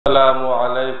আসসালামু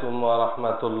আলাইকুম ওয়া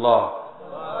রাহমাতুল্লাহ।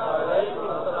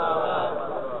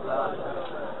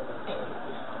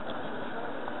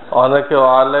 অনেকে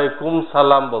ওয়ালাইকুম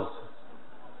সালাম বলছে,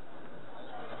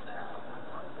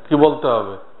 কি বলতে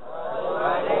হবে?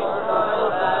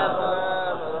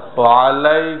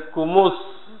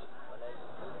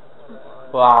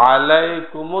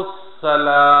 ওয়ালাইকুমুস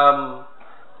সালাম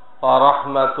ওয়া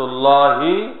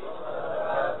রাহমাতুল্লাহি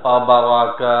ওয়া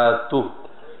বারাকাতুহু।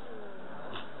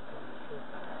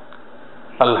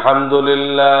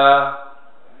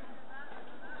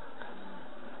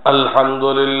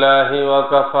 আলহামদুলিল্লাহি ওয়া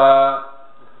কাফা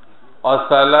ওয়া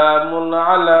সালামুন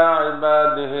আলা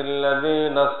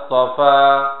ইবাদিহিল্লাযীনা ইসতাফা।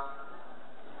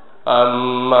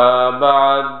 আম্মা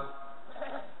বা'দ,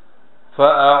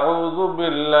 ফাআউযু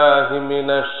বিল্লাহি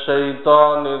মিনাশ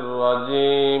শাইতানির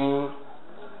রাজীম।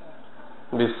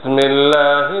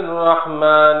 বিসমিল্লাহির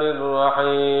রাহমানির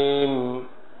রাহিম।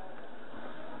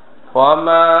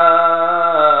 وما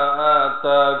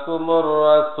آتاكم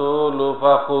الرسول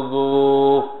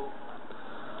فخذوه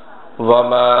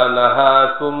وما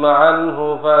نهاكم عنه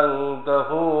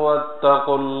فانتهوا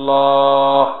واتقوا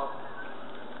الله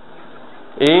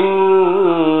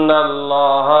إن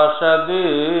الله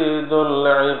شديد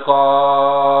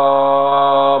العقاب.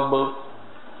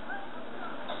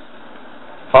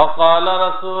 فقال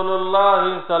رسول الله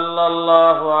صلى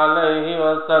الله عليه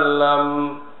وسلم: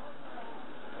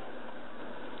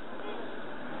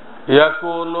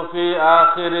 يكون في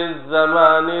آخر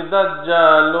الزمان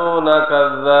دجالون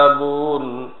كذابون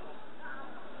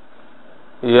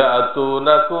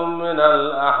يأتونكم من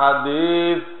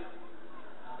الأحاديث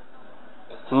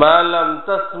ما لم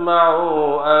تسمعوا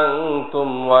أنتم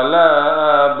ولا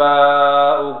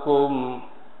آباؤكم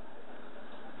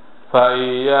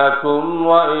فإياكم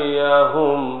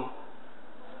وإياهم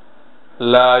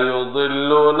لا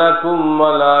يضلونكم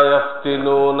ولا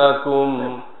يفتنونكم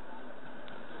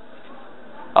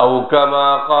أو كما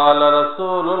قال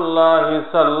رسول الله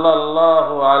صلى الله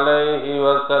عليه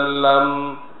وسلم.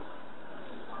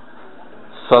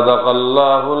 صدق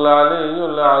الله العلي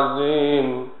العظيم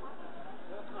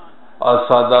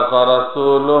وصدق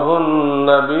رسوله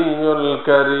النبي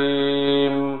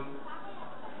الكريم.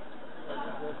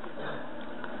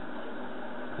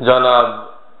 জনাব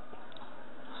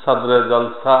সদরে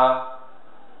জলসা,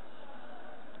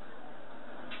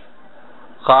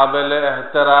 কাবিল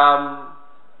এহতেরাম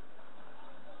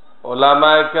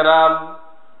উলামায়ে কেরাম,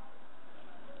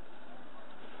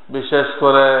 বিশেষ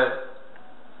করে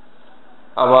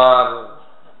আমার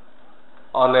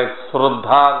অনেক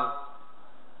শ্রদ্ধার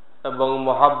এবং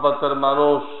মহাব্বতের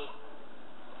মানুষ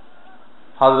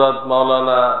হযরত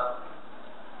মাওলানা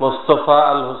মুস্তাফা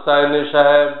আল হুসাইনি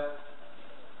সাহেব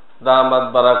দামাত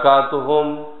বারাকাতুহুম,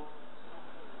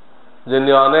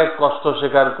 যিনি অনেক কষ্ট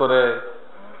স্বীকার করে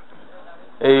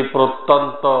এই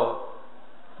প্রত্যন্ত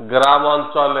গ্রাম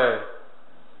অঞ্চলে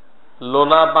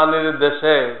লোনা পানির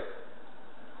দেশে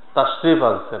তাশরীফ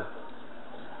আনছেন।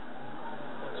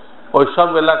 ওইসব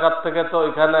এলাকার থেকে তো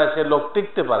এখানে এসে লোক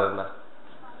টিকতে পারে না,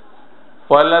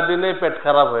 পয়লা দিনেই পেট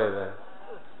খারাপ হয়ে যায়।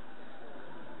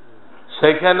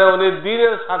 সেখানে উনি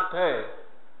দ্বীনের স্বার্থে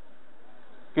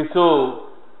কিছু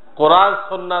কোরআন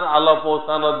সুন্নাহর আলো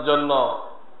পৌঁছানোর জন্য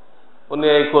উনি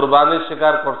এই কুরবানি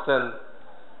স্বীকার করছেন,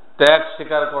 ত্যাগ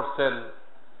স্বীকার করছেন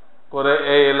করে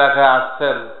এই এলাকায়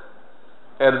আসছেন।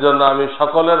 এর জন্য আমি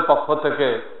সকলের পক্ষ থেকে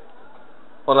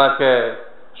ওনাকে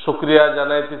শুকরিয়া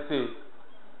জানাইতেছি।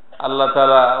 আল্লাহ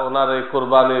তাআলা ওনার এই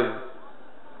কুরবানির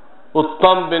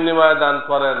উত্তম বিনিময় দান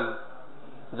করেন,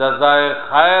 জাযায়ে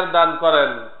খায়ের দান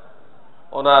করেন,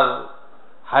 ওনার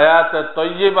হায়াতে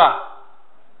তয়্যিবা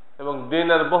এবং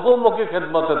দ্বীনের বহুমুখী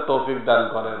খেদমতের তৌফিক দান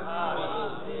করেন।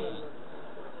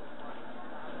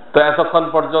 তো এতক্ষণ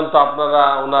পর্যন্ত আপনারা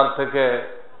ওনার থেকে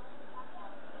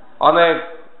অনেক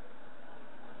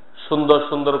সুন্দর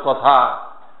সুন্দর কথা,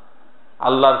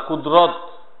 আল্লাহর কুদরত,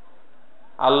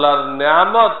 আল্লাহর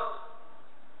নেয়ামত,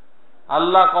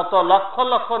 আল্লাহ কত লক্ষ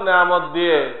লক্ষ নেয়ামত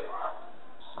দিয়ে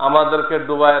আমাদেরকে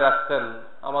ডুবায় রাখছেন,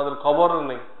 আমাদের খবরও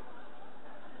নেই।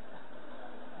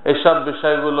 এসব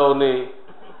বিষয়গুলো উনি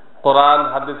কোরআন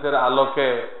হাদিসের আলোকে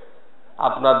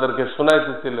আপনাদেরকে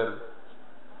শুনাইতেছিলেন।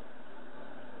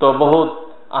 তো বহুত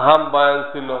আহাম বয়ান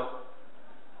ছিল।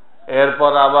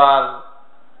 এরপর আবার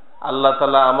আল্লাহ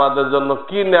তাআলা আমাদের জন্য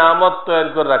কি নেয়ামত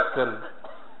তৈরি করে রাখছেন,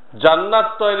 জান্নাত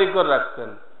তৈরি করে রাখছেন।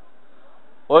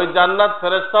 ওই জান্নাত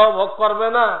ফেরেশতাও ভোগ করবে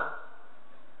না,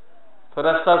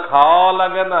 ফেরেশতার খাওয়াও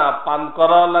লাগে না, পান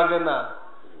করাও লাগে না,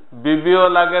 বিবিও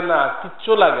লাগে না,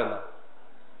 কিচ্ছু লাগে না।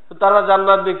 তো তারা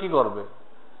জান্নাত দিয়ে কি করবে?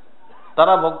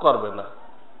 তারা ভোগ করবে না।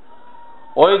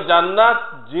 ওই জান্নাত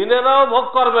জিনেরাও ভোগ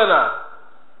করবে না,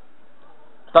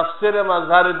 তাফসিরে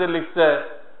মাযহারিতে লিখছে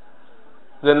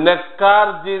যে নেককার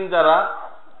জিন যারা,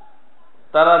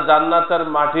 তারা জান্নাতের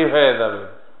মাটি হয়ে যাবে,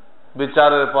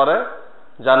 বিচারের পরে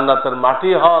জান্নাতের মাটি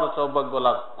হওয়ার সৌভাগ্য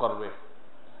লাভ করবে।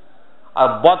 আর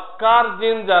বদকার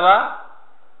জিন যারা,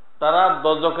 তারা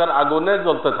দোজখের আগুনে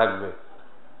জ্বলতে থাকবে।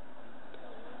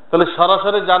 তাহলে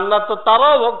সরাসরি জান্নাত তো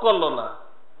তারাও ভোগ করলো না।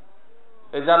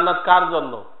 এই জান্নাত কার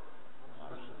জন্য?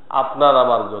 আপনার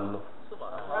আমার জন্য।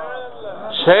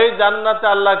 সেই জান্নাতে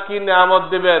আল্লাহ কি নিয়ামত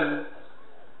দিবেন,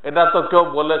 এটা তো কেউ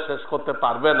বলে শেষ করতে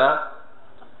পারবে না।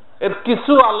 এর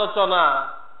কিছু আলোচনা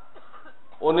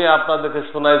উনি আপনাদেরকে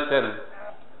শোনাইছেন,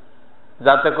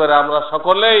 যাতে করে আমরা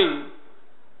সকলেই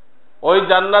ওই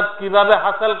জান্নাত কিভাবে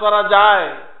হাসিল করা যায়,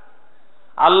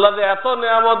 আল্লাহ যে এত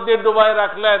নিয়ামত দিয়ে ডুবাই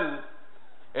রাখলেন,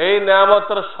 এই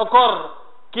নিয়ামতের শুকর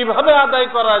কিভাবে আদায়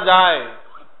করা যায়,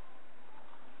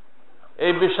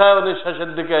 এই বিষয়ে উনি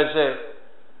শেষের দিকে এসে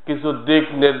কিছু দিক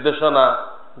নির্দেশনা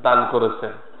দান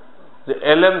করেছেন যে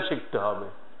এলেম শিখতে হবে।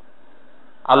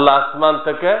 আল্লাহ আসমান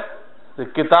থেকে যে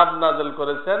কিতাব নাযিল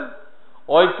করেছেন,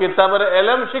 ওই কিতাবের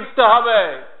এলেম শিখতে হবে,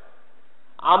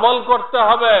 আমল করতে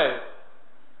হবে,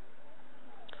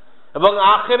 এবং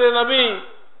আখিরে নবী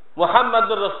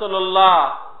মুহাম্মদুর রাসূলুল্লাহ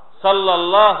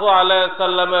সাল্লাল্লাহু আলাইহি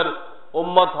সাল্লামের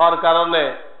উম্মত হওয়ার কারণে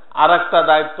আরেকটা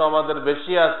দায়িত্ব আমাদের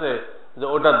বেশি আছে, যে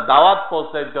ওটা দাওয়াত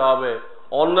পৌঁছাইতে হবে,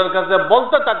 অন্যের কাছে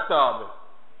বলতে থাকতে হবে।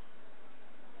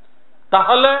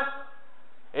 তাহলে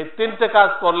এই তিনটে কাজ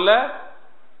করলে,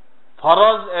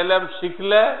 ফরজ এলেম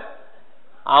শিখলে,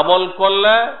 আমল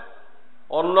করলে,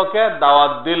 অন্যকে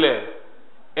দাওয়াত দিলে,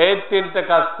 এই তিনটে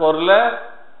কাজ করলে,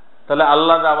 তাহলে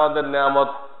আল্লাহ আমাদের নিয়ামত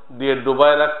দিয়ে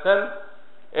ডুবাই রাখছেন,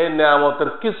 এই নিয়ামতের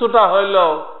কিছুটা হইলেও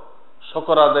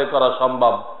শুকর আদায় করা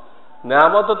সম্ভব।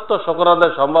 নিয়ামতের তো শুকর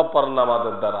আদায় সম্ভব করে না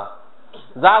আমাদের দ্বারা,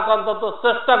 যা অন্তত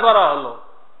চেষ্টা করা হলো,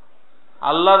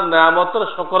 আল্লাহর নিয়ামতের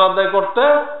শুকর আদায় করতে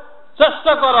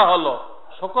চেষ্টা করা হলো,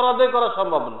 শুকর আদায় করা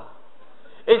সম্ভব না।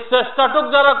 এই চেষ্টাটুক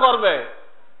যারা করবে,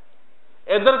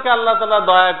 এদেরকে আল্লাহ তাআলা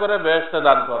দয়া করে বেহেশতে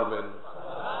দান করবেন।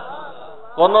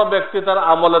 কোন ব্যক্তি তার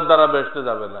আমলের দ্বারা বেহেশতে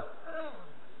যাবে না,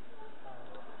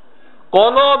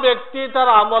 কোন ব্যক্তি তার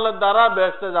আমলের দ্বারা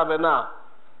বেহেশতে যাবে না।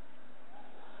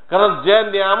 কারণ যে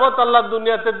নিয়ামত আল্লাহ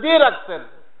দুনিয়াতে দিয়ে রাখছেন,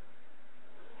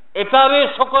 এটারই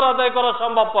শুকর আদায় করা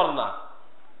সম্ভবপর না।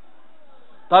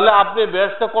 তাহলে আপনি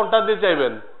বেহেশতে কোনটা দিয়ে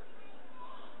চাইবেন?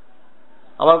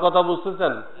 আমার কথা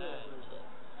বুঝতেছেন?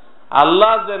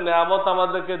 আল্লাহ যে নিয়ামত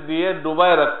আমাদেরকে দিয়ে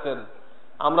ডুবাই রাখছেন,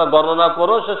 আমরা গণনা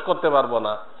করেও শেষ করতে পারবো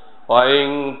না।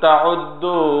 ওয়াইন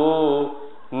তাউদ্দু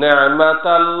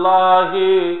নি'মাতাল্লাহি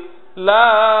লা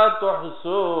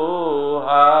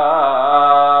তুহসুহা।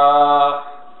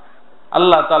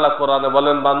 আল্লাহ তাআলা কোরআনে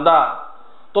বলেন, বান্দা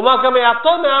তোমাকে আমি এত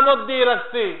নিয়ামত দিয়ে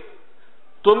রাখছি,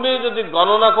 তুমি যদি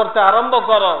গণনা করতে আরম্ভ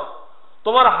করো,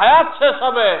 তোমার হায়াত শেষ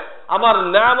হবে, আমার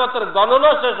নিয়ামতের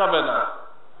গণনা শেষ হবে না।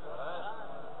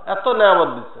 এত নিয়ামত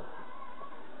দিচ্ছে।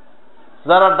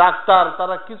 যারা ডাক্তার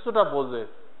তারা কিছুটা বোঝে,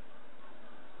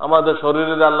 আমাদের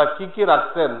শরীরে আল্লাহ কি কি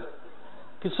রাখছেন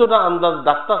কিছুটা আন্দাজ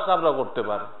ডাক্তার সাহেবরা করতে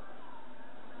পারে।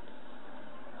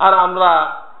 আর আমরা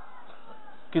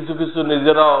কিছু কিছু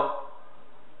নিজেরাও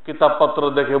কিতাবপত্র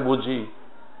দেখে বুঝি,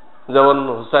 যেমন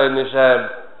হুসাইনি সাহেব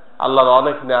আল্লাহর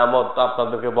অনেক নিয়ামত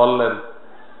আপনাদেরকে বললেন,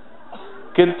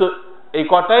 কিন্তু এই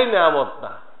কটাই নিয়ামত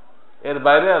না, এর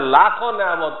বাইরে লাখো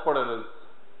নিয়ামত পড়ে রয়েছে।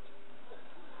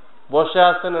 বসে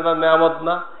আছেন, এটা নিয়ামত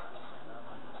না?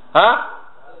 হ্যাঁ,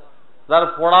 যার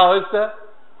পড়া হয়েছে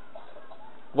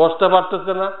বসতে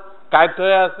পারতেছে না, কাইট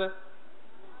হয়ে আছে,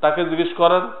 তাকে জিজ্ঞেস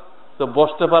করেন তো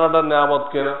বসতে পারাটা নিয়ামত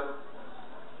কেনা?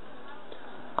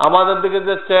 আমাদের দিকে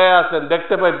যে চেয়ে আছেন,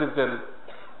 দেখতে পাইতেছেন,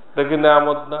 এটা কি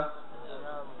নিয়ামত না?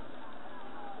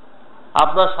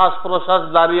 আপনার শ্বাস প্রশ্বাস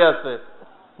দাঁড়িয়ে আছে,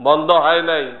 বন্ধ হয়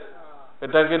নাই,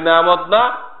 এটা কি নিয়ামত না?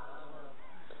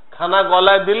 খানা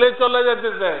গলায় দিলে চলে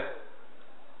যেতেছে,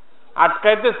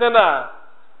 আটকাইতেছে না,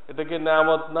 এটা কি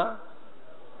নিয়ামত না?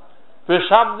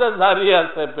 পেশাব যে দাঁড়িয়ে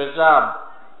আছে, পেশাব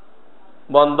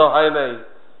বন্ধ হয় নাই,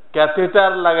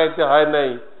 ক্যাথেটার লাগাইতে হয় নাই,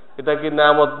 এটা কি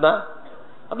নিয়ামত না?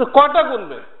 আপনি কয়টা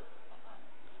গুনবেন?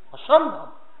 অসম্ভব।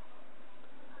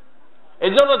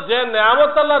 এই জন্য যে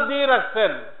নিয়ামত আল্লাহ দিয়ে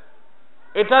রাখছেন,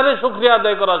 এটারই শুকরিয়া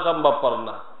আদায় করা সম্ভবপর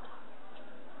না।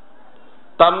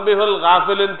 তানবিহুল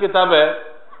গাফিলিন কিতাবে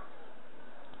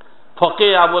ফকি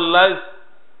আবুল্লাহ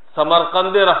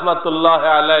সামারকান্দি রহমাতুল্লাহ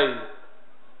আলাইহি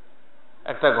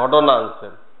একটা ঘটনা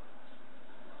আনছেন।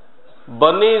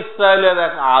 বনি ইসরায়েলের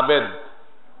এক আবেদ,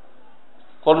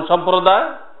 কোন সম্প্রদায়?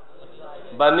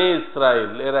 বনি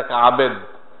ইসরায়েল এর এক আবেদ।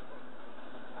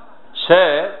 সে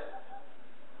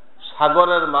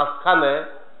সাগরের মাঝখানে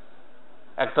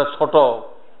একটা ছোট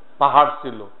পাহাড়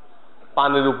ছিল,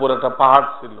 পানির উপর একটা পাহাড়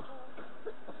ছিল।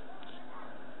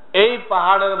 এই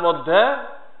পাহাড়ের মধ্যে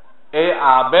এই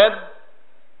আবেদ,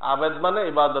 আবেদ মানে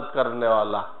ইবাদত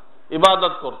করনেওয়ালা,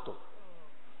 ইবাদত করত।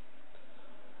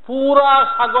 পুরা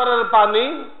সাগরের পানি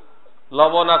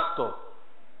লবণাক্ত।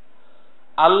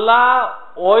 আল্লাহ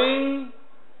ওই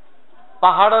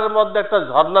পাহাড়ের মধ্যে একটা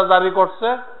ঝর্ণা জারি করছে,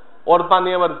 ওর পানি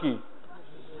আবার কি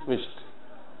মিষ্টি।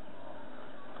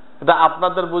 এটা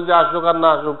আপনাদের বুঝে আসুক আর না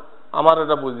আসুক, আমার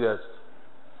এটা বুঝে আসছে।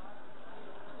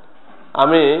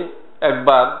 আমি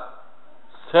একবার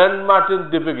সেন্ট মার্টিন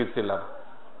দ্বীপে গেছিলাম।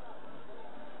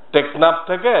 টেকনাফ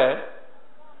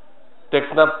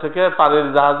থেকে পানির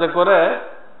জাহাজে করে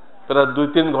প্রায়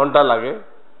 2-3 ঘন্টা লাগে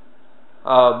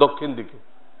দক্ষিণ দিকে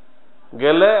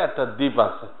গেলে একটা দ্বীপ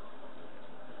আছে,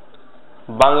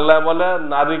 বাংলায় বলে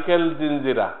নারিকেল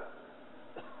জিঞ্জিরা।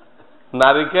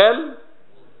 নারিকেল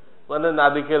মানে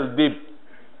নারিকেল দ্বীপ।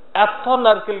 এত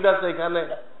নারকেল গাছ এখানে।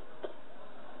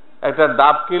 একটা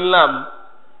ডাব কিনলাম,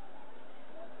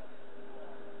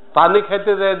 পানি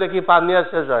খেতে যায় দেখি পানি আর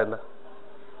শেষ হয় না,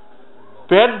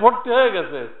 পেট ভর্তি হয়ে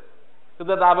গেছে,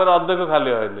 কিন্তু ডাবের অর্ধেকও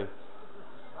খালি হয়নি।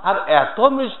 আর এত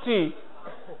মিষ্টি,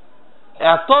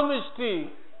 এত মিষ্টি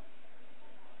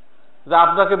যে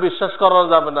আপনাকে বিশ্বাস করা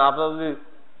যাবে না। আপনার যদি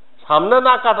সামনে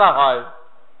না কাটা হয়,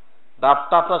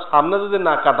 ডাবটা আপনার সামনে যদি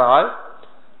না কাটা হয়,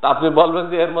 তা আপনি বলবেন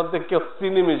যে এর মধ্যে কেউ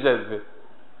চিনি মিশাইছে,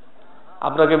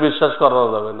 আপনাকে বিশ্বাস করা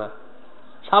যাবে না।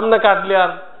 সামনে কাটলে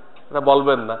আর এটা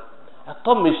বলবেন না। এত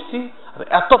মিষ্টি আর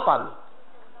এত পানি।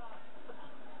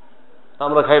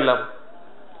 আমরা খাইলাম,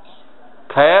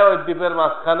 খেয়ে ওই দ্বীপের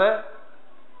মাঝখানে,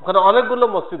 ওখানে অনেকগুলো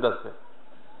মসজিদ আছে,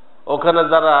 ওখানে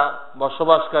যারা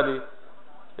বসবাসকারী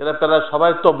এরা প্রায়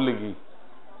সবাই তবলিগি।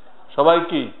 সবাই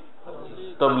কি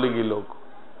তবলিগি লোক।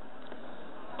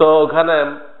 তো ওখানে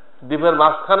দ্বীপের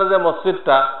মাঝখানে যে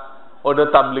মসজিদটা, ওটা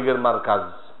তাবলিগের মারকাজ।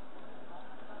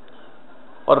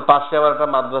 ওর পাশে আবার একটা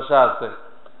মাদ্রাসা আছে,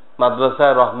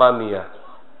 মাদ্রাসায় রহমানিয়া,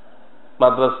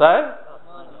 মাদ্রাসায়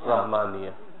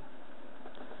রহমানিয়া।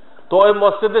 তো ওই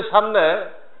মসজিদের সামনে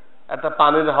একটা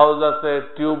পানির হাউস আছে,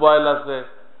 টিউবওয়েল আছে।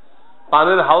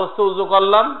 পানির হাউসে উজু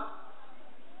করলাম,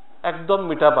 একদম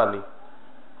মিঠা পানি।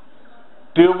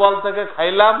 টিউবওয়েল থেকে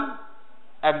খাইলাম,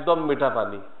 একদম মিঠা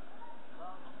পানি।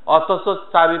 অথচ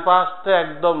চারিপাশে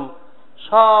একদম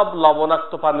সব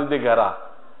লবণাক্ত পানি দিয়ে ঘেরা।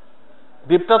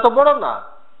 দ্বীপটা তো বড় না,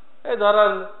 এই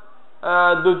ধরেন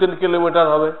 2-3 কিলোমিটার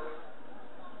হবে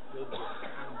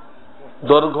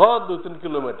দৈর্ঘ্য, 2-3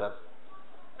 কিলোমিটার।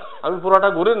 আমি পুরোটা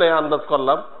ঘুরে নেই, আন্দাজ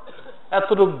করলাম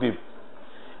এতটুক দ্বীপ।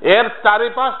 এর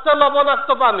চারিপাশটা লবণাক্ত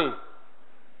পানি,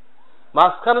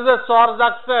 মাঝখানে যে চর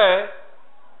জাগছে,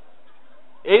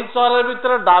 এই চরের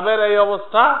ভিতরে ডাবের এই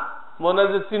অবস্থা, মনে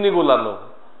হয় যে চিনি গুলানো।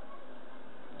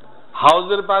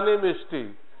 হাউজের পানি মিষ্টি,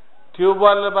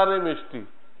 টিউবওয়েলের পানি মিষ্টি।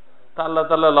 আল্লাহ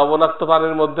তাআলা লবণাক্ত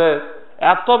পানির মধ্যে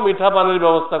এত মিঠা পানির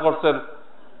ব্যবস্থা করছেন।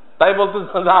 তাই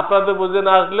বলতেছেন যে আপনাদের বুঝে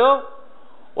না আসলেও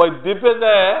ওই দ্বীপে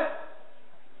যে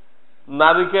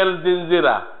নারিকেল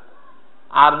জিঞ্জিরা,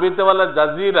 আরবিতে বলে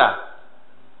জাজিরা।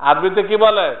 আরবিতে কি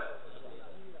বলে?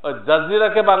 ওই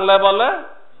জাজিরাকে বাংলায় বলে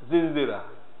জিঞ্জিরা।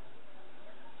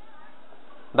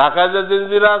 ঢাকায় যে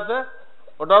জিঞ্জিরা আছে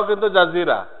ওটাও কিন্তু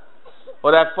জাজিরা।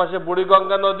 ওর এক পাশে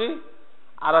বুড়িগঙ্গা নদী,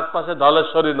 আর এক পাশে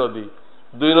ধলেশ্বরী নদী।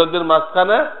 2 নদীর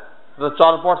মাঝখানে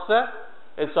চর পড়ছে,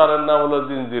 এই চরের নাম হলো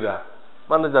জিঞ্জিরা,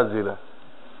 মানে জাজিরা।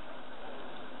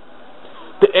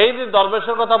 তো এই যে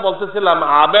দরবেশের কথা বলতেছিলাম,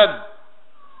 আবেদ,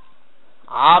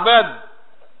 আবেদ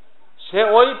সে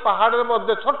ওই পাহাড়ের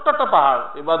মধ্যে, ছোট্ট একটা পাহাড়,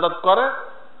 ইবাদত করে।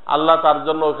 আল্লাহ তার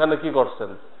জন্য ওখানে কি করছেন?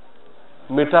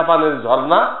 মিঠা পানির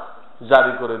ঝর্ণা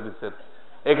জারি করে দিচ্ছেন,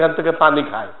 এখান থেকে পানি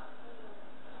খায়।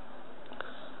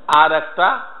 আর একটা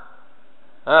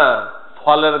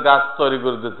ফলের গাছ তৈরি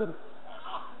করে দিতেন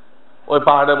ওই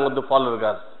পাহাড়ের মধ্যে, ফলের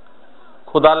গাছ।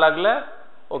 ক্ষুধা লাগলে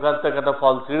ওখান থেকে একটা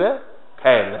ফল ছিঁড়ে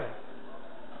খেয়ে নেয়।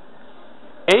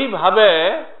 এইভাবে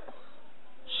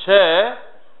সে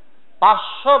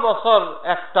 500 বছর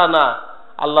একটানা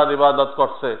আল্লাহর ইবাদত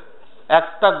করছে,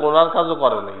 একটা গুনার কাজও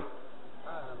করে নাই।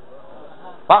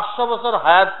 500 বছর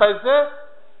হায়াত পাইছে,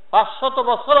 500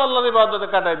 বছর আল্লাহর ইবাদতে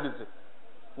কাটাই দিছে,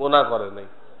 গুনাহ করে নাই।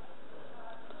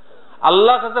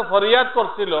 আল্লাহর কাছে ফরিয়াদ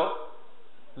করছিল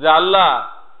যে আল্লাহ,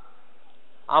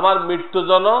 আমার মৃত্যু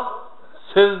যেন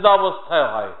সিজদা অবস্থায়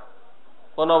হয়।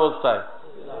 কোন অবস্থায়?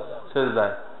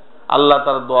 সিজদায়। আল্লাহ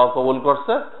তার দোয়া কবুল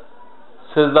করছে।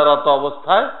 সিজদারত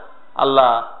অবস্থায়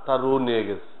আল্লাহ তার রূহ নিয়ে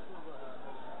গেছে।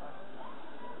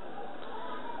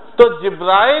 তো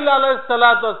জিব্রাইল আলাইহিস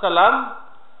সালাতু ওয়াস সালাম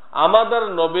আমাদের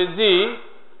নবীজি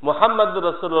মুহাম্মদ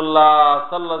রাসূলুল্লাহ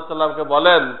সাল্লাল্লাহু আলাইহি সাল্লামকে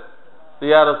বলেন,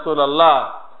 ইয়া রাসূলুল্লাহ,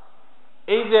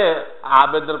 এই যে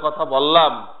আবেদের কথা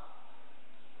বললাম,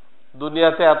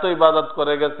 দুনিয়াতে এত ইবাদত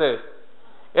করে গেছে,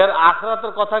 এর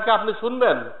আখিরাতের কথা কি আপনি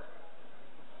শুনবেন?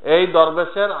 এই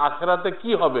দরবেশের আখিরাতে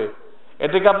কি হবে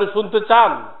এটাকে আপনি শুনতে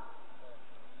চান?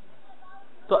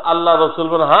 তো আল্লাহ রসুল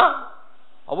বলেন, হ্যাঁ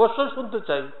অবশ্যই শুনতে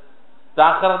চাই, যে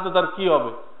আখিরাতে তার কি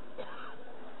হবে।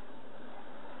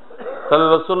 তাহলে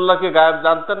রসুল্লাহ কি গায়েব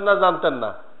জানতেন না জানতেন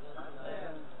না?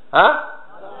 হ্যাঁ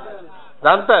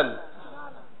জানতেন।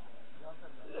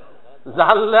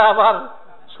 জানলে আবার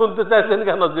শুনতে চাইছেন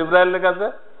কেন জিবরাইলের কাছে?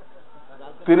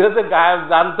 তিনি যে গায়েব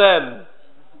জানতেন,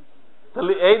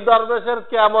 তাহলে এই দরবেশের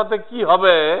কিয়ামতে কি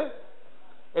হবে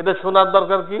এটা শোনার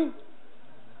দরকার কি?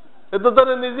 এটা তো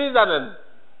তিনি নিজেই জানেন,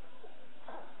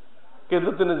 কিন্তু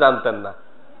তিনি জানতেন না।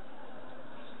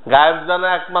 গায়েব জানা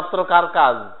একমাত্র কার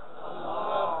কাজ?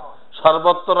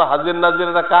 সর্বত্র হাজির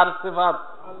নাজির, এটা কার সিফাত?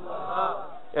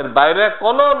 এর বাইরে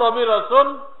কোন নবী রাসূল,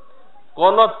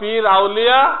 কোন পীর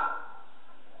আউলিয়া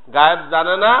গায়েব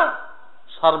জানে না,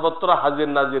 সর্বত্র হাজির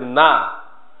নাজির না।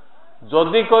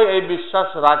 যদি কেউ এই বিশ্বাস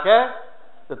রাখে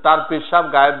যে তার পীর সাহেব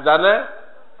গায়েব জানে,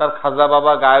 তার খাজা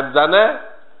বাবা গায়েব জানে,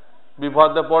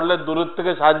 বিপদে পড়লে দূর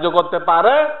থেকে সাহায্য করতে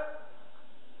পারে,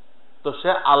 তো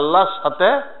সে আল্লাহর সাথে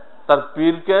তার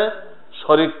পীরকে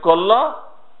শরীক করলো,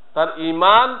 তার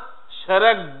ঈমান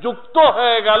শিরক যুক্ত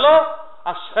হয়ে গেল।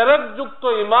 আর শিরক যুক্ত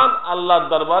ঈমান আল্লাহর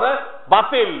দরবারে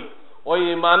বাতিল। ওই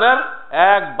ঈমানের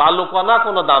এক বালুকণা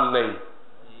কোনো দাম নেই।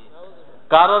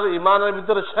 কারোর ঈমানের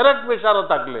ভিতরে শিরক মেশানো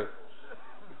থাকলে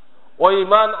ওই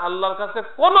ঈমান আল্লাহর কাছে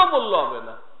কোনো মূল্য হবে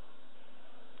না।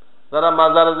 যারা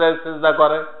মাজারে যায় সিজদা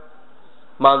করে,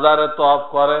 মাজারে তওয়াফ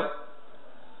করে,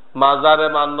 মাজারে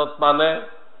মান্নত মানে,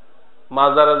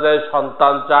 মাজারে যায়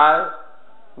সন্তান চায়,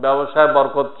 ব্যবসায়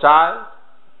বরকত চায়,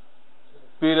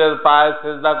 পীরের পায়ে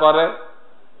সিজদা করে,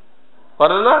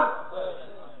 করে না?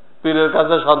 পীরের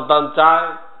কাছে সন্তান চায়,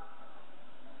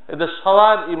 এদের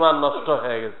সবার ঈমান নষ্ট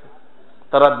হয়ে গেছে,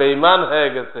 তারা বেঈমান হয়ে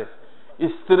গেছে।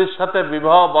 স্ত্রীর সাথে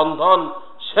বিবাহ বন্ধন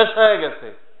শেষ হয়ে গেছে।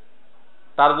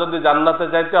 তার যদি জান্নাতে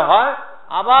যাইতে হয়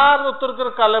আবার নতুন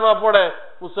করে কালেমা পড়ে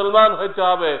মুসলমান হইতে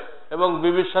হবে এবং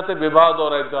বিবির সাথে বিবাহ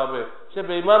দৌড়াইতে হবে। সে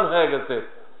বেঈমান হয়ে গেছে।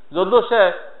 যদিও সে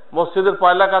মসজিদের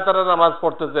পয়লা কাতারে নামাজ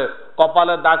পড়তেছে,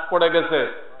 কপালে দাগ পড়ে গেছে,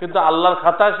 কিন্তু আল্লাহর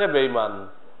খাতায় সে বেঈমান।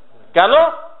 কেন?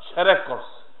 শিরক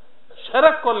করছে।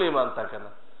 শিরক করলে ঈমান থাকে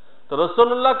না। তো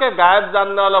রাসূলুল্লাহকে গায়েব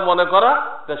জাননেওয়ালা মনে করা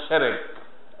এটা শিরক।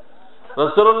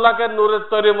 রাসূলুল্লাহকে নূরের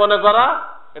তৈরি মনে করা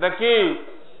এটা কি?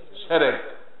 শিরক,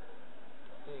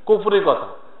 কুফরি কথা।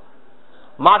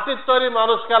 মাটির তৈরি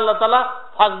মানুষকে আল্লাহ তাআলা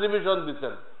ফার্স্ট ডিভিশন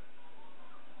দিচ্ছেন,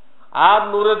 আর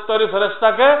নূরের তৈরি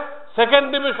ফেরেশতাকে সেকেন্ড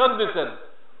ডিভিশন দিচ্ছেন,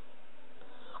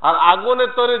 আর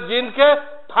আগুনের তৈরি জিনকে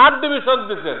থার্ড ডিভিশন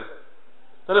দিচ্ছেন।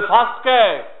 তাহলে ফার্স্ট কে?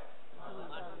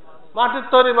 মাটির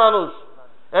তৈরি মানুষ,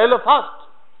 এই হলো ফার্স্ট।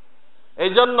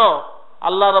 এই জন্য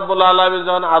আল্লাহ রাব্বুল আলামিন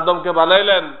যখন আদমকে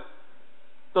বানাইলেন,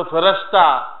 তো ফেরেশতা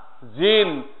জিন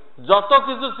যত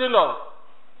কিছু ছিল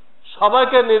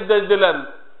সবাইকে নির্দেশ দিলেন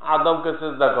আদমকে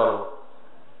সিজদা করো।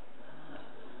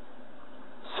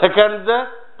 সেকেন্ড যে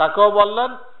তাকেও বললেন,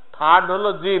 থার্ড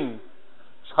হলো জিন।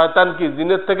 শয়তান কি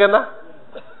জিনের থেকে না?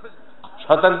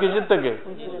 শয়তান কিসের থেকে?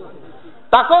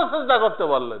 তাকেও সিজদা করতে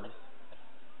বললেন,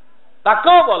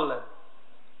 তাকেও বললেন।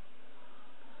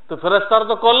 তো ফেরেশতারা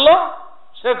তো করলো,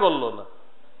 সে করলো না।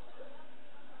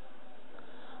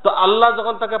 তো আল্লাহ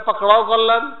যখন তাকে পাকড়াও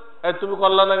করলেন, এই তুমি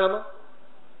করলে না কেন?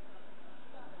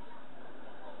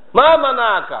 মা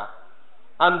মানাকা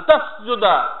আন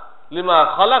তাসজুদা লিমা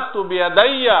খালাকতু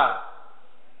বিয়াদাইয়া,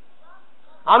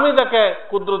 আমি তাকে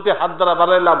কুদরতি হাত দ্বারা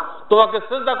বানাইলাম, তোমাকে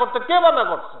সিজদা করতে কে মানা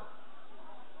করছে?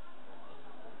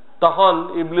 তখন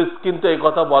ইবলিস কিন্তু এই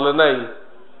কথা বলে নাই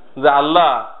যে আল্লাহ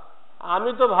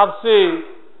আমি তো ভাবছি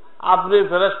আপনি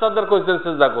ফেরেশতাদের কইছেন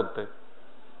সিজদা করতে,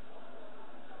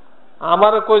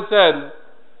 আমারে কইছেন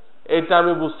এইটা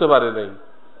আমি বুঝতে পারি নাই,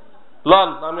 লন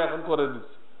আমি এখন করে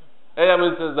দিচ্ছি, এই আমি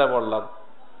সিজদা করলাম।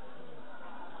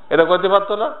 এটা কইতে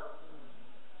পারতো না?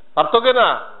 পারতো কিনা?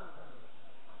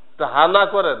 হা না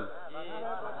করেন,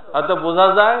 হয়তো বোঝা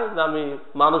যায় যে আমি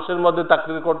মানুষের মধ্যে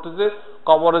তাকরীর করতেছি,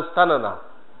 কবরস্থানে না।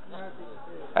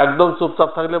 একদম চুপচাপ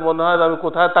থাকলে মনে হয় আমি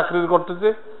কোথায় তাকরীর করতেছি,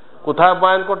 কোথায়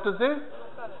বয়ান করতেছি?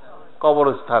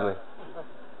 কবরস্থানে।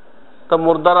 তো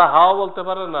মুর্দারা হাও বলতে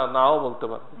পারে না, নাও বলতে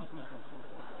পারে,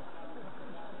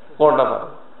 কোনটা পারে?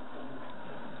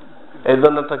 এই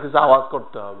জন্য একটা কিছু আওয়াজ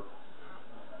করতে হবে।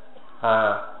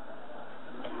 হ্যাঁ,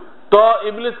 তো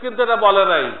ইবলিস কিন্তু এটা বলে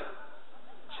নাই,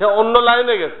 সে অন্য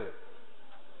লাইনে গেছে।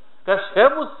 সে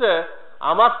বুঝছে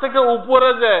আমার থেকে উপরে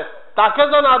যে তাকে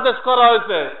যেন আদেশ করা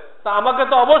হয়েছে, তা আমাকে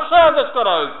তো অবশ্যই আদেশ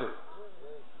করা হয়েছে।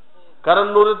 কারণ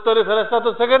নূরের তৈরি ফেরেশতা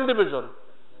তো সেকেন্ড ডিভিশন,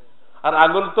 আর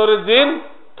আগুন তৈরি জিন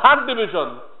থার্ড ডিভিশন।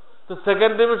 তো তো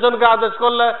সেকেন্ড ডিভিশনকে আদেশ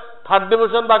করলে থার্ড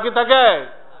ডিভিশন বাকি থাকে?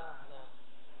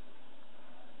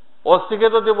 ওসিকে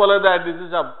যদি বলে দেয় ডিসি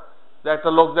সাহেব যে একটা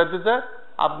লোক যাইতেছে,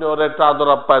 আপনি ওরা একটু আদর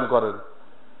আপ্যায়ন করেন,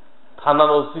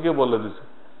 থানার ওসিকে বলে দিছে,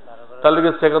 তাহলে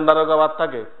কি সেকেন্ড দারোগা বাদ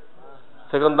থাকে?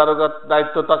 সেকেন্ড দারোগার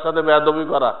দায়িত্ব তার সাথে বেয়াদবি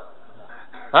করা,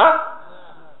 হ্যাঁ,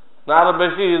 না আরো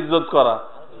বেশি ইজ্জত করা?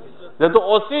 যেহেতু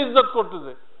ওসি ইজ্জত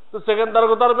করতেছে, তো সেকেন্ড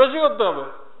দারোগা তো আরো বেশি করতে হবে।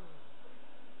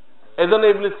 এই জন্য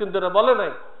ইবলিস কিন্তু এটা বলে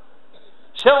নাই,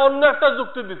 সে অন্য একটা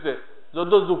যুক্তি দিছে,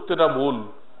 যদিও যুক্তিটা ভুল।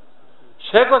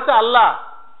 সে কাছে আল্লাহ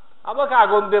আমাকে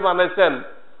আগুন দিয়ে বানাইছেন,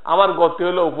 আমার গতি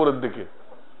হলো উপরের দিকে,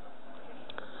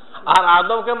 আর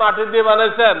আদমকে মাটি দিয়ে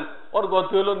বানাইছেন, ওর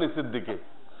গতি হলো নিচের দিকে।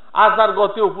 আর যার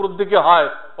গতি উপরের দিকে হয়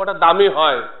ওটা দামি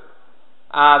হয়,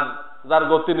 আর যার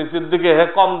গতি নিচের দিকে হে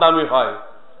কম দামি হয়।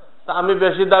 তা আমি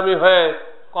বেশি দামি হয়ে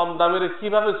কম দামির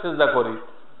কিভাবে সেজদা করি?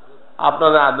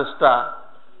 আপনার আদেশটা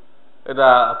এটা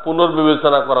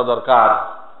পুনর্বিবেচনা করা দরকার।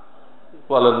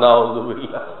 বলেন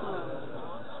নাউযুবিল্লাহ,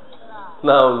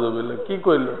 নাউযুবিল্লাহ। কি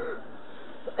কইল?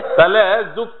 তাহলে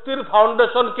যুক্তির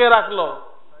ফাউন্ডেশন কে রাখলো?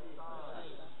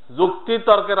 যুক্তি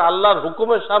তর্কের, আল্লাহর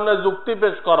হুকুমের সামনে যুক্তি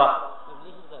পেশ করা,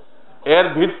 এর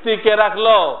ভিত্তি কে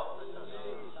রাখলো?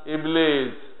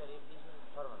 ইবলিস।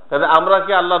 তাহলে আমরা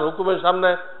কি আল্লাহর হুকুমের সামনে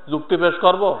যুক্তি পেশ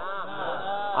করব?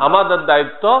 আমাদের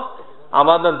দায়িত্ব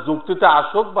আমাদের যুক্তিতে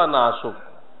আসুক বা না আসুক,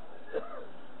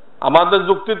 আমাদের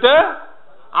যুক্তিতে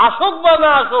আসুক বা না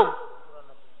আসুক,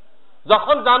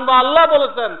 যখন জানবো আল্লাহ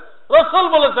বলেছেন, রাসূল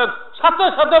বলেছেন, সাথে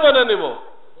সাথে মেনে নিব।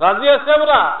 রাজি আছি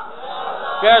আমরা?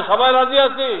 কে সবাই রাজি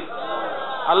আছি?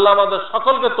 আল্লাহ আমাদের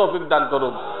সকলকে তৌফিক দান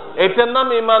করুন। এটার নাম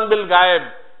ঈমান বিল গায়েব।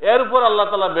 এর উপর আল্লাহ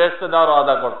তাআলা বেহেশতে দেওয়ার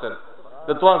ওয়াদা করছেন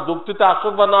যে তোমার যুক্তিতে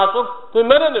আসুক বা না আসুক তুমি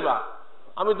মেনে নিবা,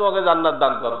 আমি তোমাকে জান্নাত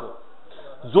দান করব।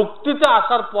 যুক্তিতে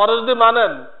আসার পরে যদি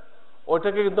মানেন,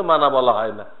 ওইটাকে কিন্তু মানা বলা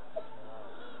হয় না।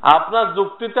 আপনার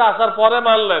যুক্তিতে আসার পরে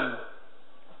মানলেন,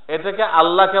 এটাকে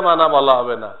আল্লাহকে মানা বলা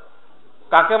হবে না।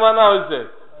 কাকে মানা হয়েছে?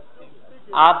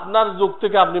 আপনার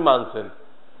যুক্তিকে আপনি মানছেন,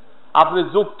 আপনি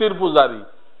যুক্তির পূজারী,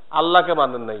 আল্লাহকে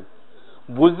মানেন নাই।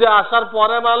 বুঝে আসার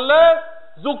পরে মানলে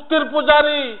যুক্তির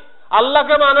পূজারী,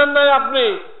 আল্লাহকে মানেন নাই আপনি,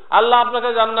 আল্লাহ আপনাকে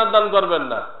জান্নাত দান করবেন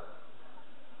না।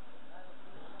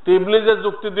 ইবলিস যে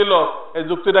যুক্তি দিল, এই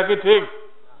যুক্তিটা কি ঠিক?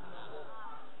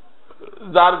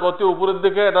 যার গতি উপরের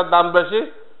দিকে এটার দাম বেশি,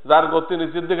 যার গতি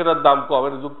নিচের দিকে এটার দাম কম,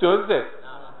 এটা যুক্তি হয়েছে?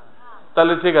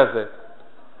 তাহলে ঠিক আছে।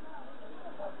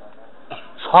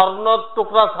 স্বর্ণ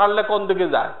টুকরা ছাড়লে কোন দিকে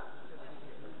যায়?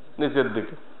 নিচের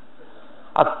দিকে।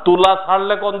 আর তুলা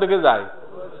ছাড়লে কোন দিকে যায়?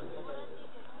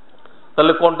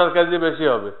 তাহলে কোনটার কেজি বেশি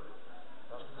হবে?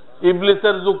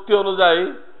 ইবলিসের যুক্তি অনুযায়ী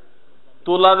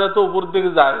তুলা যেহেতু উপর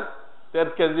দিকে যায়, এর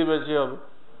কেজি বেশি হবে।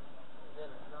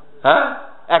 হ্যাঁ,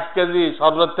 1 কেজি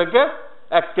স্বর্ণের থেকে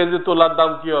 1 কেজি তুলার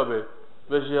দাম কি হবে?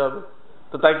 বেশি হবে।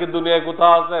 তো তাই কি দুনিয়ায়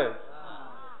কোথাও আছে?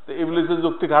 তো ইবলিসের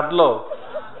যুক্তি খাটলো?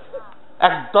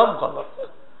 একদম গলত।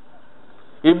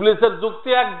 ইবলিসের যুক্তি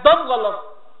একদম গলত।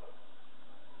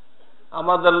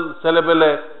 আমাদের ছেলেপেলে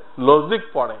লজিক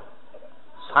পড়ে,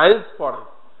 সায়েন্স পড়ে,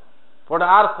 পড়ে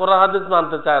আর কোরআন হাদিস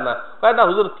মানতে চায় না। কয় না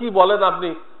হুজুর কি বলেন আপনি,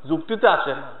 যুক্তিতে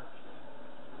আসে না।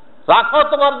 রাখো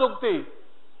তোমার যুক্তি,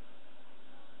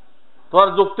 তোমার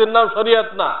যুক্তির নাম শরীয়ত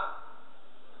না।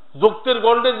 যুক্তির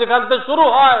গণ্ডি যেখান থেকে শুরু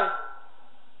হয়,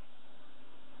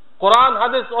 কোরআন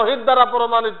হাদিস ওহীর দ্বারা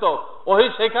প্রমাণিত, ওহী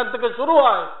সেখান থেকে শুরু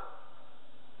হয়।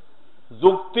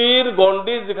 যুক্তির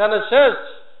গণ্ডি যেখানে শেষ,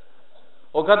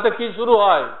 ওখান থেকে কি শুরু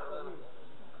হয়?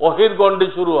 ওহীর গণ্ডি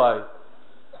শুরু হয়।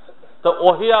 তো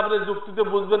ওহী আপনি যুক্তিতে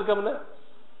বুঝবেন কেমনে?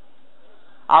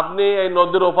 আপনি এই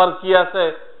নদীর ওপার কি আছে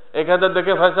এখানে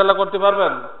দেখে ফয়সালা করতে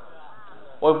পারবেন?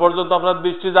 ওই পর্যন্ত আপনার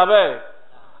দৃষ্টি যাবে?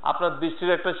 আপনার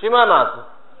দৃষ্টির একটা সীমানা আছে,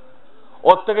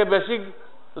 ওর থেকে বেশি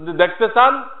যদি দেখতে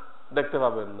চান দেখতে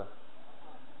পাবেন না।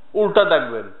 উল্টা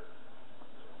দেখবেন,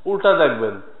 উল্টা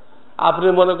দেখবেন। আপনি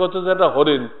মনে করছেন যে এটা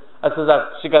হরিণ, আচ্ছা যাক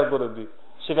স্বীকার করে দিই,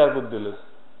 স্বীকার করে দিলেন,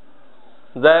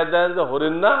 যায় যায় যে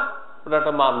হরিণ না, ওটা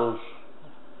একটা মানুষ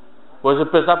বসে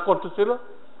পেশাব করতেছিল,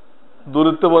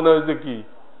 দূরত্ব মনে হয়েছে কি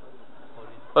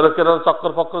ওরা কেন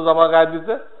চক্কর ফক্কর জামা গায়ে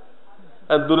দিতে,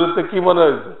 দূরত্ব কি মনে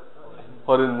হয়েছে?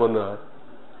 হরিণ মনে হয়।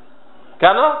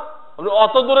 কেন? আপনি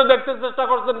অত দূরে দেখতে চেষ্টা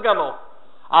করছেন কেন?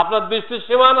 আপনার দৃষ্টির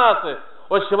সীমানা আছে,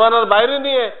 ওই সীমানার বাইরে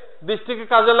নিয়ে দৃষ্টিকে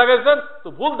কাজে লাগাইছেন, তো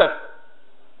ভুল দেখ।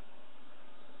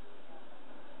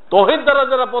 তৌহিদ দ্বারা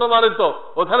যারা প্রমাণিত,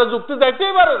 ওখানে যুক্তি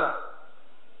যাইতেই পারে না,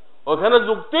 ওখানে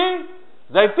যুক্তি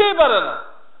যাইতেই পারে না।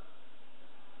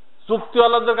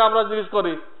 যুক্তিওয়ালাদেরকে আমরা জিজ্ঞেস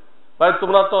করি, ভাই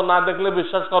তোমরা তো না দেখলে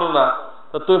বিশ্বাস করো না,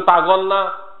 তো তুমি পাগল না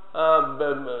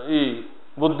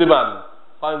বুদ্ধিমান?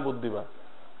 আমি বুদ্ধিমান।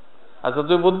 আচ্ছা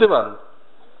তুমি বুদ্ধিমান,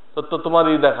 তো তোমার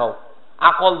দেখাও,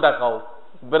 আকল দেখাও।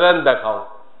 ব্রেন দেখাও।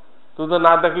 তুমি তো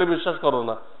না দেখলে বিশ্বাস করো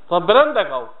না, তোমার ব্রেন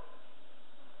দেখাও,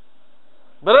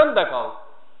 ব্রেন দেখাও।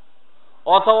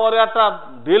 অথবা ওর একটা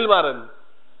ঢিল মারেন,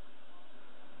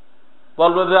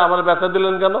 বলবে যে আমার ব্যথা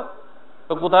দিলেন কেন?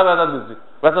 তো কোথায় ব্যথা দিচ্ছি?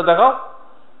 ব্যথা দেখাও।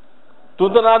 তুমি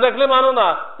তো না দেখলে মানো না,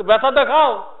 তো ব্যথা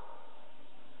দেখাও।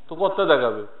 তো করতে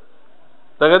দেখাবে?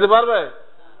 দেখাতে পারবে?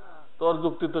 তোর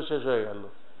যুক্তি তো শেষ হয়ে গেল।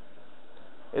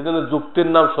 এই জন্য যুক্তির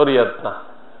নাম শরিয়ত না।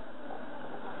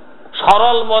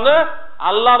 সরল মনে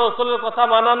আল্লাহ রসুলের কথা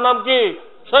মানার নাম কি?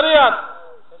 শরিয়ত।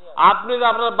 আপনি যে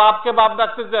আপনার বাপকে বাপ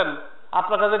ডাকতেছেন,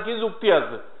 আপনার কাছে কি যুক্তি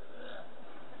আছে?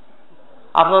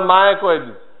 আপনার মায়ে কয়ে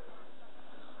দিচ্ছে,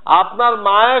 আপনার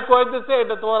মায়ে কয়ে দিচ্ছে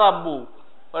এটা তোমার আব্বু,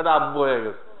 এটা আব্বু হয়ে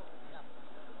গেছে।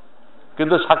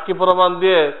 কিন্তু সাক্ষী প্রমাণ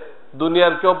দিয়ে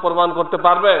দুনিয়ার কেউ প্রমাণ করতে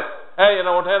পারবে? এই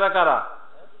এরা ওঠে না কারা?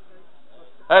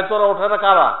 এই তোরা ওঠে না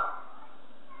কারা?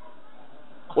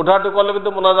 ওঠাটি করলে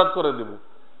কিন্তু মোনাজাত করে দিব।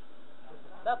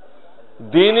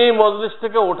 দিনই মজলিস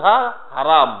থেকে ওঠা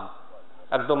হারাম,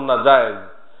 একদম না জায়েজ।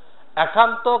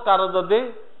 একান্ত কারো যদি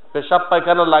পেশাব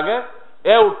পায়খানা লাগে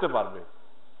এ উঠতে পারবে।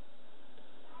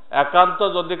 একান্ত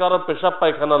যদি কারো পেশাব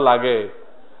পায়খানা লাগে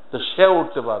তো সে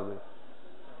উঠতে পারবে।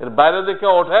 এর বাইরে যদি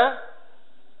কেউ ওঠে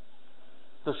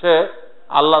তো সে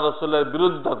আল্লাহ রসুলের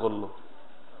বিরোধিতা করলো।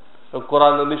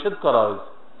 কোরআনে নিষেধ করা হয়েছে,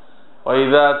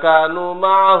 ওয়াইযা কানু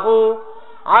মাহু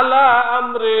আলা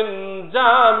আমরিন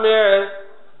জামি'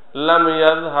 লাম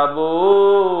ইয়াযহাবু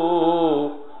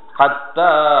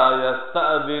হাত্তা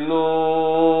ইস্তাযিনু।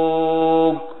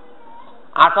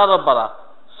 18 পারা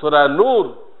সূরা নূর।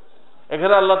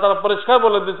 এখানে আল্লাহ তাআলা পরিষ্কার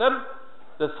বলে দিয়েছেন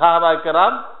যে সাহাবায়ে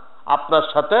কেরাম আপনার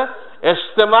সাথে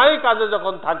ইজতেমাই কাজে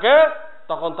যখন থাকে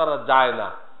তখন তারা যায় না,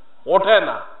 ওঠে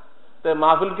না। তো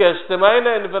মাহফিল কি ইজতেমাই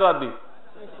না ইনফিরাদি?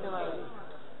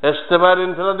 ইজতেমাই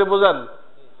ইনফিরাদি বুঝেন?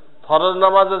 ফরজ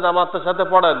নামাজে জামাতের সাথে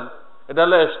পড়েন, এটা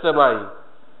হলো ইজতেমাই।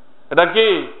 এটা কি?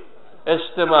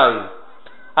 ইজতেমাই।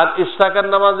 আর ইশরাকের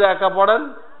নামাজে একা পড়েন,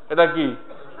 এটা কি?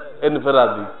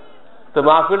 ইনফিরাদি। তো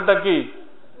মাহফিলটা কি?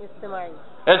 ইজতেমাই।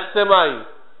 ইজতেমাই।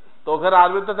 তো ওখানে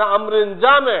আরবিতে আমরিন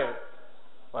জামে,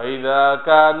 ওয়াইযা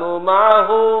কানু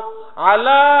মাহু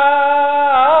আলা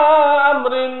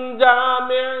আমরিন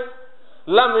জামে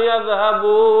লাম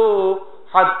ইয়াযহাবু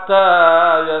হাত্তা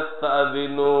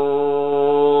ইস্তাযিনু।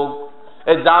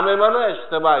 এই জামে মানে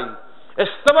ইজতেমাই।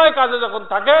 ইজতেমাই কাজে যখন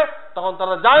থাকে তখন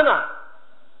তারা যায় না।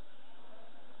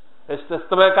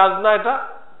 ইজতেমাই কাজ না এটা,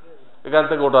 এখান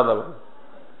থেকে ওঠা যাবে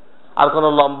আর কোনো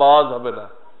লম্বা আওয়াজ হবে না।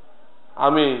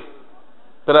 আমি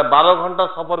প্রায় 12 ঘন্টা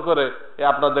সফর করে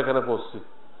আপনাদের এখানে পৌঁছছি।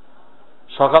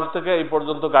 সকাল থেকে এই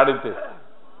পর্যন্ত গাড়িতে,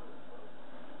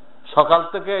 সকাল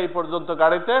থেকে এই পর্যন্ত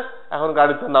গাড়িতে, এখন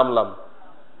গাড়িতে নামলাম,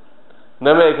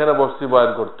 নেমে এখানে বসছি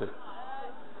বয়ান করতে।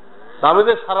 আমি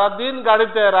যে সারাদিন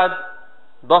গাড়িতে, রাত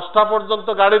 10টা পর্যন্ত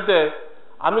গাড়িতে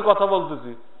আমি কথা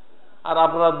বলতেছি, আর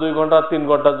আপনারা 2 ঘন্টা 3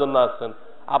 ঘন্টার জন্য আসছেন।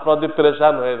 আপনারা যদি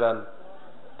পেরেশান হয়ে যান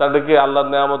তাহলে কি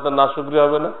আল্লাহর নেয়ামতের নাশুকরি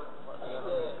হবে না?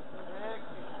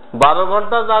 12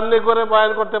 ঘন্টা জার্নি করে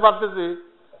বয়ান করতে পারতেছি,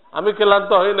 আমি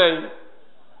ক্লান্ত হই নাই।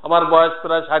 আমার বয়স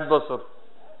প্রায় 60 বছর,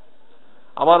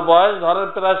 আমার বয়স ধরেন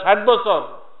প্রায় 60 বছর,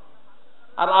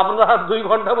 আর আপনারা 2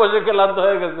 ঘন্টা বসে ক্লান্ত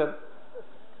হয়ে গেছেন।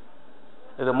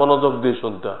 এটা মনোযোগ দিয়ে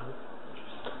শুনতে হবে।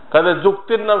 কাজে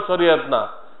যুক্তির নাম শরিয়ত না।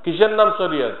 কিসের নাম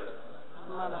শরিয়ত?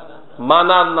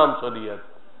 মানার নাম শরিয়ত।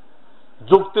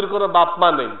 যুক্তির কোনো বাপ মা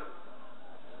নেই।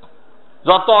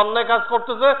 যত অন্যায় কাজ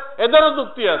করতেছে এদেরও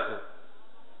যুক্তি আছে,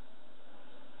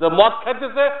 যে মদ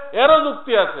খাইতেছে এরও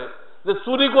যুক্তি আছে, যে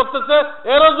চুরি করতেছে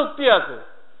এরও যুক্তি আছে।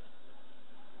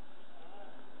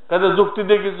 কাজে যুক্তি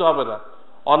দিয়ে কিছু হবে না।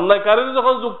 অন্যায়কারীর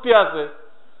যখন যুক্তি আছে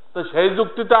তো সেই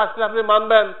যুক্তিতে আসলে আপনি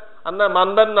মানবেন, আর না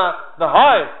মানবেন না।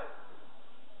 হয়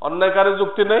অন্যায়কারী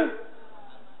যুক্তি নেই?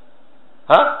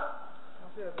 হ্যাঁ,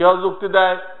 কেউ যুক্তি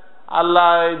দেয় আল্লাহ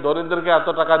এই দরিদ্রকে এত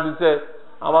টাকা দিতে,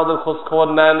 আমাদের খোঁজ খবর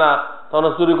নেয় না, তখন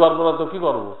চুরি করবো না তো কি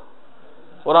করবো?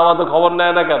 ওরা আমাদের খবর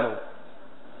নেয় না কেন?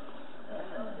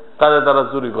 কাজে তারা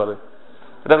চুরি করে।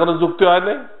 এটা কোনো যুক্তি হয়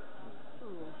নাই?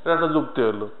 এটা একটা যুক্তি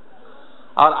হইল।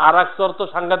 আর এক চর তো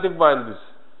সাংঘাতিক বয়ান দিছে,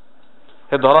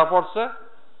 সে ধরা পড়ছে,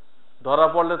 ধরা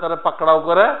পড়লে তারা পাকড়াও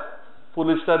করে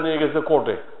পুলিশটা নিয়ে গেছে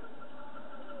কোর্টে।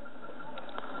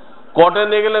 কোর্টে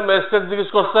নিয়ে গেলে ম্যাজিস্ট্রেট জিজ্ঞেস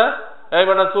করছে, এই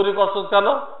বেটা চুরি করছিস কেন?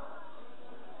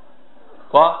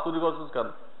 চুরি করছিস কেন?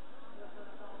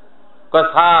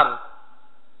 স্যার,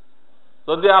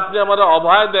 যদি আপনি আমার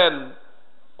অভয় দেন,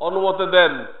 অনুমতি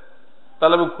দেন,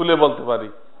 তাহলে আমি খুলে বলতে পারি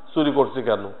চুরি করছি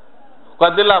কেন।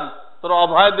 দিলাম, তোর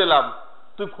অভয় দিলাম,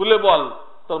 তুই খুলে বল,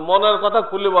 তোর মনের কথা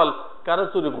খুলে বল, কেন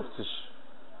চুরি করছিস?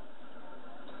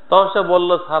 তখন সে বলল,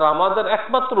 স্যার, আমাদের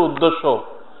একমাত্র উদ্দেশ্য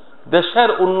দেশের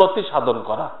উন্নতি সাধন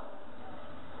করা।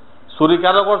 চুরি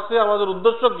কেন করছে? আমাদের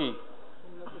উদ্দেশ্য কি?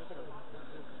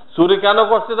 চুরি কেন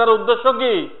করছে? তার উদ্দেশ্য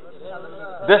কি?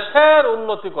 দেশের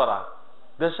উন্নতি করা।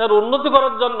 দেশের উন্নতি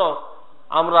করার জন্য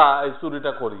আমরা এই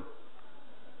চুরিটা করি।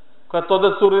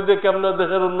 তোদের চুরি দিয়ে কেমন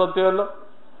দেশের উন্নতি হলো?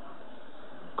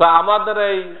 আমাদের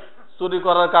এই চুরি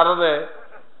করার কারণে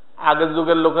আগের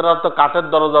যুগের লোকেরা তো কাঠের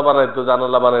দরজা বানাইতো,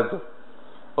 জানালা বানাইতো,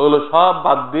 ওগুলো সব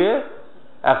বাদ দিয়ে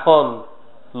এখন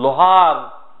লোহার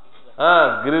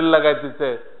গ্রিল লাগাইতেছে,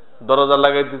 দরজা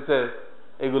লাগাইতেছে,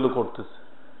 এগুলো করতেছে।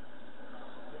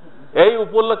 এই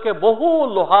উপলক্ষে বহু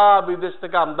লোহা বিদেশ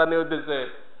থেকে আমদানি হইতেছে,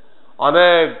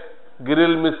 অনেক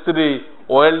গ্রিল মিস্ত্রি,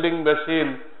 ওয়েল্ডিং মেশিন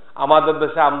আমাদের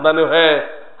দেশে আমদানি হয়ে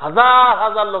হাজার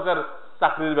হাজার লোকের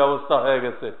চাকরির ব্যবস্থা হয়ে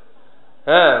গেছে।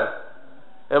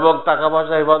 এবং টাকা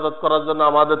পয়সা হেফাজত করার জন্য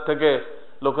আমাদের থেকে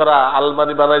লোকেরা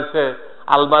আলমারি বানাইছে,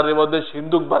 আলমারির মধ্যে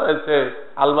সিন্দুক বানাইছে,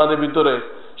 আলমারির ভিতরে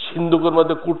সিন্দুকের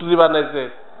মধ্যে কুটরি বানাইছে।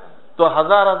 তো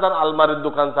হাজার হাজার আলমারির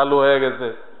দোকান চালু হয়ে গেছে,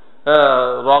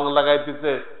 রং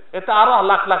লাগাইতেছে, এতে আরো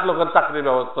লাখ লাখ লোকের চাকরির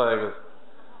ব্যবস্থা হয়ে গেছে।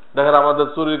 দেখেন আমাদের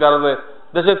চুরির কারণে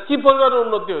দেশের কি পরিমাণে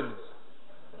উন্নতি হয়েছে।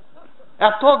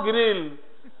 এত গ্রিল,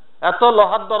 এত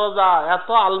লোহার দরজা, এত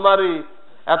আলমারি,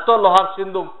 এত লোহার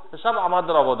সিন্দুক, এসব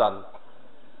আমাদের অবদান।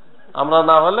 আমরা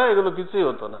না হলে এগুলো কিছুই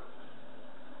হতো না।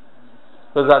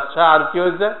 আচ্ছা, আর কি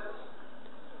হয়েছে?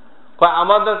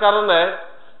 আমাদের কারণে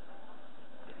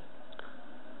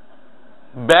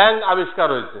ব্যাংক আবিষ্কার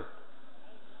হয়েছে।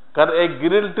 কারণ এই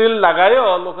গ্রিল টিল লাগাইও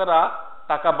লোকেরা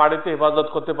টাকা বাড়িতে হেফাজত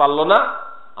করতে পারলো না।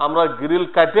 আমরা গ্রিল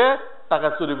কাটে টাকা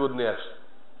চুরি করে নিয়ে আসি,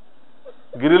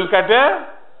 গ্রিল কাটে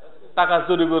টাকা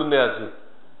চুরি করে নিয়ে আসি,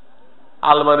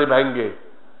 আলমারি ভাঙ্গে।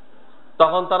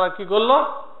 তখন তারা কি করলো?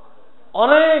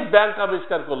 অনেক ব্যাংক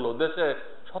আবিষ্কার করলো, দেশে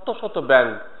শত শত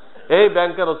ব্যাংক। এই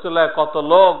ব্যাংকের ওসিলায় কত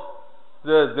লোক,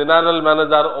 যে জেনারেল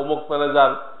ম্যানেজার, অমুক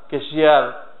ম্যানেজার, ক্যাশিয়ার,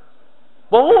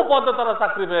 বহু পদে তারা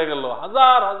চাকরি পেয়ে গেল।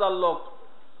 হাজার হাজার লোক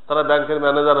তারা ব্যাংকের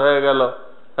ম্যানেজার হয়ে গেল,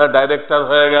 ডাইরেক্টর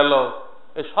হয়ে গেল।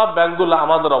 এই সব ব্যাংকগুলো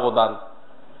আমাদের অবদান।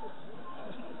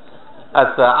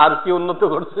 আচ্ছা, আর কি উন্নতি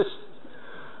করছিস?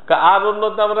 আর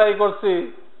উন্নতি আমরা এই করছি,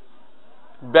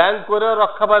 ব্যাংক করেও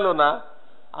রক্ষা পাইল না,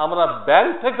 আমরা ব্যাংক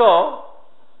থেকেও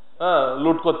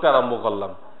লুট করতে আরম্ভ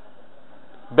করলাম,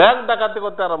 ব্যাংক ডাকাতি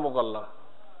করতে আরম্ভ করলাম।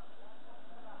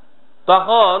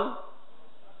 তখন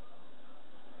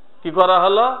কি করা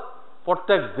হলো?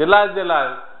 প্রত্যেক জেলায়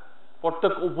জেলায়,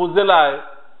 প্রত্যেক উপজেলায়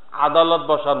আদালত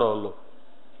বসানো হলো।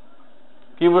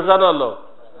 কি বসানো হলো?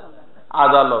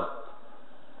 আদালত।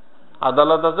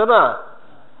 আদালত আছে না,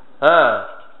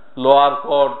 লোয়ার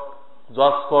কোর্ট,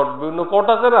 জজ কোর্ট, বিভিন্ন কোর্ট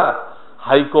আছে না,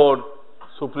 হাইকোর্ট,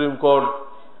 সুপ্রিম কোর্ট,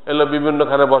 এগুলো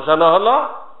বিভিন্নখানে বসানো হলো।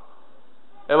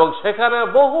 এবং সেখানে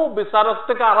বহু বিচারক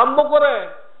থেকে আরম্ভ করে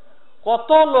কত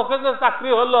লোকের যে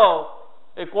চাকরি হলো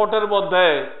এই কোর্টের মধ্যে।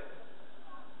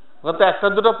 একটা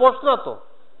দুটো পোস্ট না তো,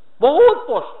 বহুত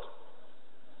পোস্ট।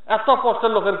 এত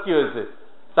পোস্টের লোকের কি হয়েছে?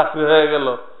 চাকরি হয়ে গেল।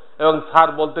 এবং স্যার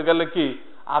বলতে গেলে কি,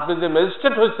 আপনি যে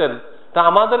ম্যাজিস্ট্রেট হয়েছেন তা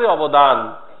আমাদেরই অবদান,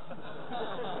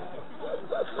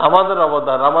 আমাদের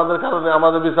অবদান। আমাদের কারণে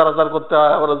আমাদের বিচার আচার করতে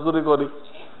হয়, আমরা চুরি করি,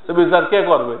 বিচার কে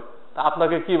করবে?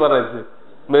 আপনাকে কি বানাইছে?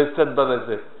 ম্যাজিস্ট্রেট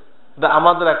বানাইছে।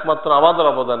 আমাদের একমাত্র আমাদের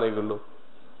অবদান এগুলো।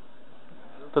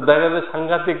 তো দেখা যায়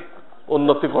সাংঘাতিক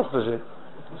উন্নতি করতেছে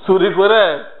চুরি করে।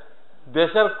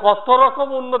 দেশের কত রকম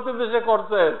উন্নতি দেশে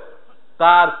করছে,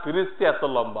 তার ফিরিস্তি এত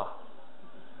লম্বা।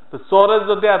 তো চোরের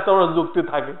যদি এত বড় যুক্তি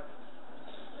থাকে,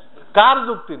 কার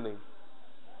যুক্তি নেই?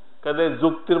 কারণ এই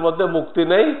যুক্তির মধ্যে মুক্তি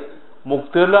নেই।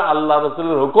 মুক্তি হলো আল্লাহ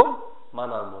রসুলের হুকুম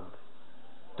মানার মধ্যে,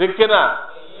 ঠিক কিনা?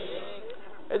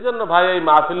 এই জন্য ভাই, এই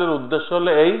মাহফিলের উদ্দেশ্য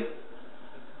হলো এই।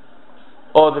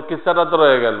 ও কিসসাটা তো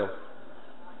রয়ে গেল।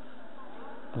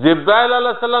 জিব্রাইল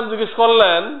আলাইহিস সালাম জিজ্ঞেস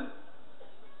করলেন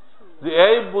যে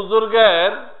এই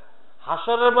বুজুর্গের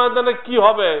হাসরের ময়দানে কি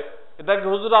হবে, এটা কি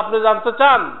হুজুর আপনি জানতে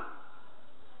চান?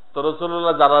 তো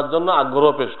রাসূলুল্লাহ জানার জন্য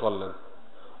আগ্রহ পেশ করলেন।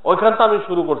 ওইখান থেকে আমি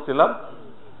শুরু করছিলাম,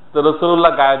 তো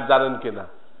রাসূলুল্লাহ গায়েব জানেন কিনা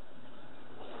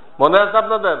মনে আছে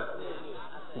আপনাদের?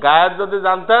 গায়েব যদি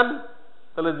জানতেন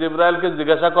তাহলে জিব্রাইলকে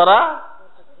জিজ্ঞাসা করা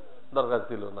দরকার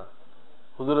ছিল না,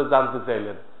 হুজুরে জানতে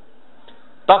চাইলেন।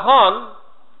 তখন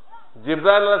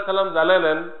জিব্রাইল আলাইহিস সালাম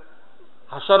জানালেন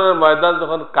হাসরের ময়দান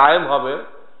যখন কায়েম হবে,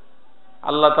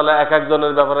 আল্লাহ তাআলা এক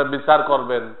একজনের ব্যাপারে বিচার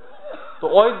করবেন। তো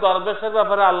ওই দরবেশের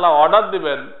ব্যাপারে আল্লাহ অর্ডার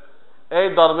দিবেন, এই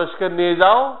দরবেশকে নিয়ে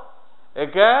যাও,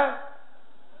 একে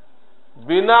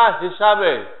বিনা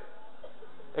হিসাবে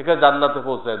একে জান্নাতে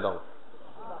পৌঁছে দাও।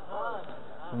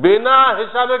 বিনা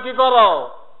হিসাবে কি করো?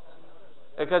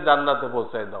 একে জান্নাতে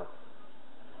পৌঁছে দাও।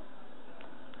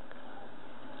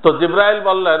 তো জিব্রাইল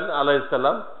বললেন আলাইহিস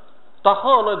সালাম,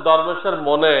 তখন ওই দরবেশের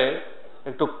মনে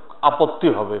একটু আপত্তি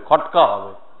হবে, খটকা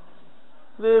হবে,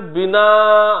 বিনা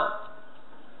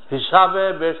হিসাবে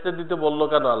বেহেশতে দিতে বললো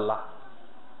কেন আল্লাহ?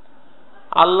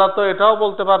 আল্লাহ তো এটাও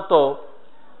বলতে পারতো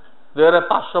যে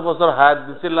 500 বছর হায়াত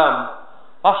দিছিলাম,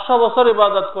 500 বছর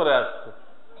ইবাদত করে আসছে,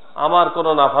 আমার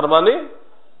কোনো নাফরমানি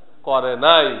করে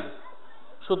নাই,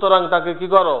 সুতরাং তাকে কি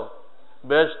করো,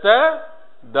 বেহেশতে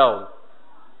দাও।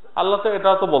 আল্লাহ তো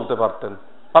এটাও তো বলতে পারতেন,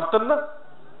 পারতেন না?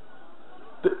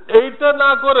 এইটা না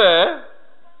করে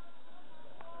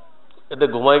এটা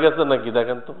ঘুমাই গেছে নাকি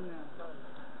দেখেন তো।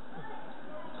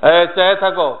 এই চায়ে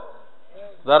থাকো,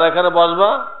 যারা এখানে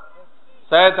বসবা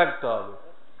চায়ে থাকতে হবে।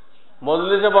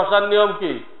 মজলিসে বসার নিয়ম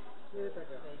কি?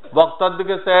 বক্তার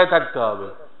দিকে চেয়ে থাকতে হবে,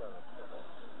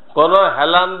 কোনো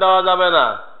হেলান দেওয়া যাবে না,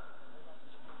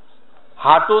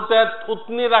 হাঁটুতে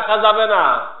থুতনি রাখা যাবে না,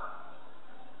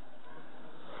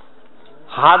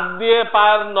 হাত দিয়ে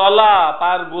পায়ের নলা,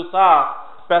 পায়ের গুছা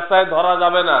পেঁচায় ধরা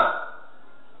যাবে না।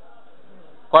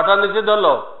 কটা নিষেধ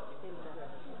হলো?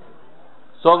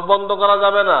 চোখ বন্ধ করা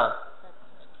যাবে না,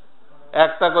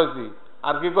 একটা কইছি।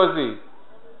 আর কি কইছি?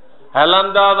 হেলান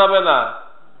দেওয়া যাবে না,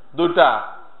 দুটা।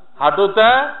 হাঁটুতে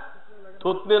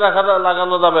থুতনি রাখা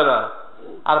লাগানো যাবে না,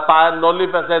 আর পায়ের নলি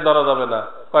পেঁচায় ধরা যাবে না।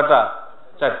 কয়টা?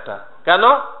 4টা। কেন?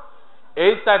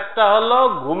 এই 4টা হলো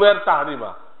ঘুমের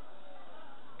তাহরিমা।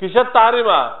 কিসের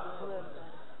তাহরিমা?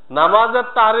 নামাজের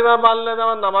তাহরিমা মানলে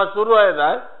যেমন নামাজ শুরু হয়ে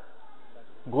যায়,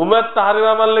 ঘুমের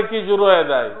তাহরিমা মানলে কি শুরু হয়ে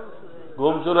যায়?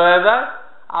 ঘুম শুরু হয়ে যায়।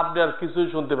 আপনি আর কিছুই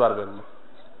শুনতে পারবেন না।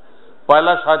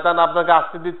 পয়লা শয়তান আপনাকে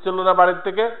আসতে দিচ্ছিল না বাড়ির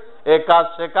থেকে, এ কাজ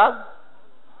সে কাজ,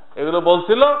 এগুলো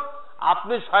বলছিল।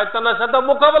 আপনি শয়তানের সাথে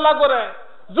মোকাবেলা করে,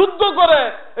 যুদ্ধ করে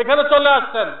এখানে চলে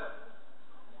আসছেন।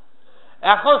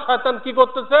 এখন শয়তান কি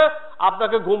করতেছে?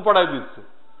 আপনাকে ঘুম পড়াই দিচ্ছে।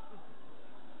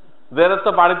 যেটা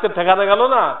তো বাড়িতে ঠেকানো গেল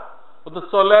না, ও তো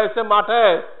চলে আসছে মাঠে,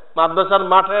 মাদ্রাসার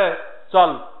মাঠে,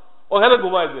 চল ওখানে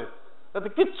ঘুমাই দে, যাতে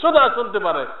কিচ্ছু না শুনতে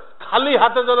পারে, খালি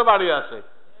হাতে যেন বাড়ি আসে।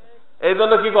 এই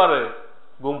জন্য কি করে?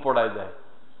 ঘুম পড়াই যায়।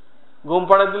 ঘুম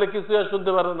পড়াই দিলে কিছু আর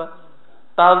শুনতে পারে না।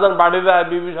 তার জন্য বাড়িরা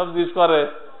বিবি সব জিজ্ঞেস করে,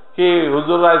 কি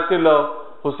হুজুর আসছিল,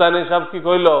 হুসাইনি সাহেব কি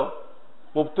কইল,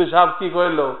 মুফতি সাহেব কি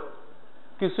কইল,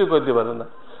 কিছুই কইতে পারে না।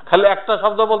 খালি একটা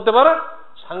শব্দ বলতে পারে,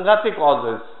 সাংঘাতিক অজ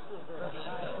হয়েছে।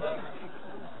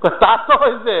 তা তো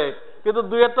হয়েছে, কিন্তু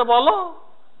 2-1টা বলো,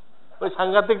 ওই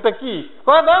সাংঘাতিকটা কি?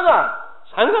 না না,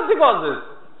 সাংঘাতিক অজ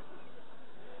হয়েছে।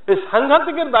 এই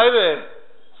সাংঘাতিকের বাইরে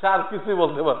সে আর কিছুই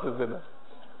বলতে পারতেছে না।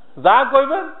 যা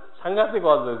কইবেন সাংঘাতিক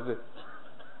অজ হয়েছে,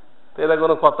 এটা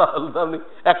কোনো কথা হল না, আপনি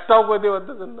একটাও কইতে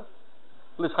পারতেছেন না,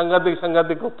 সাংঘাতিক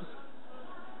সাংঘাতিক করতেছে।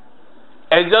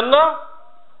 এই জন্য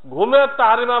ঘুমের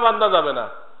তাহরিমা বান্ধা যাবে না।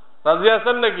 রাজি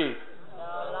আছেন নাকি?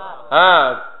 হ্যাঁ।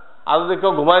 আর যদি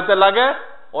কেউ ঘুমাইতে লাগে,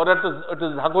 ওর একটু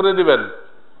ঝাঁকুনি দিবেন,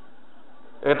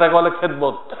 এটাকে বলে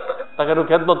খেদমত, তাকে একটু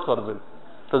খেদমত করবেন,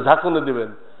 তো ঝাঁকুনি দিবেন,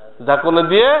 ঝাঁকুনি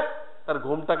দিয়ে তার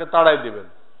ঘুমটাকে তাড়াই দিবেন।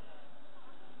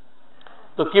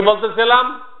 তো কি বলতেছিলাম?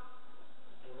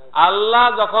 আল্লাহ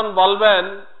যখন বলবেন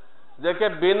যে কে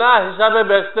বিনা হিসাবে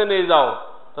বেচতে নিয়ে যাও,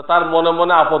 তো তার মনে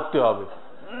মনে আপত্তি হবে,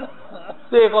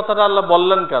 তো এই কথাটা আল্লাহ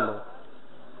বললেন কেন?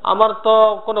 আমার তো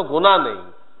কোনো গুনাহ নেই,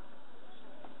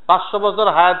 500 বছর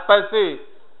হায়াত পাইছি,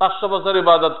 500 বছর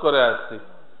ইবাদত করে আসছি,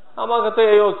 আমাকে তো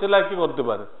এই ওসিলায় কি করতে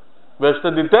পারে? বেচতে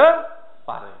দিতে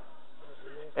পারে।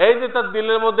 এই যে তার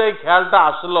দিলের মধ্যে এই খেয়ালটা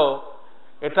আসলো,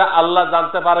 এটা আল্লাহ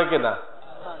জানতে পারে কিনা?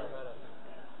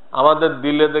 আমাদের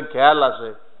দিলে যে খেয়াল আসে,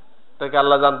 এটাকে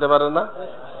আল্লাহ জানতে পারে না?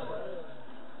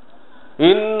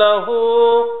 ইন্নাহু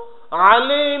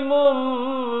আলিমুম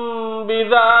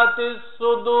বিযাতিস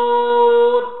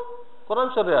সুদূর, কোরআন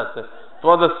শরীফে আছে।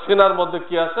 তোমাদের সিনার মধ্যে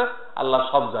কি আছে আল্লাহ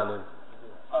সব জানেন।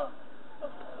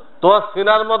 তোমার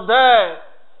সিনার মধ্যে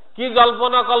কি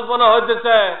জল্পনা কল্পনা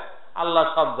হইতেছে আল্লাহ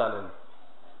সব জানেন,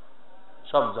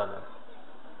 সব জানেন।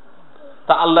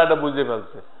 তা আল্লাহ এটা বুঝে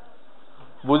ফেলছে,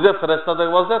 বুঝে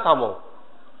ফেরেশতাদেরকে বলছে থামো,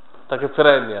 তাকে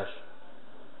ফেরায় নিয়ে আসো,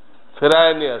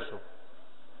 ফেরায় নিয়ে আসো,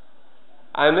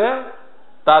 আইনে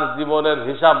তার জীবনের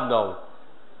হিসাব নাও,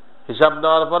 হিসাব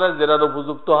নেওয়ার পরে যেটার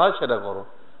উপযুক্ত হয় সেটা করো।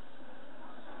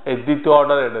 এই দ্বিতীয়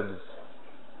অর্ডার এটা দিচ্ছে,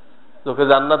 তোকে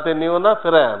জান্নাতে নিও না,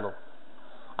 ফেরায় আনো,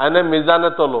 আইনে মিজানে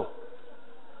তোলো,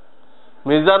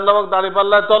 মিজান নামক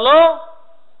দাঁড়িপাল্লায় তোলো,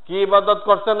 কি ইবাদত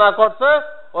করছে না করছে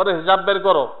ওর হিসাব বের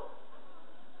করো।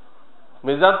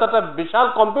 মিজান তো একটা বিশাল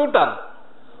কম্পিউটার,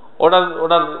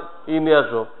 ওটার নিয়ে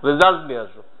আসো, রেজাল্ট নিয়ে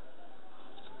আসো।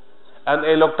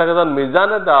 এই লোকটাকে যখন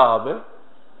মিজানে দেওয়া হবে,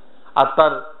 আর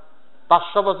তার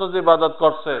 500 বছর যে ইবাদত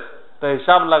করছে তা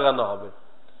হিসাব লাগানো হবে।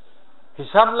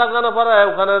 হিসাব লাগানোর পরে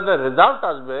ওখানে যে রেজাল্ট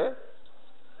আসবে,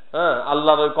 হ্যাঁ,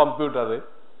 আল্লাহর ওই কম্পিউটারে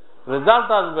রেজাল্ট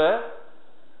আসবে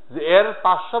যে এর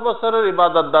 500 বছরের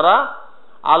ইবাদত দ্বারা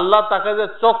আল্লাহ তাকে যে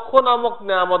চক্ষু নামক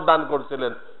নেয়ামত দান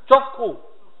করছিলেন, চক্ষু,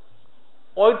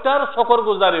 ওইটার শকর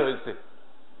গুজারি হয়েছে,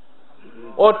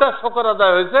 ওইটার শকর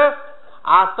আদায় হয়েছে।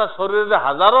 আর তার শরীরে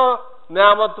হাজারো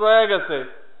নেয়ামত রয়ে গেছে,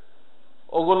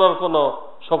 ওগুলোর কোনো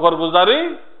শকর গুজারি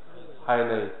হয়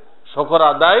নাই, শকর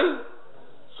আদায়।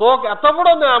 চোখ এত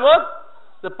বড় নেয়ামত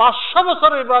যে 500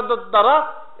 বছর ইবাদত দ্বারা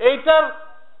এইটার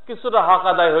কিছুটা হক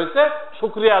আদায় হয়েছে,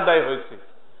 শুকরিয়া আদায় হয়েছে।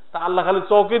 তা আল্লাহ খালি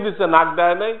চোখই দিচ্ছে, নাক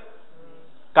দেয় নাই,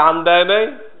 কান দেয় নাই,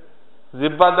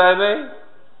 জিহ্বা দেয় নাই,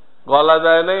 গলা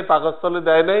দেয় নাই, পাকস্থলী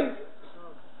দেয় নাই,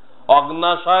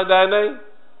 অগ্নাশয় দেয় নাই,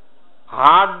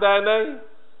 হার্ট দেয় নাই,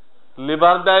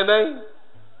 লিভার দেয় নাই,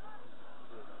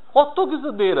 কত কিছু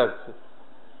দিয়ে রাখছে,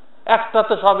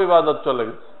 একটাতে সব ইবাদত চলে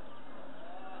গেছে।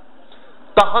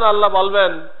 তখন আল্লাহ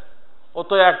বলবেন, ও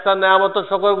তো একটা নেয়ামতের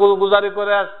শকর গুজারি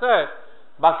করে আসছে,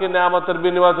 বাকি নেয়ামতের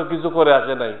বিনিময়ে তো কিছু করে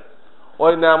আসে নাই।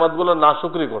 ওই নেয়ামত গুলো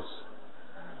নাশুকরি করছে,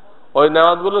 ওই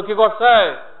নেয়ামত গুলো কি করছে?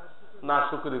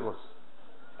 নাশুকরি করছে।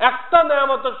 একটা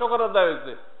নেয়ামতের শকর আদায়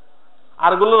হয়েছে,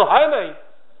 আর গুলোর হয় নাই।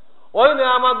 ওই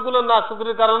নেয়ামত গুলো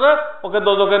নাশুকরির কারণে ওকে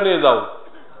দোজখে নিয়ে যাও,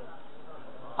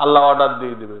 আল্লাহ অর্ডার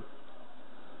দিয়ে দিবে।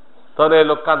 তখন এই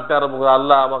লোক কাঁদতে আরম্ভ করে,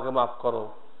 আল্লাহ আমাকে মাফ করো,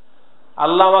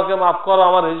 আল্লাহ আমাকে মাফ করো,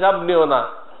 আমার হিসাব নিও না।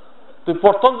 তুই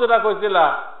প্রথম যেটা কইছিলা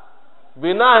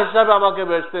বিনা হিসাবে আমাকে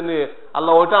বেচতে নিয়ে,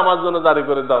 আল্লাহ ওইটা আমার জন্য জারি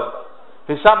করে দাও,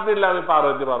 হিসাব নিলে আমি পার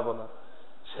হইতে পারবো না।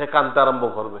 সে কাঁদতে আরম্ভ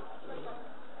করবে,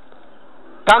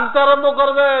 কাঁদতে আরম্ভ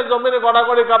করবে, জমিনে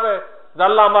গড়াগড়ি খাবে,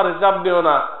 আল্লাহ আমার হিসাব নিও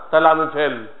না, তাহলে আমি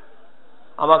ফেল,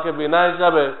 আমাকে বিনা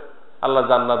হিসাবে আল্লাহ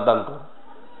জান্নাত দান কর।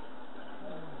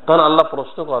 তখন আল্লাহ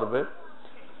প্রশ্ন করবে,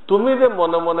 তুমি যে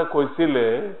মনে মনে কইছিলে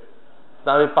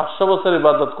আমি 500 বছর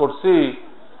ইবাদত করছি,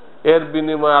 এর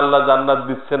বিনিময়ে আল্লাহ জান্নাত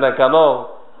দিচ্ছে না কেন?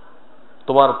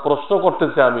 তোমার প্রশ্ন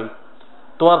করতেছে আমি,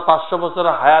 তোমার 500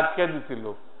 বছরের হায়াত কে দিছিল?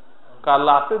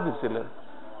 আল্লাহ আপনি দিছিলেন।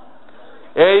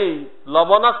 এই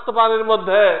লবণাক্ত পানির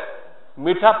মধ্যে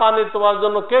মিঠা পানি তোমার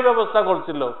জন্য কে ব্যবস্থা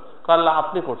করছিল? আল্লাহ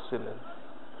আপনি করছিলেন।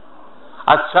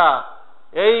 আচ্ছা,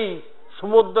 এই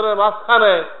সমুদ্রের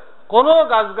মাঝখানে কোনো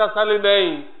গাছগাছালি নেই,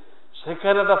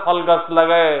 সেখানে একটা ফল গাছ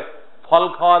লাগায় ফল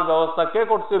খাওয়ার ব্যবস্থা কে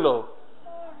করছিল?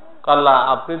 আল্লাহ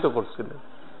আপনি তো করছিলেন।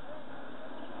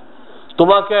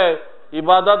 তোমাকে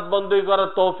ইবাদত বন্দী করার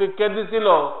তৌফিক কে দিছিল?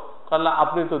 আল্লাহ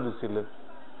আপনি তো দিছিলেন।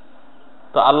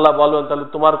 তো আল্লাহ বলবেন, তাহলে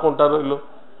তোমার কোনটা রইল?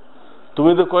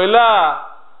 তুমি তো কইলা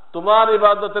তোমার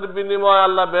ইবাদতের বিনিময়ে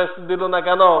আল্লাহ বেহেশত দিল না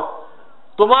কেন?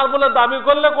 তোমার বলে দাবি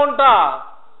করলে কোনটা?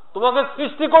 তোমাকে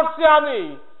সৃষ্টি করছি আমি,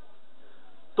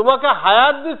 তোমাকে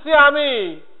হায়াত দিচ্ছি আমি,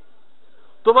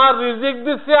 তোমার রিজিক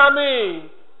দিচ্ছি আমি,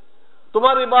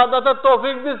 তোমার ইবাদতের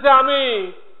তৌফিক দিচ্ছি আমি,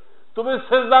 তুমি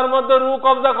সিজদার মধ্যে রূহ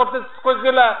কবজা করতে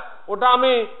কইছিলে, ওটা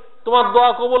আমি তোমার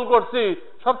দোয়া কবুল করছি,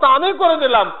 সব তো আমি করে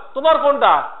দিলাম, তোমার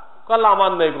কোনটা? কাল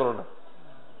আমার নেই কোনটা।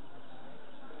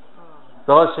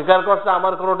 তখন স্বীকার করছে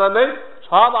আমার কোনটা নেই,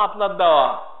 সব আপনার দেওয়া।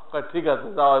 ঠিক আছে,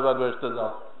 যাও, এবার বেহেশতে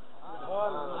যাও।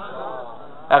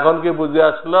 এখন কি বুঝে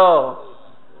আসলো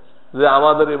যে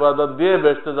আমাদের ইবাদত দিয়ে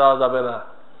বেহেশতে যাওয়া যাবে না?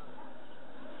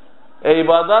 এই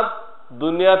ইবাদত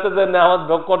দুনিয়াতে যে নেয়ামত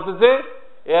ভোগ করতেছে,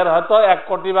 এর হয়তো 1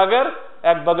 কোটি ভাগের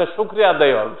 1 ভাগের শুকরিয়া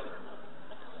আদায় হবে,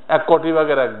 1 কোটি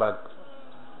ভাগের 1 ভাগ,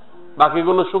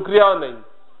 বাকিগুলো শুকরিয়াও নেই।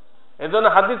 এজন্য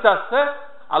হাদিস আসছে,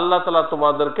 আল্লাহ তাআলা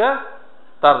তোমাদেরকে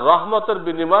তার রহমতের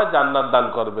বিনিময়ে জান্নাত দান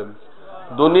করবেন।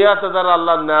 দুনিয়াতে যারা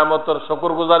আল্লাহর নেয়ামতের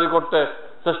শুকরগুজারি করতে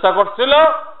চেষ্টা করছিল,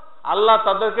 আল্লাহ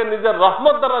তাদেরকে নিজের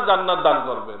রহমত দ্বারা জান্নাত দান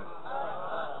করবেন।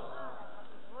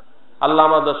 আল্লাহ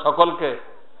আমাদের সকলকে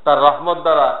তার রহমত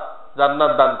দ্বারা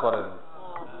জান্নাত দান করেন।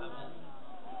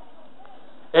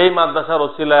 এই মাদ্রাসার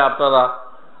ওসিলায় আপনারা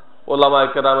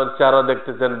ওলামায়ে কেরামের চেহারা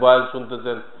দেখতেছেন, বয়ান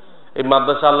শুনতেছেন। এই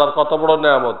মাদ্রাসা আল্লাহর কত বড়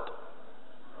নেয়ামত।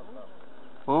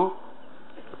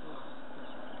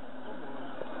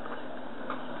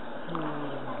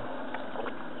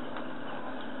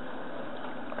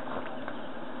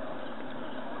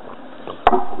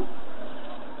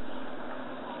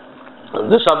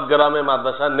 যেসব গ্রামে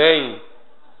মাদ্রাসা নেই,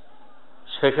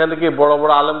 সেখানে কি বড়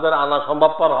বড় আলেমদের আনা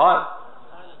সম্ভবপর হয়?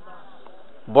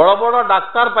 বড় বড়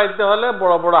ডাক্তার পাইতে হলে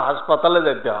বড় বড় হাসপাতালে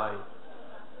যেতে হয়,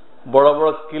 বড় বড়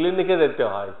ক্লিনিকে যেতে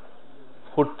হয়।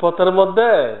 ফুটপথের মধ্যে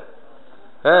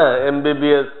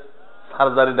MBBS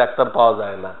সার্জারি ডাক্তার পাওয়া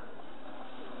যায় না।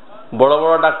 বড়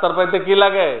বড় ডাক্তার পাইতে কি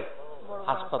লাগে?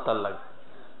 হাসপাতাল লাগে।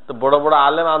 তো বড় বড়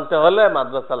আলেম আনতে হলে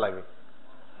মাদ্রাসা লাগে।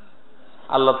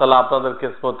 আল্লাহ তাআলা আপনাদের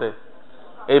কিসমতে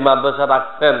এই মাদ্রাসা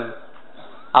রাখছেন,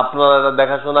 আপনারা এটা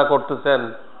দেখাশোনা করতেছেন।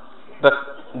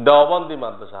 দেওবন্দি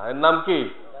মাদ্রাসা, এর নাম কি?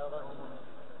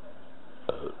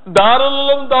 দারুল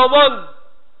উলুম দেওবন্দ।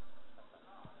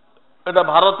 এটা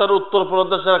ভারতের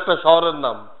উত্তরপ্রদেশের একটা শহরের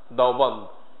নাম, দেওবন্দ।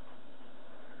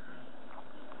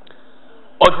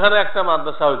 ওখানে একটা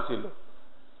মাদ্রাসা হয়েছিল।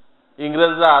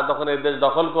 ইংরেজরা যখন এই দেশ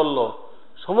দখল করলো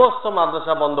সমস্ত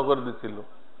মাদ্রাসা বন্ধ করে দিয়েছিল,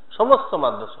 সমস্ত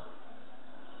মাদ্রাসা।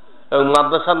 এবং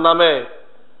মাদ্রাসার নামে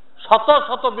শত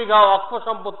শত বিঘা অক্ষ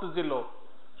সম্পত্তি ছিল,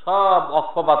 সব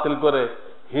অক্ষ বাতিল করে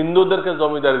হিন্দুদেরকে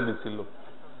জমিদারি দিছিল।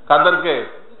 কাদেরকে?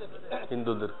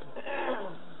 হিন্দুদেরকে।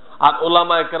 আর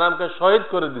ওলামায়ে কেরামকে শহীদ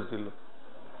করে দিছিল।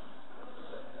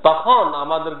 তখন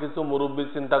আমাদের কিছু মুরব্বী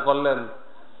চিন্তা করলেন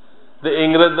যে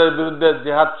ইংরেজদের বিরুদ্ধে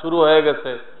জিহাদ শুরু হয়ে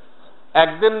গেছে,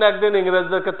 একদিন না একদিন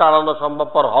ইংরেজদেরকে তাড়ানো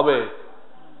সম্ভবপর হবে,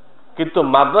 কিন্তু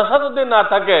মাদ্রাসা যদি না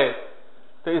থাকে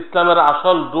তো ইসলামের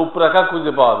আসল রূপরেখা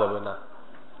খুঁজে পাওয়া যাবে না।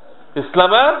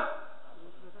 ইসলামের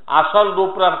আসল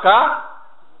রূপরেখা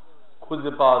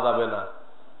খুঁজে পাওয়া যাবে না,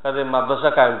 কাজে মাদ্রাসা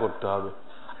কায়েম করতে হবে।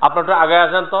 আপনার একটু আগে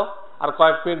আসেন তো, আর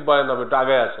কয়েক মিনিট বয়ান হবে, একটু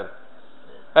আগে আসেন।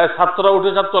 এই ছাত্ররা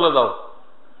উঠে সব চলে যাও,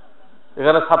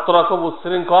 এখানে ছাত্ররা খুব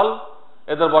উচ্ছৃঙ্খল,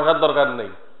 এদের বসার দরকার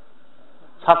নেই।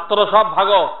 ছাত্র সব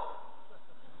ভাগো,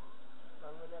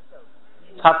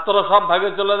 ছাত্র সব ভাগে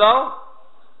চলে যাও,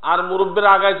 আর মুরব্বীরা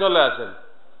আগায় চলে আসেন,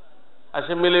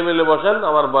 এসে মিলে মিলে বসেন,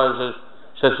 আমার বয়স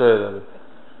শেষ হয়ে যাবে।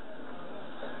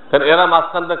 কারণ এরা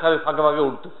মাঝখান থেকে খালি ফাঁকে ফাঁকে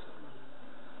উঠতেছে,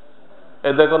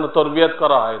 এদের কোনো তরবিয়ত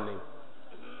করা হয়নি।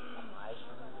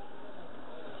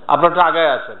 আপনারটা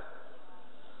আগায় আসেন।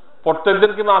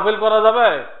 প্রত্যেকদিন কি মাহফিল করা যাবে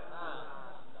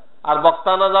আর বক্তা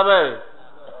আনা যাবে?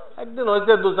 একদিন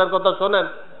হয়েছে, দু চার কথা শোনেন,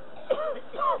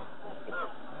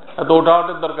 এত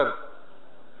উঠাউটের দরকার।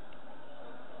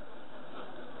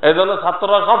 এই জন্য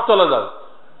ছাত্ররা সব চলে যাও,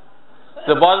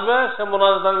 যে বসবে সে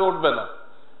মোনাজাত থেকে উঠবে না,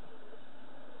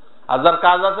 আর যার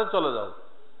কাজ আছে চলে যাও,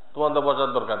 তোমাদের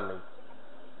বসার দরকার নেই।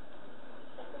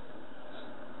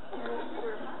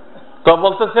 তো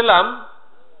বলতেছিলাম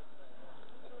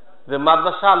যে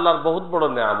মাদ্রাসা আল্লাহর বহুত বড়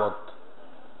নেয়ামত।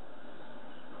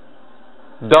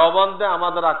 দেওবন্দে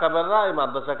আমাদের আকাবেররা এই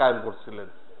মাদ্রাসা কায়েম করছিলেন।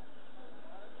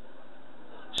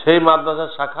 সেই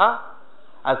মাদ্রাসার শাখা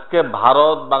আজকে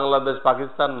ভারত, বাংলাদেশ,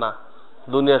 পাকিস্তান না,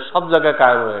 দুনিয়ার সব জায়গায়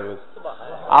কায়েম হয়ে গেছে।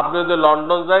 আপনি যদি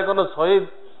লন্ডন যায় কোনো শহীদ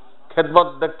খেদমত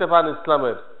দেখতে পান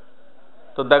ইসলামের,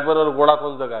 তো দেখবেন ওর গোড়া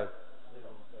কোন জায়গায়?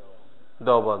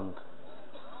 দেওবন্দ।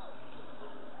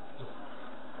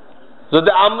 যদি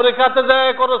আমেরিকাতে যায়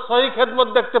কোনো সহি খেদমত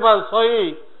দেখতে পান, সহি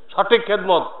সঠিক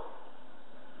খেদমত,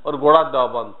 ওর গোড়া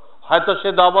দেওবন্দ। হয়তো সে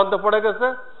দেওবন্দে পড়ে গেছে,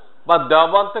 বা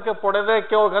দেওবন্দ থেকে পড়ে যায়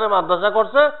কেউ ওখানে মাদ্রাসা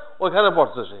করছে, ওইখানে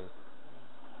পড়ছে সে।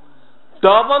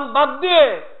 দেওবন্দ বাদ দিয়ে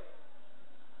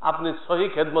আপনি সহি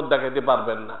খেদমত দেখাইতে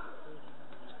পারবেন না।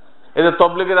 এই যে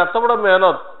তবলিগের এত বড়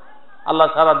মেহনত আল্লাহ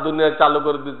সারা দুনিয়ায় চালু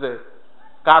করে দিতে,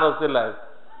 কার ওসিলায়?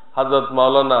 হযরত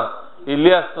মাওলানা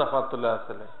ইলিয়াস রাহমাতুল্লাহ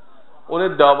আলাইহি, উনি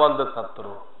দেওবন্দের ছাত্র।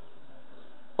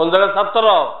 কোন জায়গার ছাত্র?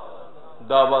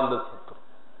 দেওবন্দের ছাত্র।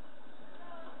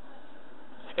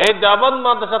 এই দেওবন্দ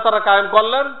মাদ্রাসা তারা কায়েম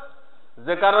করলেন,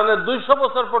 যে কারণে 200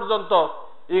 বছর পর্যন্ত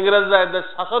ইংরেজরা এদের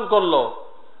শাসন করলো,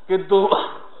 কিন্তু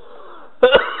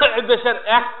এই দেশের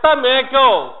একটা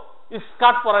মেয়েকেও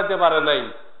স্কার্ট পরাইতে পারে নাই,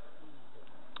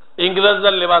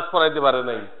 ইংরেজদের লেবাস পরাইতে পারে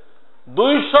নাই।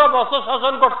 200 বছর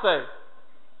শাসন করছে,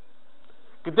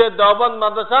 কিন্তু এই দেওবন্দ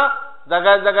মাদ্রাসা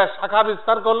জায়গায় জায়গায় শাখা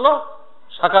বিস্তার করলো,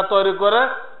 শাখা তৈরি করে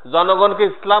জনগণকে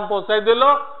ইসলাম পৌঁছাই দিল,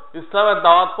 ইসলামের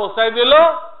দাওয়াত পৌঁছাই দিল,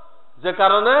 যে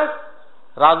কারণে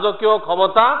রাজকীয়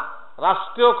ক্ষমতা,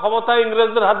 রাষ্ট্রীয় ক্ষমতা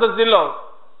ইংরেজদের হাতে ছিল।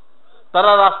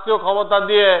 তারা রাষ্ট্রীয় ক্ষমতা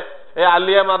দিয়ে এই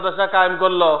আলিয়া মাদ্রাসা কায়েম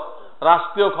করলো,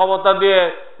 রাষ্ট্রীয় ক্ষমতা দিয়ে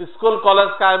স্কুল কলেজ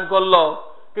কায়েম করলো,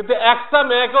 কিন্তু একটা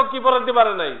মেয়েকেও কি পড়াইতে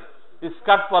পারে নাই?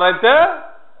 স্কার্ট পরাইতে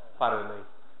পারে নাই।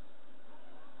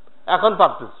 এখন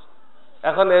পারতেছে,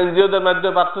 এখন এনজিওদের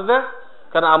মাধ্যমে পারতেছে,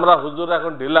 কারণ আমরা হুজুর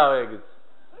এখন ঢিলা হয়ে গেছি,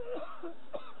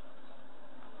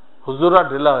 হুজুরা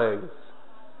ঢিলা হয়ে গেছে।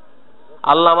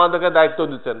 আল্লাহ আমাদেরকে দায়িত্ব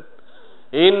দিচ্ছেন,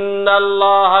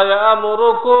 ইন্নাল্লাহা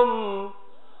ইয়ামুরুকুম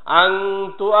আন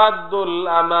তুআদ্দুল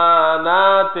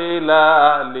আমানাতি ইলা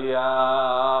আহলিহা।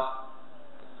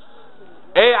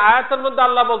 এই আয়াতের মধ্যে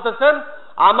আল্লাহ বলতেছেন,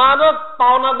 আমানত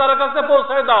পাওনাদারের কাছে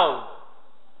পৌঁছায় দাও,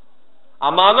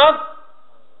 আমানত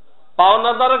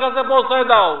পাওনাদারের কাছে পৌঁছায়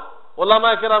দাও।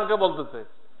 ওলামায়ে কেরামকে বলতেছে,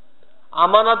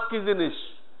 আমানত কি জিনিস?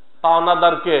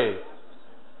 পাওনাদার কে?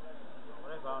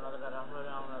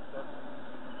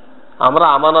 আমরা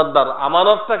আমানতদার।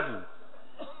 আমানতটা কি?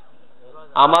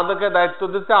 আমাদেরকে দায়িত্ব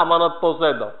দিচ্ছে আমানত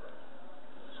পৌঁছায় দাও।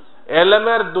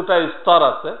 এলেমের দুটা স্তর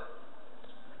আছে,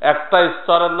 একটা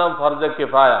স্তরের নাম ফরজে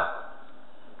কিফায়া,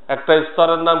 একটা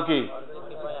স্তরের নাম কি?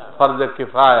 ফরজে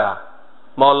কিফায়া।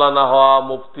 মাওলানা হওয়া,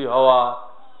 মুফতি হওয়া,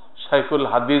 শাইখুল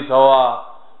হাদিস হওয়া,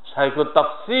 শাইখুল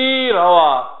তাফসীর হওয়া,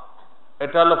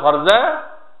 এটা হলো ফরজে,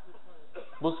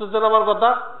 বুঝতেছেন আমার কথা?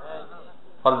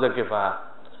 ফরজে কিফায়া।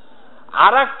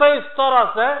 আর একটা স্তর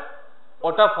আছে,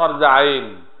 ওটা ফরজে আইন।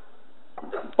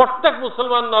 প্রত্যেক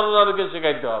মুসলমান নরনারীকে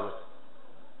শিখাইতে হবে।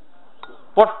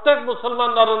 প্রত্যেক মুসলমান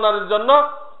নরনারীর জন্য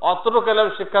অতটুকু এলেম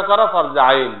শিক্ষা করা ফরজ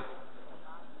আইন।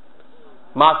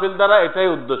 মাহফিল দ্বারা এটাই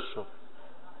উদ্দেশ্য,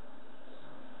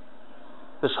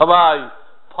 সবাই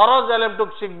ফরজ এলেমটুক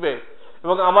শিখবে।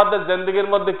 এবং আমাদের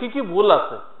জিন্দেগির মধ্যে কি কি ভুল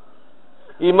আছে,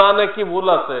 ইমানে কি ভুল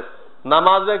আছে,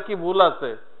 নামাজে কি ভুল আছে,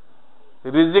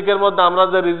 রিজিকের মধ্যে আমরা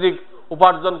যে রিজিক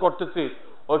উপার্জন করতেছি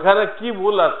ওখানে কি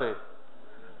ভুল আছে,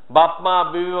 বাপ মা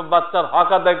বিবি বাচ্চার হক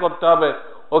আদায় করতে হবে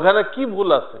ওখানে কি ভুল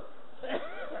আছে,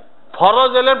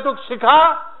 ফরজ এলেমটুক শিখা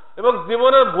এবং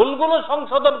জীবনের ভুলগুলো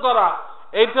সংশোধন করা,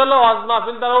 এইটা হলো ওয়াজ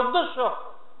মাহফিল দ্বারা উদ্দেশ্য।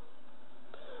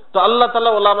 তো আল্লাহ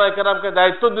তাআলা উলামায়ে কেরামকে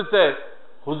দায়িত্ব দিতে,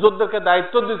 হুজুরদেরকে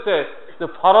দায়িত্ব দিতে যে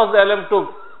ফরজ এলেমটুক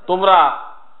তোমরা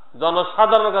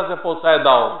জনসাধারণের কাছে পৌঁছায়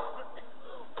দাও।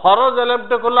 ফরজ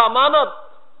এলেমটুক হলো আমানত।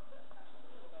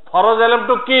 ফরজ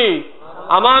এলেমটুক কি?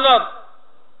 আমানত।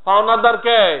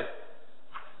 পাওনাদারকে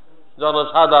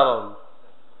জনসাধারণ,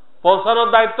 পৌঁছানোর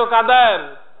দায়িত্ব কাদের?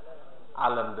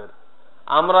 আলেমদের।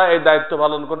 আমরা এই দায়িত্ব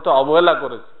পালন করতে অবহেলা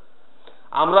করেছি।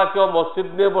 আমরা কেউ মসজিদ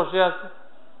নিয়ে বসে আছি,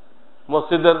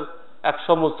 মসজিদের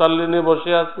 100 মুসাল্লি নিয়ে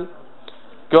বসে আছি,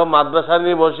 কেউ মাদ্রাসা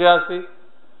নিয়ে বসে আছি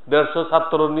 150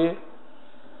 ছাত্র নিয়ে,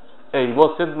 এই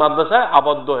মসজিদ মাদ্রাসায়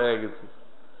আবদ্ধ হয়ে গেছি।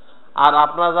 আর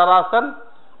আপনারা যারা আছেন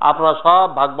আপনারা সব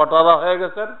ভাগবাটোয়ারা হয়ে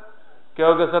গেছেন।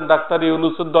 কেউ গেছেন ডাক্তার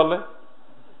ইউনুসের দলে,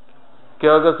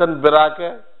 কেউ গেছেন বেরাকে,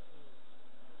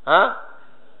 হ্যাঁ,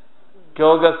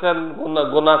 কেউ গেছেন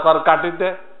গুনাহকর কাটিতে,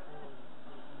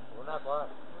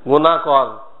 গুনাহকর,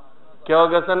 কেউ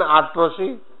গেছেন আটরশি।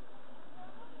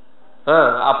 হ্যাঁ,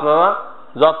 আপনারা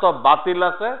যত বাতিল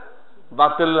আছে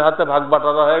বাতিলের হাতে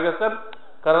ভাগবাটোয়ারা হয়ে গেছেন।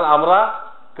 কারণ আমরা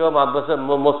কেউ মাদ্রাসায়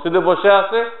মসজিদে বসে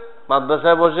আছে,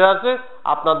 মাদ্রাসায় বসে আছে,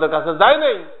 আপনাদের কাছে যাই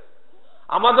নাই।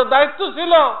 আমাদের দায়িত্ব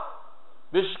ছিল,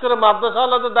 বিশেষ করে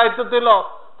মাদ্রাসাওয়ালাদের দায়িত্ব ছিল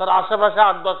তার আশেপাশে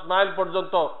 8-10 মাইল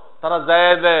পর্যন্ত তারা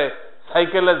যায় দেয়,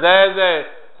 সাইকেলে যায় দেয়,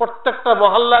 প্রত্যেকটা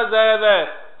মহল্লায় যায় দেয়,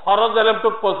 ফরজ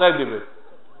এলেমটুক পৌঁছায় দিবে।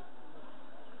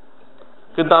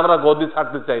 কিন্তু আমরা গদি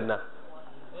ছাড়তে চাই না,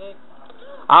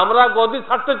 আমরা গদি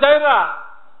ছাড়তে চাই না,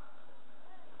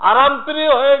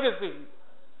 আরামপ্রিয় হয়ে গেছি।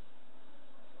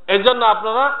 এই জন্য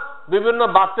আপনারা বিভিন্ন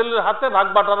বাতিলের হাতে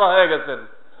ভাগবাটোয়ারা হয়ে গেছেন।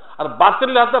 আর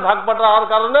বাতিলের হাতে ভাগবাটোয়ারা হওয়ার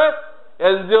কারণে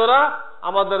এনজিওরা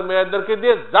আমাদের মেয়েদেরকে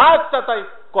দিয়ে যা ইচ্ছা তাই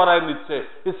করাই নিচ্ছে,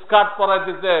 স্কার্ট পরাই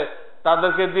দিচ্ছে,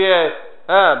 তাদেরকে দিয়ে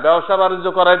ব্যবসা বাণিজ্য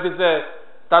করাই দিচ্ছে,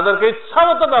 তাদেরকে ইচ্ছা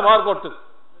মতো ব্যবহার করতেছে,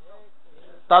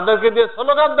 তাদেরকে দিয়ে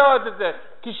স্লোগান দেওয়া হইতেছে,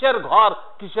 কিসের ঘর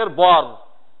কিসের বর,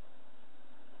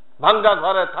 ভাঙ্গা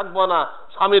ঘরে থাকবো না,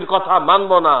 স্বামীর কথা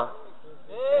মানবো না,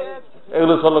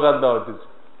 এগুলো স্লোগান দেওয়া হইতেছে।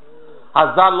 আর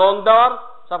যা লোন দেওয়ার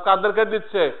সব কাদেরকে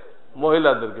দিচ্ছে?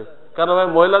 মহিলাদেরকে। কেন ভাই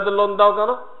মহিলাদের লোন দাও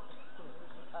কেন?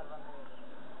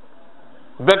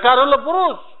 বেকার হলো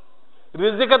পুরুষ,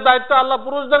 রিজিকের দায়িত্ব আল্লাহ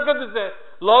পুরুষদেরকে দিচ্ছে,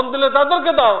 লোন দিলে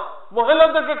তাদেরকে দাও,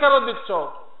 মহিলাদেরকে কেন দিচ্ছ?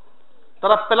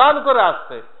 তারা প্ল্যান করে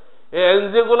আসছে। এই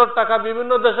এনজিও গুলোর টাকা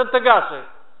বিভিন্ন দেশের থেকে আসে,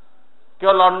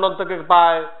 কেউ লন্ডন থেকে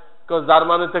পায়, কেউ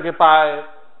জার্মানি থেকে পায়,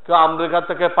 কেউ আমেরিকা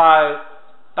থেকে পায়।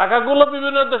 টাকাগুলো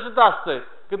বিভিন্ন দেশে আসছে,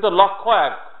 কিন্তু লক্ষ্য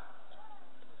এক,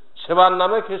 সেবার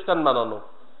নামে খ্রিস্টান বানানো।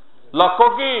 লক্ষ্য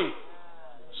কি?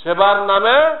 সেবার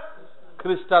নামে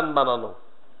খ্রিস্টান বানানো।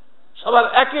 সবার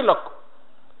একই লক্ষ্য।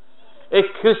 এই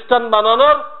খ্রিস্টান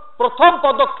বানানোর প্রথম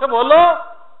পদক্ষেপ হলো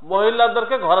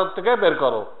মহিলাদেরকে ঘরের থেকে বের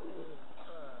করো।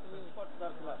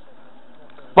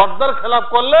 পর্দার খেলাপ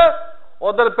করলে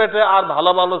ওদের পেটে আর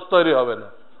ভালো মানুষ তৈরি হবে না।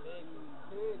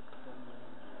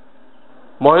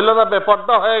 মহিলারা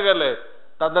বেপর্দা হয়ে গেলে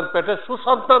তাদের পেটে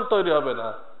সুসন্তান তৈরি হবে না,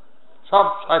 সব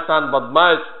শয়তান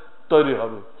বদমাইশ তৈরি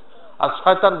হবে। আর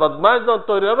শয়তান বদমাইশ যখন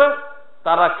তৈরি হবে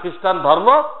তারা খ্রিস্টান ধর্ম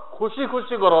খুশি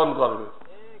খুশি গ্রহণ করবে।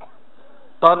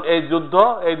 তখন এই যুদ্ধ,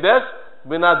 এই দেশ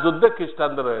বিনা যুদ্ধে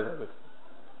খ্রিস্টানদের হয়ে যাবে।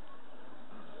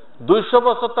 200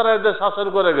 বছর তারা এই দেশ শাসন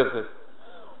করে গেছে।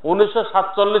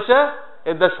 1947-এ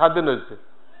এই দেশ স্বাধীন হয়েছে,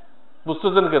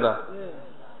 বুঝতেছেন কিনা?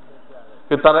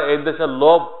 কিন্তু তারা এই দেশের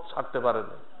লোভ ছাড়তে পারে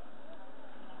না।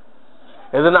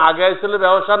 এজন্য আগে ছিল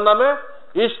ব্যবসার নামে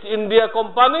ইস্ট ইন্ডিয়া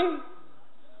কোম্পানি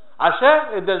আসে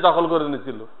এই দেশ দখল করে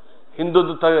নিয়েছিল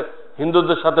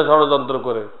হিন্দুদের সাথে ষড়যন্ত্র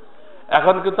করে।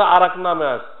 এখন কিন্তু আর এক নামে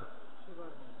আসছে,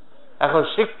 এখন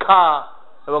শিক্ষা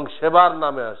এবং সেবার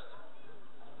নামে আসছে।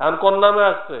 এখন কোন নামে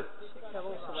আসছে?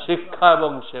 শিক্ষা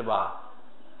এবং সেবা।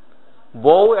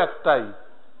 বউ একটাই,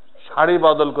 শাড়ি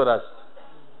বদল করে আসছে।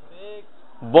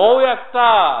 বউ একটা,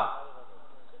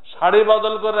 শাড়ি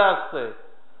বদল করে আসছে।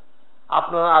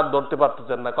 আপনারা আর ধরতে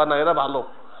পারতেছেন না, কারণ এরা ভালো,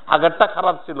 আগেরটা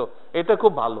খারাপ ছিল, এটা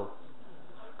খুব ভালো।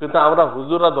 কিন্তু আমরা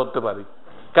হুজুরা ধরতে পারি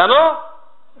কেন?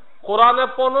 কোরআনে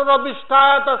 15-20টা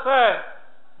আয়াত আছে,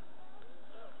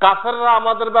 কাফেররা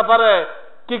আমাদের ব্যাপারে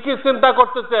কি কি চিন্তা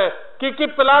করতেছে, কি কি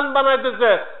প্ল্যান বানাইতেছে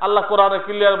আল্লাহ কোরআনে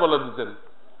ক্লিয়ার বলে দিচ্ছেন।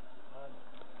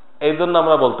 এই জন্য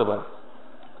আমরা বলতে পারি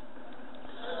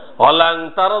ওয়ালান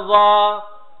তারযা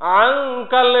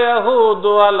আনকাল ইয়াহুদ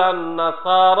ওয়ালান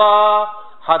নাসারা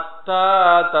হাত্তা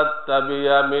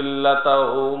তাত্তাবিয়া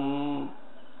মিল্লাতাহুম।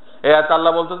 এই আয়াত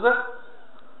আল্লাহ বলতেছে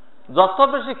যত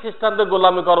বেশি খ্রিস্টানদের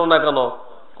গোলামি করো না কেন,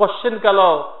 কোশ্চেন কাল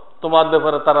তোমাদের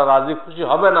ব্যাপারে তারা রাজি খুশি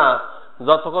হবে না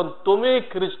যতক্ষণ তুমি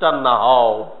খ্রিস্টান না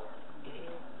হও।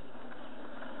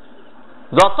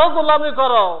 যত গোলামি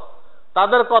করো,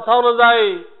 তাদের কথা অনুযায়ী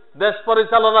দেশ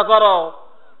পরিচালনা করো,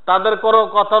 তাদের কোনো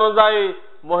কথা অনুযায়ী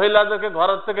মহিলাদেরকে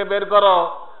ঘরের থেকে বের করো,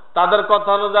 তাদের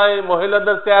কথা অনুযায়ী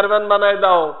মহিলাদের চেয়ারম্যান বানাই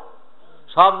দাও।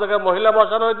 সব জায়গায় মহিলা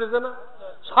বসানো হইতেছে না,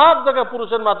 সব জায়গায়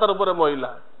পুরুষের মাথার উপরে মহিলা,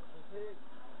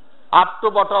 আপ টু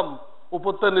বটম,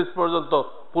 উপর থেকে নিচ পর্যন্ত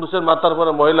পুরুষের মাথার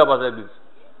উপরে মহিলা বসাই দিচ্ছে।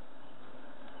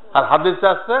 আর হাদিসে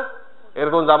আসছে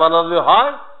এরকম জামানা যদি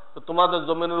হয় তো তোমাদের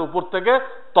জমিনের উপর থেকে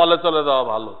তলে চলে যাওয়া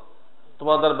ভালো,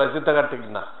 তোমাদের বেশি থাকা ঠিক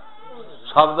না।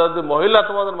 সব যদি মহিলা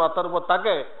তোমাদের মাথার উপর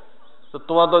থাকে তো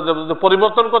তোমাদের যদি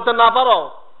পরিবর্তন করতে না পারো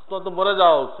তোমার তো মরে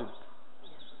যাওয়া উচিত।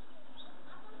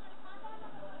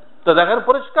 তো দেখেন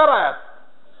পরিষ্কার আয়াত,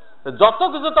 যত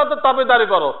কিছু তাদের তাবেদারি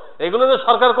করো, এগুলো যে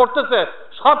সরকার করতেছে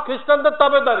সব খ্রিস্টানদের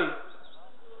তাবেদারি।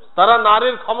 তারা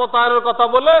নারীর ক্ষমতায়নের কথা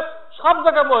বলে সব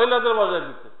জায়গায় মহিলাদের বজায়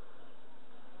দিচ্ছে,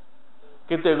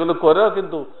 কিন্তু এগুলো করেও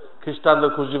কিন্তু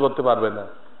খ্রিস্টানদের খুশি করতে পারবে না।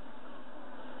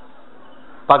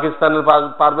 পাকিস্তানের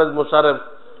পারভেজ মোশাররফ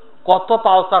কত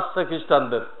পাও চাটছে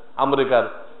খ্রিস্টানদের, আমেরিকার,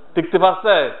 টিকতে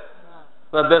পারছে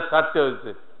না দেশ ছাড়তে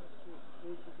হয়েছে?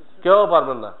 কেউ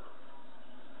পারবে না।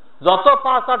 যত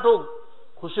পা চাটুক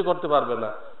খুশি করতে পারবে না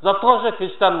যত সে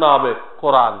খ্রিস্টান না হবে।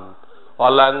 কোরআন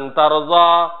ওয়ালান তারযা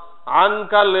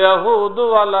আনকাল ইয়াহুদ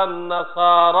ওয়ালান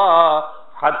নাসারা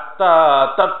হাত্তা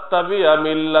তাত্তাবিয়া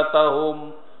মিল্লাতাহুম।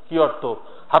 কি অর্থ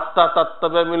হাত্তা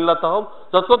তাত্তাবিয়া মিল্লাতাহুম?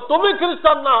 যত তুমি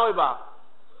খ্রিস্টান না হইবা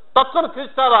তখন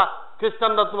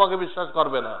খ্রিস্টানরা তোমাকে বিশ্বাস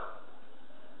করবে না।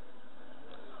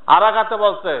 আর আগাতে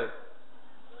বলছে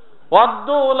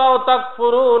ওয়াদ্দু লাউ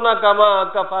তাকফুরুনা কামা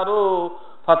কাফারু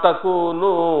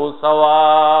ফাতাকুনু সাওয়া।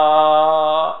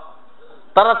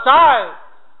 তারা চায়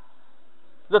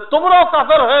যে তোমরাও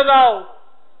কাফের হয়ে যাও,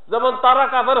 যেমন তারা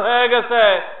কাফের হয়ে গেছে,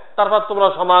 তারপর তোমরা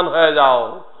সমান হয়ে যাও।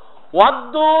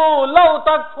 ওয়াদ্দু লাউ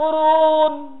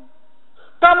তাকফুরুন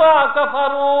কামা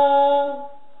কাফারু।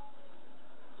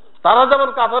 তারা যেমন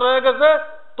কাফের হয়ে গেছে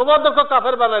তোমাদেরকে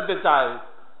কাফের বানাইতে চায়।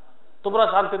 তোমরা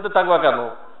শান্তিতে থাকবা কেন?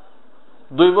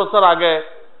 2 বছর আগে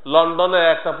লন্ডনে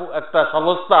একটা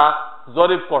সংস্থা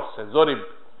জরিপ করছে, জরিপ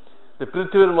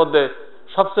পৃথিবীর মধ্যে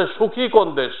সবচেয়ে সুখী কোন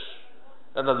দেশ,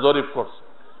 এটা জরিপ করছে।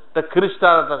 এটা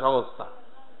খ্রিস্টান একটা সংস্থা।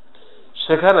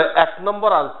 সেখানে 1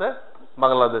 নম্বর আনছে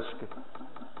বাংলাদেশকে।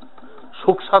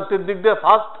 সুখ শান্তির দিক দিয়ে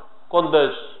ফার্স্ট কোন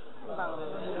দেশ?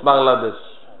 বাংলাদেশ।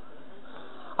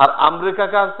 আর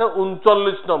আমেরিকাকে আনছে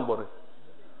 39 নম্বরে।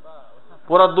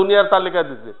 পুরা দুনিয়ার তালিকা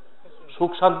দিচ্ছে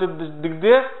সুখ শান্তির দিক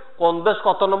দিয়ে কোন দেশ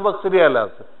কত নম্বর সিরিয়ালে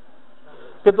আছে।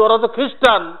 কিন্তু ওরা তো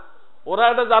খ্রিস্টান, ওরা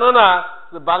এটা জানে না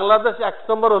যে বাংলাদেশ 1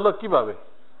 নম্বর হলো কিভাবে।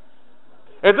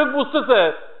 এটা বুঝতেছে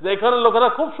যে এখানে লোকেরা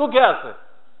খুব সুখে আছে,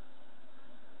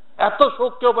 এত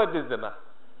সুখ কেউ পাইতেছে না।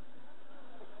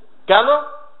 কেন?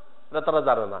 এটা তারা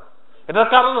জানে না। এটার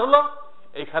কারণ হলো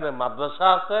এখানে মাদ্রাসা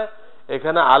আছে,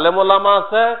 এখানে আলেম ওলামা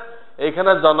আছে,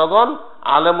 এখানে জনগণ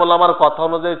আলেম ওলামার কথা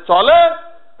অনুযায়ী চলে,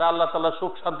 তা আল্লাহ তাআলা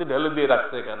সুখ শান্তি ঢেলে দিয়ে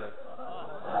রাখছে এখানে।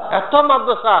 এত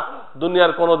মাদ্রাসা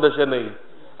দুনিয়ার কোন দেশে নেই,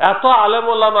 এত আলেম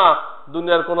ওলামা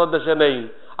দুনিয়ার কোন দেশে নেই।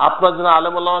 আপনার জন্য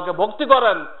আলেম ওলামাকে ভক্তি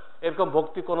করেন, এরকম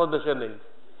ভক্তি কোন দেশে নেই।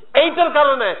 এইটার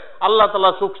কারণে আল্লাহ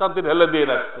তাআলা সুখ শান্তি ঢেলে দিয়ে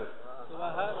রাখছে।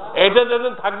 এইটা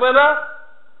যেদিন থাকবে না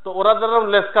তো ওরা যেরকম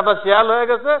লেজ কাটা শিয়াল হয়ে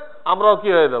গেছে, আমরাও কি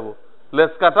হয়ে যাব?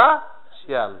 লেজ কাটা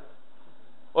শিয়াল।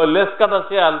 ওই লেজ কাটা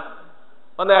শিয়াল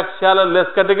মানে এক শিয়ালের লেজ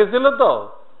কেটে গেছিল তো,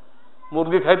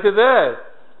 মুরগি খাইতে দেয়,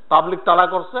 পাবলিক তাড়া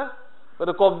করছে,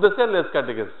 ওটা কোপ দিয়েছে, লেজ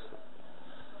কেটে গেছে।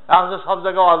 আসলে সব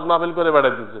জায়গায় ওয়াজ মাহফিল করে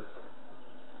বেড়াইতেছে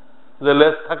যে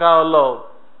লেজ থাকা হলো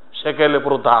সেকেলে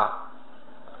প্রথা,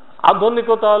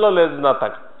 আধুনিকতা হলো লেজ না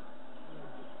থাকা।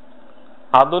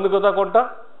 আধুনিকতা কোনটা?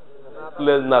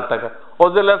 লেজ না থাকা। ও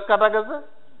যে লেজ কাটা গেছে,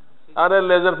 আরে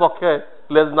লেজের পক্ষে,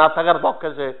 লেজ না থাকার পক্ষে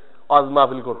সে ওয়াজ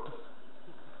মাহফিল করত।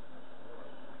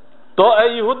 তো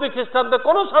এই ইহুদি খ্রিস্টানদের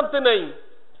কোনো শান্তি নেই।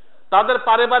 তাদের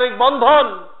পারিবারিক বন্ধন,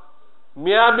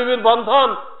 মিয়া বিবির বন্ধন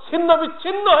ছিন্ন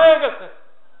বিচ্ছিন্ন হয়ে গেছে,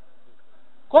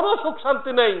 কোনো সুখ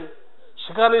শান্তি নেই।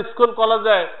 সেখানে স্কুল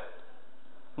কলেজে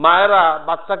মায়েরা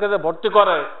বাচ্চাকে যে ভর্তি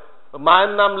করে,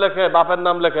 মায়ের নাম লেখে, বাপের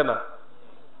নাম লেখে না।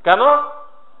 কেন?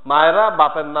 মায়েরা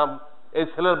বাপের নাম, এই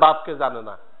ছেলের বাপকে জানে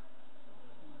না।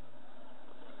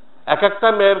 এক একটা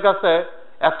মেয়ের কাছে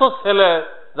এত ছেলে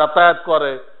যাতায়াত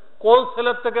করে, কোন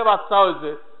ছেলের থেকে বাচ্চা হয়েছে,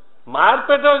 মায়ের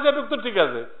পেটে হয়েছে এটুক তো ঠিক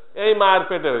আছে, এই মায়ের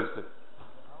পেটে হয়েছে,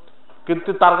 কিন্তু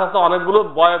তার কাছে অনেকগুলো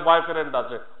বয়ফ্রেন্ড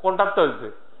আছে, কোনটাতে হয়েছে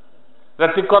এটা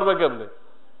ঠিক করবে কেমনে?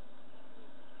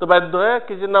 তো বাধ্য হয়ে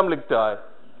কিছুর নাম লিখতে হয়,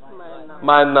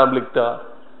 মায়ের নাম লিখতে হয়।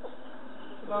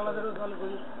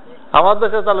 আমার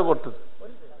দেশে চালু করতেছে।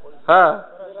 হ্যাঁ,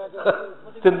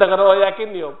 চিন্তা করো, ওই একই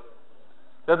নিয়ম।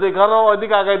 যদি এখানেও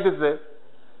ওইদিকে আগাইতেছে,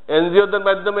 এনজিওদের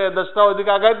মাধ্যমে এদেশটা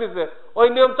ওইদিকে আগাইতেছে, ওই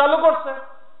নিয়ম চালু করছে।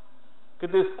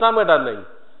 কিন্তু ইসলাম এটা নেই।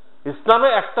 ইসলামে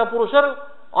একটা পুরুষের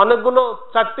অনেকগুলো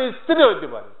 4টে স্ত্রী হইতে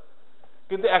পারে,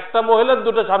 কিন্তু একটা মহিলার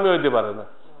 2টা স্বামী হইতে পারে না।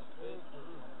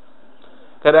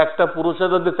 কারণ একটা পুরুষের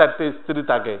যদি 4টে স্ত্রী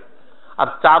থাকে আর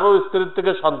 4ও স্ত্রীর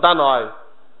থেকে সন্তান হয়,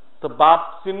 তো বাপ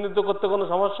চিহ্নিত করতে কোনো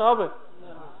সমস্যা হবে?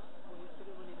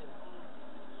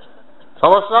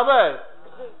 সমস্যা হবে?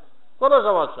 কোনো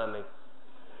সমস্যা নেই।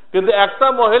 কিন্তু একটা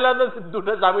মহিলাদের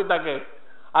 2টা স্বামী থাকে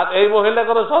আর এই মহিলা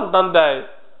কোনো সন্তান দেয়,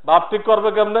 বাপ ঠিক করবে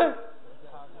কেমনে?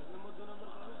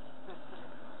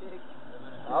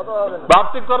 বাপ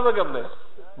ঠিক করবে কেমনে?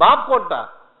 বাপ কোনটা?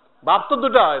 বাপ তো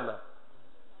 2টা হয় না,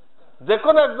 যে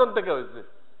কোনো একজন থেকে হয়েছে।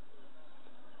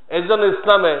 এই জন্য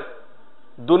ইসলামে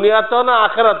দুনিয়াতেও না,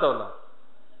 আখেরাতেও না,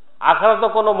 আখেরাতে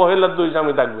কোনো মহিলার 2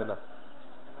 স্বামী থাকবে না,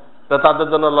 তাদের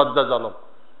জন্য লজ্জাজনক।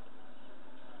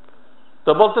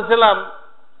 তো বলতেছিলাম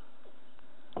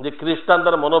যে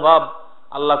খ্রিস্টানদের মনোভাব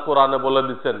আল্লাহ কোরআনে বলে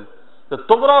দিচ্ছেন যে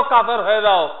তোমরাও কাফের হয়ে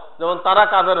যাও যেমন তারা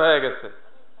কাফের হয়ে গেছে।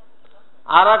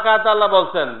 আর আয়াতে আল্লাহ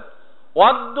বলছেন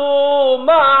ওয়াদ্দু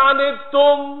মা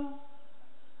আনিতুম,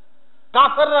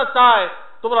 কাফেররা চায়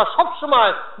তোমরা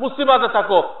সবসময় মুসিবতে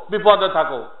থাকো, বিপদে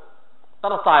থাকো,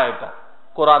 তারা চায়। এটা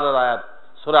কোরআনের আয়াত,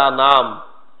 সূরা নাম।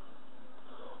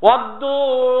 ওয়াদ্দু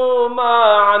মা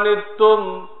আনিতুম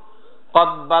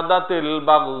قد بدت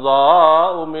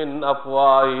البغضاء من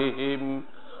أفواههم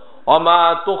وما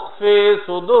تخفي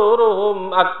صدورهم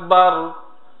أكبر।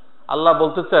 আল্লাহ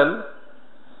বলতেছেন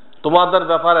তোমাদের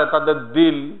ব্যাপারে তাদের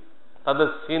দিল, তাদের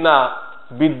সিনা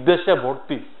বিদ্বেষে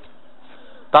ভর্তি।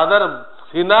 তাদের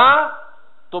সিনা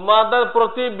তোমাদের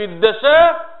প্রতি বিদ্বেষে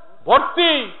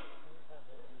ভর্তি।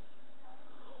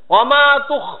 ওমা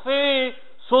তুখফি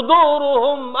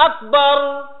সুদুরুহুম আকবার,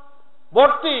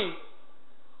 ভর্তি,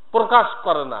 প্রকাশ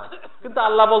করে না। কিন্তু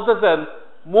আল্লাহ বলতেছেন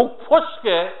মুখ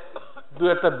ফসকে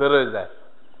 2-একটা বেরোয় যায়,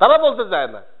 তারা বলতে চায়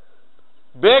না,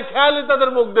 বেখেয়ালি তাদের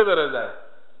মুখ দিয়ে বেরোয় যায়।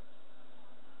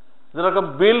 যেরকম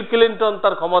বিল ক্লিনটন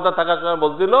তার ক্ষমতা থাকার সময়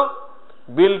বলছিল,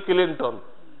 বিল ক্লিনটন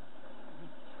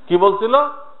কি বলছিল,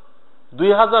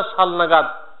 2000 সাল নাগাদ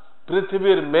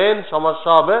পৃথিবীর মেইন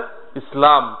সমস্যা হবে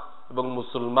ইসলাম এবং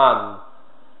মুসলমান।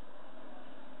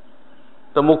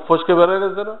 তো মুখ ফসকে বেরোয়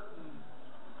গেছে না?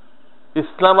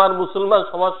 ইসলাম আর মুসলমান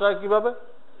সমস্যা হয় কিভাবে?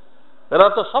 এরা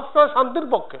তো সবসময় শান্তির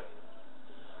পক্ষে,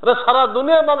 এরা সারা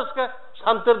দুনিয়ার মানুষকে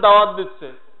শান্তির দাওয়াত দিচ্ছে।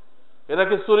 এরা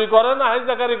কি চুরি করে না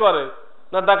হাইজাকারি করে,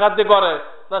 না ডাকাতি করে,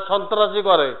 না সন্ত্রাসী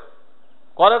করে?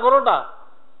 করে কোনোটা?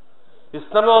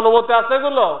 ইসলামে অনুমতি আছে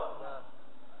এগুলো?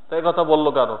 তো এই কথা বললো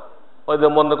কেন? ওই যে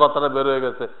মনের কথাটা বের হয়ে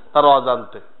গেছে তার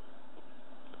অজান্তে,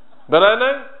 বেরোয়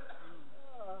নাই।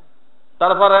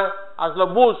 তারপরে আসলো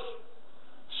বুশ,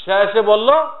 সে এসে বলল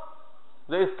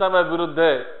যে ইসলামের বিরুদ্ধে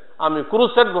আমি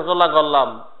ক্রুসেড ঘোষণা করলাম,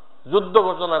 যুদ্ধ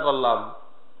ঘোষণা করলাম।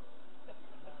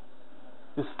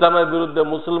 ইসলামের বিরুদ্ধে,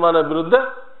 মুসলমানের বিরুদ্ধে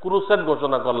ক্রুসেড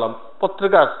ঘোষণা করলাম,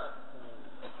 পত্রিকা আসছে।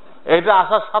 এইটা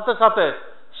আসার সাথে সাথে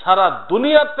সারা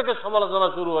দুনিয়ার থেকে সমালোচনা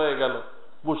শুরু হয়ে গেল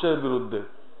বুশের বিরুদ্ধে।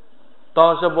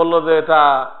 তখন সে বলল যে এটা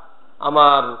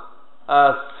আমার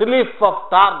স্লিপ অফ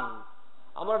টাং,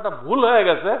 আমার একটা ভুল হয়ে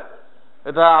গেছে,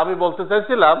 এটা আমি বলতে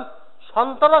চাইছিলাম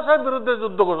সন্ত্রাসের বিরুদ্ধে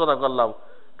যুদ্ধ ঘোষণা করলাম,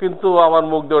 কিন্তু আমার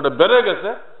মুখ দিয়ে ওটা বেড়ে গেছে,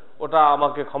 ওটা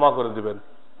আমাকে ক্ষমা করে দিবেন।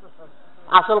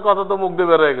 আসল কথা তো মুখ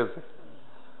দিয়ে বেড়ে গেছে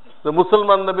যে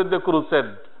মুসলমানদের বিরুদ্ধে ক্রুসেড।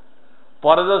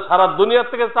 পরে যে সারা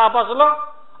দুনিয়ার থেকে চাপ আসলো,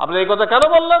 আপনি এই কথা কেন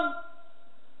বললেন,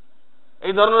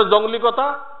 এই ধরনের জঙ্গলি কথা,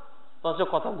 তখন সে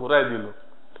কথা ঘুরাই দিল,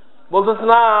 বলতেছে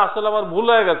না আসলে আমার ভুল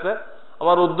হয়ে গেছে,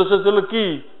 আমার উদ্দেশ্য ছিল কি,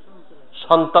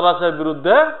 সন্ত্রাসের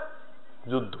বিরুদ্ধে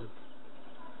যুদ্ধ।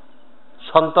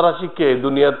 সন্ত্রাসী কে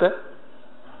দুনিয়াতে?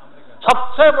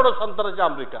 সবচেয়ে বড় সন্ত্রাসী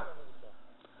আমেরিকা।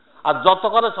 আর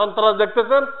যতক্ষণে সন্ত্রাস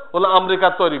দেখতেছেন হলো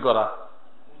আমেরিকার তৈরি করা।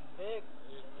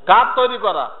 কার তৈরি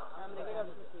করা?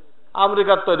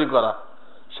 আমেরিকার তৈরি করা।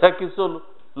 সে কিছু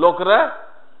লোকরা,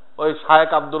 ওই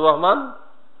শায়েখ আব্দুর রহমান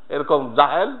এরকম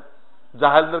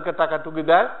জাহেলদেরকে টাকা টুকি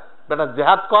দেয়, বেটা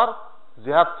জেহাদ কর,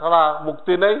 জেহাদ ছাড়া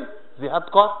মুক্তি নেই, জেহাদ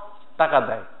কর, টাকা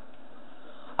দেয়।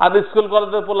 আর স্কুল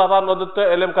কলেজের পোলাপান, ওদের তো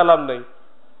এলেম কালাম নেই,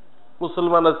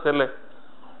 মুসলমানের ছেলে,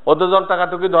 ওদের যখন টাকা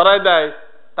টুকি ধরাই দেয়,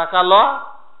 টাকা ল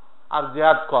আর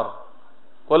জেহাদ কর,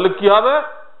 বললে কি হবে?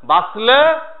 বাঁচলে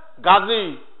গাজী,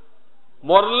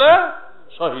 মরলে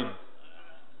শহীদ।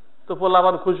 তো বলে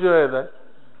আবার খুশি হয়ে যায়,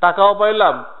 টাকাও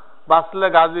পাইলাম, বাঁচলে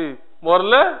গাজী,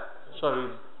 মরলে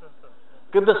শহীদ।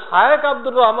 কিন্তু শায়েখ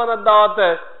আব্দুর রহমানের দাওয়াতে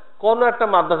কোন একটা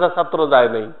মাদ্রাসার ছাত্র যায়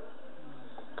নাই,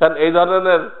 কারণ এই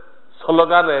ধরনের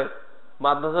স্লোগানে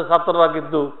মাদ্রাসার ছাত্ররা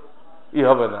কিন্তু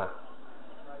হবে না,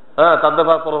 হ্যাঁ, তাদের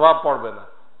প্রভাব পড়বে না।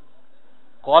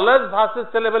 কলেজ ভার্সির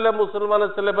ছেলেপেলে,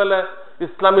 মুসলমানের ছেলেপেলে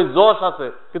ইসলামী জোশ আছে,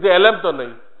 কিন্তু এলেম তো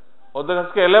নেই। ওদের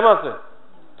কাছে এলেম আছে?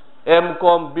 এম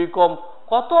কম, বি কম,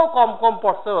 কত কম কম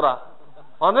পড়ছে ওরা,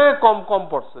 অনেক কম কম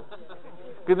পড়ছে,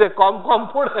 কিন্তু কম কম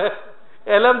পড়ে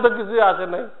এলেম তো কিছুই আসে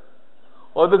নাই।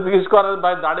 ওদের জিজ্ঞেস করেন,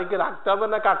 ভাই দাড়ি কি রাখতে হবে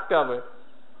না কাটতে হবে?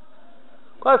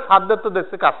 সাধ্যের তো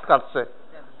দেখছে কাটছে,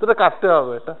 তো কাটতে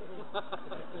হবে। এটা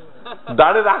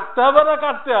দাড়ি রাখতে হবে না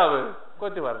কাটতে হবে?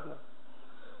 কইতে পারে না।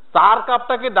 চার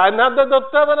কাপটা কি ডাইন হাত দিয়ে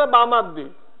ধরতে হবে না বাম হাত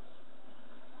দিয়ে?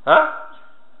 হ্যাঁ,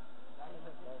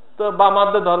 তো বাম হাত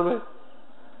দিয়ে ধরবে।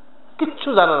 কিচ্ছু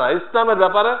জানে না ইসলামের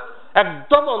ব্যাপারে,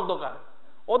 একদম অন্ধকার।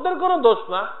 ওদের কোনো দোষ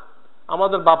না,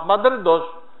 আমাদের বাপ মাদেরই দোষ,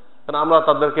 কারণ আমরা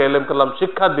তাদেরকে এলেম কালাম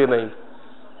শিক্ষা দিই নাই।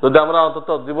 যদি আমরা অন্তত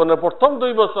জীবনের প্রথম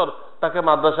 2 বছর তাকে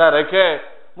মাদ্রাসায় রেখে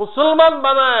মুসলমান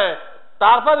বানায়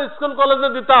তারপর স্কুল কলেজে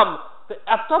দিতাম,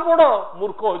 এত বড়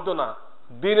মূর্খ হইতো না,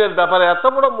 দিনের ব্যাপারে এত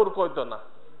বড় মূর্খ হইতো না।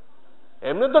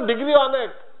 এমনি তো ডিগ্রি অনেক,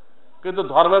 কিন্তু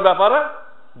ধর্মের ব্যাপারে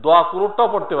দোয়া কোনটাও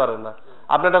পড়তে পারেন না।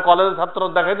 আপনি একটা কলেজের ছাত্র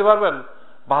দেখাইতে পারবেন,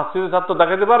 ভার্সিটির ছাত্র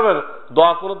দেখাইতে পারবেন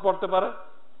দোয়া কোন পড়তে পারে?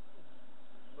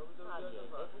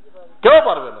 কেউ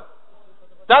পারবে না।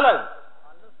 চ্যালেঞ্জ।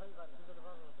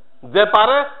 যে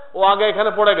পারে ও আগে এখানে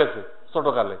পড়ে গেছে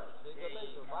ছোটকালে,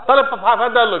 তাহলে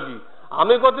ফায়দা হলো কি?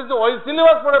 আমি করতেছি ওই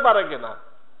সিলেবাস পড়ে পারে কিনা,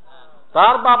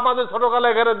 তার বাপ মাদের ছোটকালে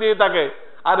এখানে দিয়ে থাকে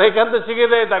আর এখান থেকে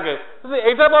শিখে দিয়ে থাকে,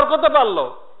 এইটা বর করতে পারলো,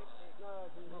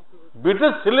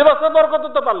 ব্রিটিশ সিলেবাসে বর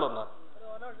করতে পারলো না।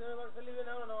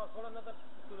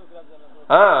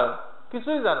 হ্যাঁ,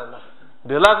 কিছুই জানে না,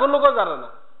 ঢেলাগুলোকে জানে না।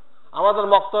 আমাদের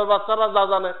মক্তবের বাচ্চারা যা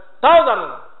জানে তাও জানে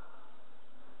না।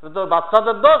 তো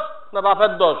বাচ্চাদের দোষ না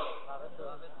বাপের দোষ?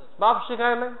 বাপ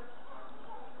শিখায় নাই,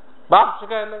 বাপ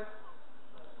শিখায় নাই।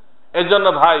 এই জন্য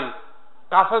ভাই,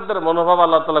 কাফেরদের মনোভাব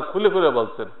আল্লাহ তাআলা খুলে খুলে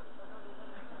বলছেন,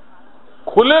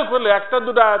 খুলে খুলে, একটা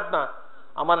দুটো আয়াত না।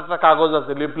 আমার একটা কাগজ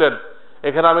আছে, লিফলেট,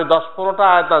 এখানে আমি 10-15টা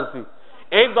আয়াত আনছি।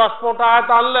 এই 10-15টা আয়াত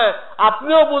আনলে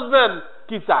আপনিও বুঝবেন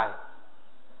কি চায়,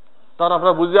 তখন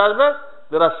আপনারা বুঝে আসবে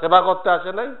এরা সেবা করতে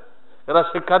আসে নাই, এরা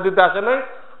শিক্ষা দিতে আসে নাই,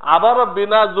 আবারও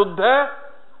বিনা যুদ্ধে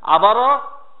আবারও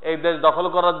এই দেশ দখল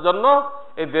করার জন্য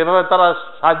এই যেভাবে তারা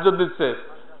সাহায্য দিচ্ছে।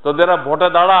 তো যারা ভোটে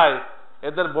দাঁড়ায়,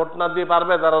 এদের ভোট না দিয়ে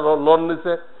পারবে? যারা লোন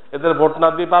নিচ্ছে এদের ভোট না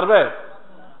দিয়ে পারবে?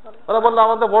 ওরা বললো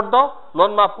আমাদের ভোট দাও,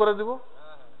 লোন মাফ করে দিব।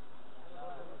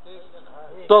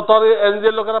 তো তোর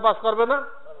এনজিও লোকেরা পাস করবে না?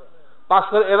 পাস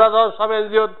করে এরা যখন সব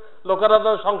এনজিও লোকেরা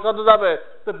যখন সংসদে যাবে,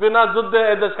 তো বিনা যুদ্ধে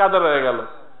এদেশ কাদের হয়ে গেল?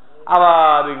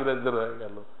 আবার ইংরেজদের হয়ে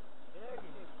গেল।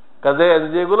 কাজে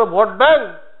এনজিও গুলো ভোট ব্যাংক,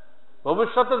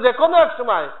 ভবিষ্যতে যে কোনো এক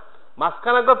সময়।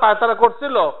 মাঝখানে তো পায়তারা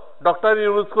করছিল ডক্টর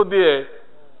ইউনুসকে দিয়ে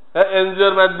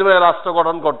এনজিওর মাধ্যমে রাষ্ট্র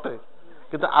গঠন করতে,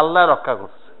 কিন্তু আল্লাহ রক্ষা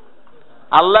করছে।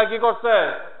 আল্লাহ কি করছে?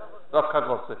 রক্ষা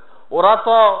করছে। ওরা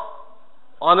তো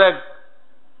অনেক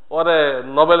ওরে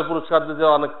নোবেল পুরস্কার দিতে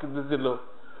অনেক কিছু দিল,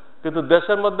 কিন্তু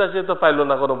দেশের মধ্যে সে তো পাইল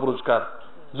না কোনো পুরস্কার,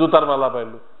 জুতার মালা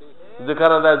পাইল,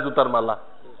 যেখানে দেয় জুতার মালা।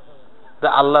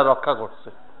 আল্লাহ রক্ষা করছে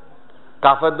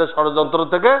কাফেরদের ষড়যন্ত্র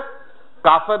থেকে।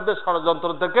 কাফেরদের ষড়যন্ত্র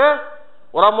থেকে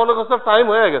ওরা মনে করছে টাইম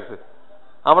হয়ে গেছে,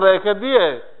 আমরা একে দিয়ে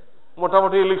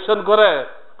মোটামুটি ইলেকশন করে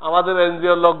আমাদের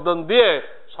এনজিও লোকজন দিয়ে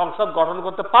সংসদ গঠন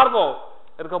করতে পারবো,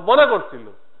 এরকম মনে করছিল।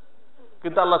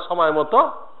 কিন্তু আল্লাহ সময় মতো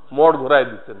মোড় ঘুরাই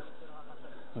দিচ্ছেন,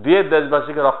 দিয়ে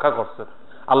দেশবাসীকে রক্ষা করছেন।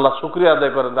 আল্লাহ শুকরিয়া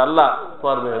আদায় করেন, আল্লাহ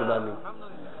তোমার মেহেরবানি।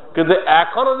 কিন্তু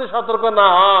এখন যদি সতর্ক না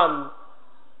হন,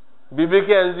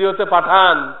 বিবিকে এনজিওতে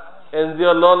পাঠান,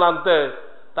 এনজিও লোন আনতে,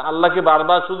 তা আল্লাহ কি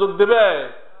বারবার সুযোগ দিবে?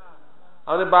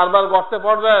 আপনি বারবার গর্তে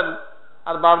পড়বেন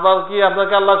আর বারবার কি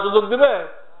আপনাকে আল্লাহ সুযোগ দিবে?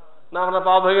 না, আপনার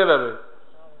পা ভেঙে যাবে,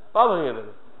 পা ভেঙে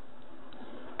যাবে।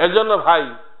 এর জন্য ভাই,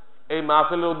 এই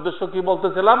মাহফিলের উদ্দেশ্য কি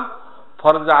বলতেছিলাম?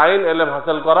 ফরজে আইন এলেম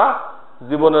হাসিল করা,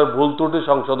 জীবনের ভুল ত্রুটি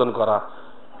সংশোধন করা।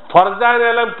 ফরজে আইন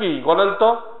এলেম কি বলেন তো?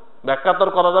 ব্যাখ্যা তো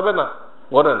করা যাবে না,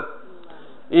 বলেন।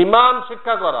 ইমান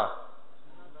শিক্ষা করা,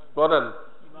 বলেন।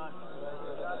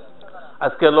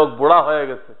 আজকে লোক বুড়া হয়ে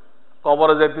গেছে,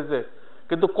 কবরে যাইতেছে,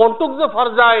 কিন্তু কোনটুক যে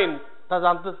ফরজে আইন তা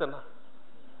জানতেছে না।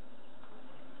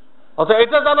 অথচ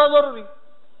এটা জানা জরুরি।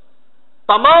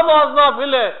 তাম ওয়াজ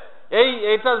মাহফিলে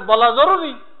এইটা বলা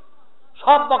জরুরি।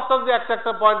 সব বক্তব্য যে একটা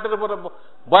একটা পয়েন্টের উপরে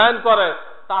বয়ান করে,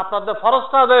 তা আপনাদের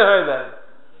ফরজটা আদায় হয়ে যায়।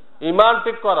 ইমান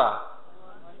ঠিক করা,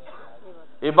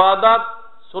 ইবাদত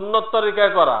সুন্নত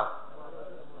তরিকায় করা,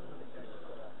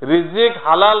 রিজিক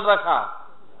হালাল রাখা,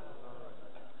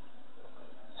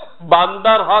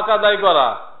 বান্দার হক আদায় করা,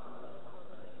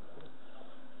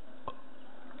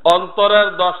 অন্তরের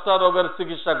 10টা রোগের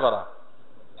চিকিৎসা করা,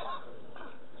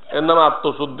 এর নাম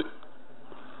আত্মশুদ্ধি।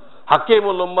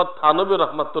 হাকিমুল উম্মত থানবী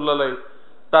রহমাতুল্লাহ আলাইহি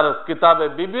তার কিতাবে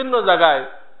বিভিন্ন জায়গায়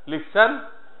লিখছেন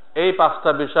এই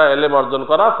 5টা বিষয় এলেম অর্জন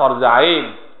করা ফরজে আইন।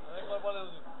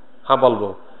 হ্যাঁ বলবো।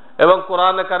 এবং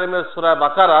কোরআনে কারিমের সূরা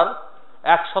বাকারার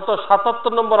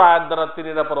 177 নম্বর আয়াত দ্বারা তিনি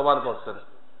এটা প্রমাণ করছেন।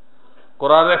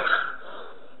 কোরআনে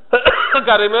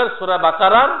কারিমের সূরা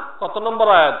বাকারার কত নম্বর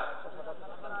আয়াত?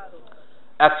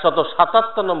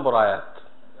 177 নম্বর আয়াত।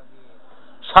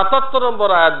 77 নম্বর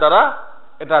আয়াত দ্বারা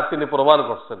এটা তিনি প্রমাণ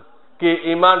করছেন কি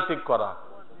ঈমান ঠিক করা।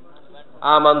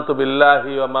 আমানতু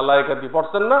বিল্লাহি ওয়া মালাইকাতি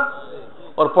পড়ছেন না?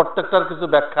 ওর প্রত্যেকটার কিছু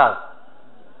ব্যাখ্যা,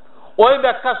 ওই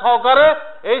ব্যাখ্যা সহকারে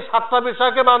এই 7টা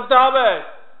বিষয়কে মানতে হবে।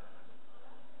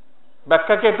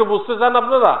 ব্যাখ্যাকে একটু বুঝতে চান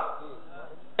আপনারা?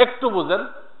 একটু বুঝেন।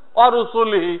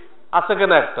 অরুসুলি আছে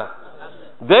কিনা একটা,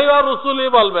 যেই অরুসুলি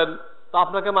বলবেন তো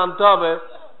আপনাকে মানতে হবে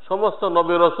সমস্ত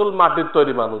নবী রসুল মাটির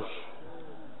তৈরি মানুষ,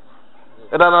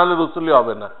 এটা না হলে রসুলি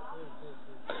হবে না।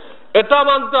 এটা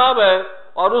মানতে হবে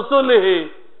অরুসুলি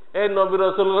এই নবী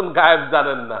রসুল গায়েব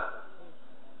জানেন না,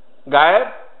 গায়েব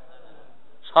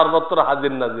সর্বত্র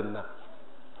হাজির নাজির না।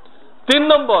 3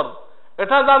 নম্বর,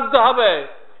 এটা জানতে হবে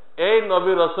এই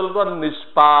নবী রসুলগণ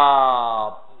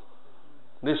নিষ্পাপ,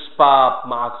 নিষ্পাপ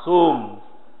মাসুম।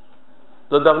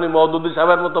 যদি আপনি মওদুদি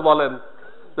সাহেবের মতো বলেন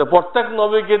যে প্রত্যেক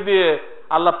নবীকে দিয়ে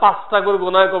আল্লাহ 5টা করে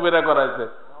গুনাহ কবিরা করাইছে,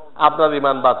 আপনার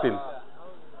ঈমান বাতিল,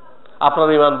 আপনার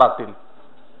ঈমান বাতিল।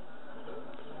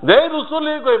 যেই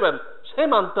রসুলই কইবেন সে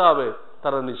মানতে হবে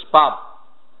তারা নিষ্পাপ।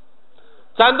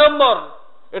 4 নম্বর,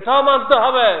 এটাও মানতে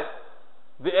হবে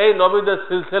যে এই নবীদের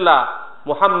সিলসিলা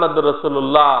মুহাম্মদ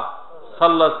রাসূলুল্লাহ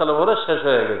সাল্লাল্লাহু আলাইহি ওয়াসাল্লামের শেষ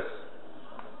হয়ে গেছে,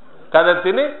 কারণ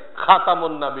তিনি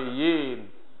খাতামুন নবিয়্যিন।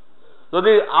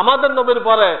 যদি আমাদের নবীর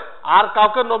পরে আর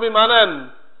কাউকে নবী মানেন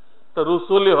তো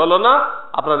রসুলই হলো না,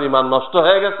 আপনার ঈমান নষ্ট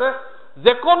হয়ে গেছে।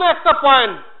 যে কোনো একটা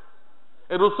পয়েন্ট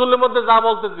এই রসুলের মধ্যে যা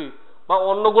বলতেছি বা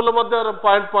অন্যগুলোর মধ্যে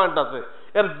পয়েন্ট পয়েন্ট আছে,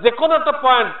 এর যে কোনো একটা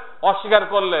পয়েন্ট অস্বীকার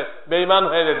করলে বেঈমান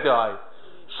হয়ে যেতে হয়।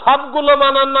 সবগুলো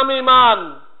মানার নাম ঈমান,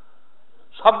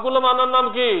 সবগুলো মানার নাম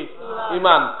কি?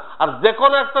 ঈমান। আর যে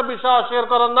কোনো একটা বিষয় অস্বীকার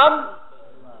করার নাম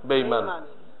বেঈমান।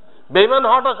 বেঈমান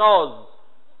হওয়াটা সহজ,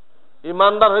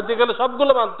 ঈমানদার হইতে গেলে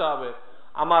সবগুলো মানতে হবে।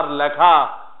 আমার লেখা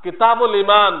কিতাবুল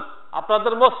ঈমান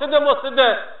আপনাদের মসজিদে মসজিদে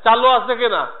চালু আছে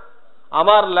কিনা?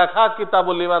 আমার লেখা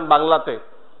কিতাবুল ঈমান বাংলাতে,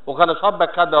 ওখানে সব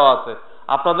ব্যাখ্যা দেওয়া আছে।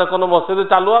 আপনাদের কোনো মসজিদে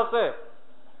চালু আছে?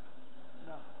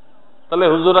 তাহলে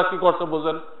হুজুরা কি করছে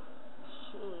বুঝেন?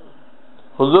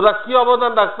 হুজুরা কি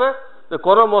অবদান রাখছে যে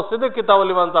কোন মসজিদে কিতাবুল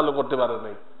ঈমান চালু করতে পারে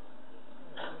নাই?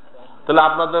 তাহলে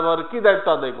আপনাদের কি দায়িত্ব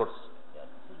আদায় করছে?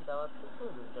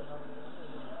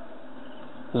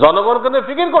 জনগণকে নিয়ে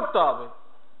ফিকির করতে হবে।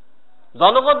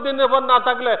 জনগণ দিনের পর না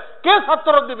থাকলে কে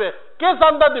ছাত্র দিবে, কে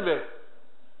চান্দা দিবে?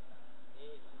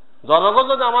 জনগণ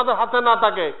যদি আমাদের হাতে না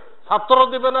থাকে, ছাত্র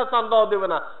দিবে না, চান্দাও দিবে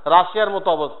না, রাশিয়ার মতো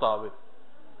অবস্থা হবে।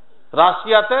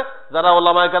 রাশিয়াতে যারা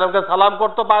ওলামায়ে কেরামকে সালাম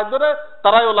করতো পায়ে ধরে,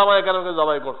 তারাই ওলামায়ে কেরামকে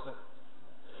জবাই করছে।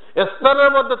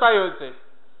 স্পেনের মধ্যে তাই হয়েছে,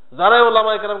 যারাই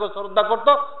ওলামায়ে কেরামকে শ্রদ্ধা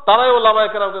করতো তারাই ওলামায়ে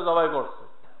কেরামকে জবাই করছে।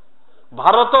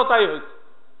 ভারতেও তাই হয়েছে,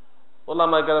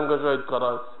 ওলামায়ে কেরামকে শহীদ করা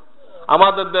হয়েছে।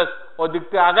 আমাদের দেশ ওই দিক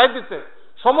থেকে আগাইতেছে,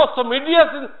 সমস্ত মিডিয়া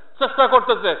চেষ্টা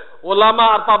করতেছে ওলামা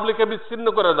আর পাবলিককে বিচ্ছিন্ন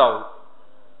করে দাও,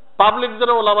 পাবলিক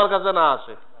যেন ওলামার কাছে না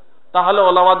আসে। তাহলে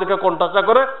ওলামাদেরকে কন্টাসা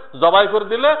করে জবাই করে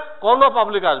দিলে কোনো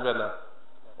পাবলিক আসবে না,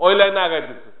 ওই লাইনে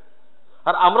আগাইতেছে।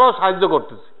 আর আমরাও সাহায্য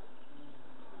করতেছি,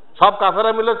 সব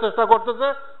কাফেরা মিলে চেষ্টা করতেছে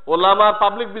ওলামা আর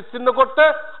পাবলিক বিচ্ছিন্ন করতে,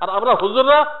 আর আমরা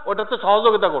হুজুররা ওটাতে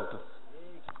সহযোগিতা করতেছি।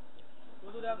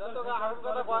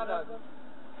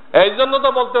 এই জন্য তো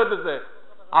বলতে হইতেছে,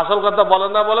 আসল কথা বলে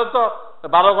না বলে তো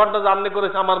 12 ঘন্টা জার্নি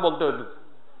করেছে আমার বলতে হইতেছে,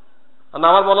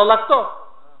 আমার বলা লাগতো।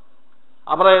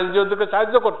 আমরা এনজিও থেকে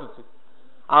সাহায্য করতেছি,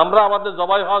 আমরা আমাদের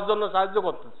জবাই হওয়ার জন্য সাহায্য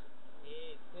করতেছি।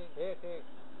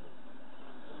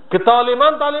 কিতাবুল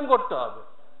ঈমান তালিম করতে হবে।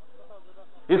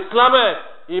 ইসলামে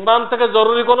ঈমান থেকে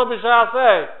জরুরি কোনো বিষয় আছে?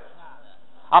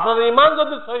 আপনার ঈমান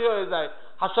যদি সহি হয়ে যায়,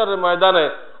 হাশরের ময়দানে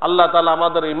আল্লাহ তাআলা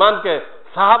আমাদের ঈমানকে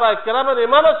সাহাবায়ে কেরামের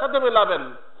ঈমানের সাথে মিলাবেন।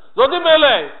 যদি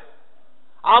মেলে,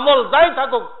 আমল যাই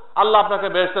থাকুক আল্লাহ আপনাকে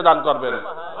বেহেশতে দান করবেন।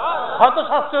 হয়তো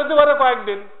শাস্তি হতে পারে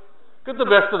কয়েকদিন, কিন্তু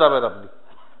বেহেশতে যাবেন আপনি।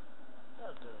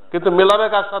 কিন্তু মিলাবে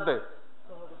কার সাথে?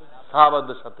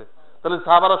 সাহাবাদের সাথে। তাহলে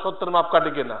সাহাবারা সত্যের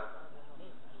মাপকাঠি কিনা?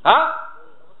 হ্যাঁ,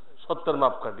 সত্যের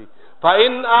মাপকাঠি।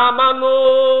 ফাইন আমানু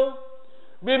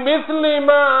বিমিসলি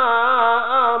মা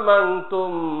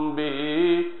আমানতুম বিহি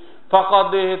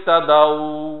ফাকাদ ইহতাদাউ।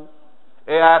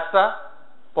 এই আয়াতটা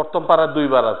প্রথম পারায় 2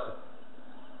 বার আছে।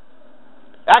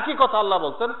 একই কথা আল্লাহ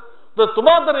বলছেন যে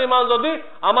তোমাদের ঈমান যদি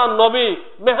আমার নবী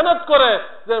মেহনত করে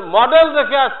যে মডেল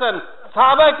রেখে আসছেন,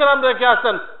 সাহাবায়ে কেরাম রেখে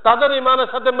আসছেন, তাদের ঈমানের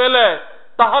সাথে মেলে,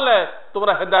 তাহলে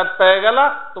তোমরা হেদায়েত পেয়ে গেলা,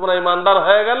 তোমরা ঈমানদার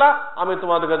হয়ে গেলা, আমি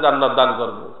তোমাদেরকে জান্নাত দান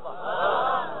করব।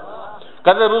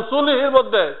 কাজে রসুলের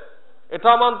মধ্যে এটা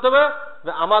মানতে হবে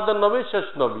যে আমাদের নবী শেষ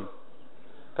নবী।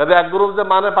 কাজে এক গ্রুপ যে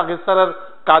মানে পাকিস্তানের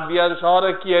কাদিয়ান শহরে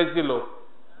কি হয়েছিল,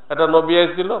 এটা নবী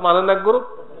হয়েছিল মানেন এক গ্রুপ।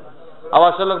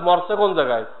 আবার সে লোক মরছে কোন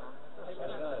জায়গায়?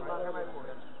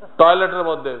 টয়লেটের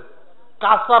মধ্যে,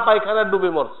 কাঁচা পায়খানায় ডুবে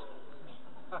মরছে।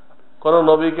 কোন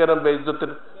নবীকে এরকম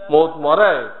বেইজ্জতের মৌত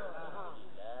মরে?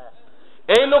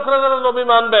 এই লোকরা যারা নবী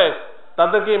মানবে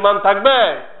তাদের কি ঈমান থাকবে?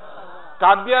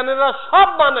 কাদিয়ানিরা সব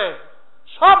মানে,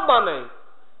 সব মানে,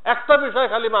 একটা বিষয়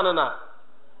খালি মানে না,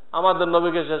 আমাদের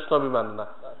নবীকে শেষ নবী মানে না।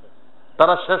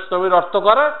 তারা শেষ নবীর অর্থ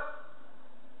করে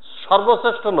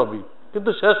সর্বশ্রেষ্ঠ নবী,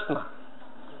 কিন্তু শেষ না।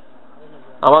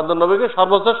 আমাদের নবীকে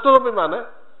সর্বশ্রেষ্ঠ নবী মানে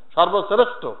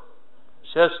সর্বশ্রেষ্ঠ,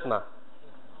 শেষ না।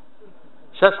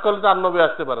 শেষ করলে তো আর নবী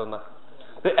আসতে পারে না।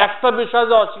 একটা বিষয়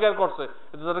যে অস্বীকার করছে,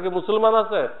 তারা কি মুসলমান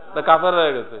আছে না কাফের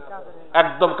হয়ে গেছে?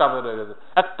 একদম কাফের হয়ে গেছে।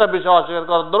 একটা বিষয় অস্বীকার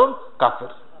করার ধরুন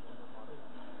কাফের।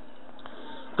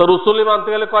 তো রসুলি মানতে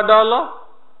গেলে কয়টা হলো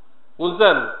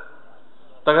বুঝছেন?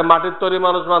 তাকে মাটির তৈরি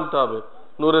মানুষ মানতে হবে,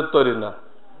 নূরের তৈরি না।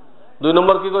 2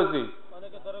 নম্বর কি কইছি?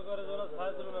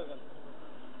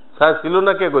 ছায়া ছিল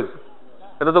না, কে কইছে?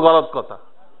 এটা তো গলত কথা।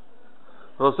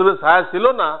 রসুলের ছায়া ছিল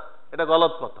না, এটা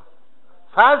গলত কথা।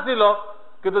 ছায়া ছিল,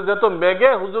 কিন্তু যেহেতু মেঘে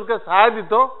হুজুরকে ছায়া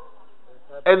দিত,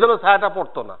 এই জন্য ছায়াটা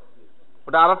পড়তো না।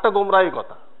 ওটা আর একটা গোমরাহি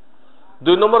কথা।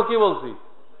 2 নম্বর কি বলছি?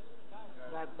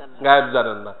 গায়েব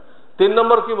জানেন না। 3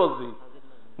 নম্বর কি বলছি?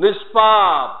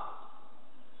 নিষ্পাপ।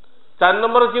 4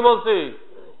 নম্বরে কি বলছি?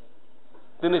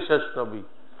 তিনি শেষ নবী।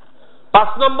 5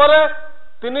 নম্বরে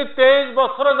তিনি 23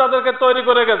 বছরে যাদেরকে তৈরি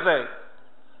করে গেছে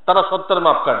তারা সত্যের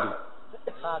মাপকাঠি,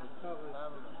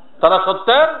 তারা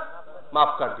সত্যের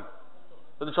মাপকাঠি।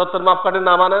 যদি সত্যের মাপকাঠি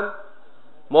না মানেন,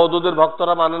 মওদুদের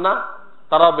ভক্তরা মানে না,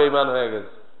 তারাও বেঈমান হয়ে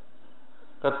গেছে।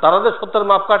 তারা যে সত্যের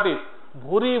মাপকাঠি,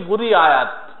 ভুরি ভুরি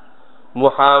আয়াত,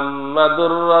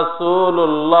 মুহাম্মাদুর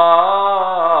রাসূলুল্লাহ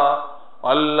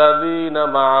আল্লাযীনা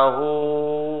মাআহু।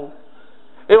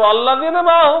 এই আল্লাযীনা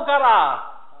মাআহু কারা?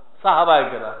 সাহাবায়ে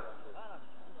কেরাম।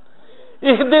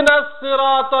 ইহদিনাস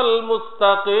সিরাতাল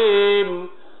মুস্তাকিম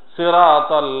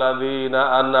সিরাতাল লাযীনা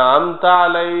আন'আমতা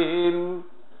আলাইহিম।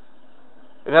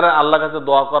 এখানে আল্লাহর কাছে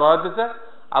দোয়া করা হয়েছে,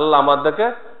 আল্লাহ আমাদেরকে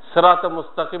সিরাতে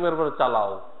মুস্তাকিমের উপরে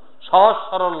চালাও, সহজ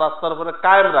সরল রাস্তার উপরে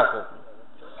কায়েম রাখো।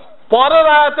 পরের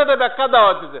আয়াতে এটা ব্যাখ্যা দেওয়া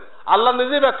হয়েছে, আল্লাহ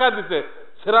নিজেই ব্যাখ্যা দিতে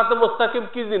সিরাতে মুস্তাকিম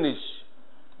কি জিনিস,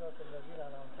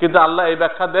 কিন্তু আল্লাহ এই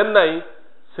ব্যাখ্যা দেন নাই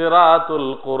সিরাতুল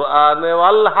কুরআন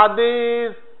ওয়াল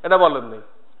হাদিস, এটা বলেন নাই,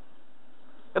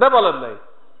 এটা বলেন নাই।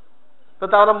 তো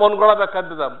আমরা মন গড়া ব্যাখ্যা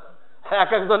দিতাম, এক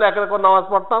একজন এক রকম নামাজ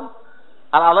পড়তাম,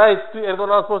 আর আল্লাহ তুই এরকম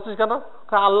নামাজ পড়ছিস কেন?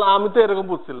 আল্লাহ আমি তো এরকম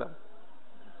বুঝছিলাম,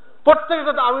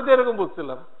 প্রত্যেকটা আমি তো এরকম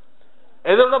বুঝছিলাম।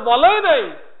 এই জন্য বলেই নাই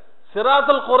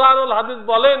সিরাতুল কুরআন ওয়াল হাদিস,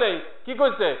 বলেই নাই। কি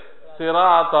কইছে?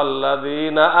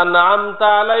 সিরাতাল্লাযীনা আন'আমতা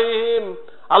আলাইহিম।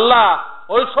 আল্লাহ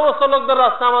ওই সমস্ত লোকদের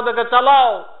রাস্তা আমাদেরকে চালাও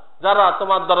যারা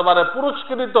তোমার দরবারে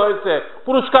পুরস্কৃত হয়েছে,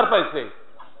 পুরস্কার পাইছে।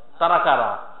 তারা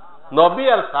কারা? নবী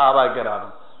আর সাহাবায়ে কেরাম।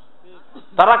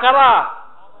 তারা কারা?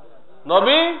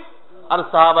 নবী আর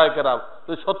সাহাবায়ে কেরাম।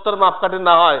 যদি সত্যের মাপকাঠি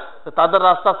না হয় তাদের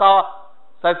রাস্তা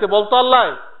চাইতে বলতো আল্লাহ?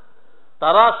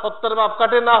 তারা সত্যের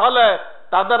মাপকাঠি না হলে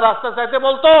তাদের রাস্তা চাইতে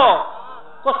বলতো?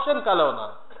 কোশ্চেন কালেও না।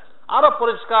 আরো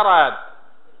পরিষ্কার আয়াত,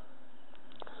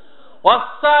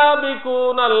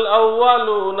 ওয়াস-সাবিকুনাল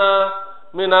আউয়ালুনা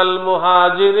মিনাল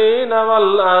মুহাজিরিন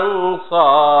ওয়াল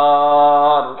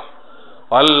আনসার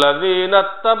ওয়াল্লাযীনা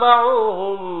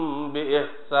ইত্তাবাউহুম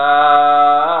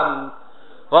বিইহসান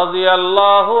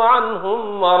রাদিয়াল্লাহু আনহুম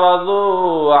ওয়া রাদু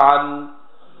আন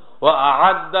ওয়া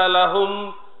আ'আদ্দা লাহুম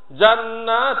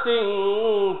জান্নাতিন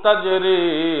তাজরি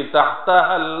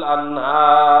তাহতাহাল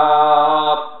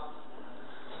আনহার।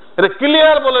 এটা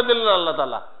ক্লিয়ার বলে দিলেন আল্লাহ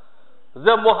তাআলা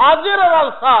যে মুহাজির আর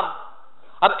আনসার,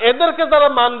 আর এদেরকে যারা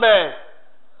মানবে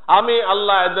আমি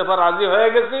আল্লাহ এদের পর রাজি হয়ে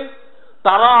গেছি,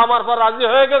 তারা আমার পর রাজি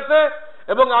হয়ে গেছে,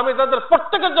 এবং আমি তাদের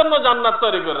প্রত্যেকের জন্য জান্নাত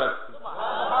তৈরি করে রাখছি।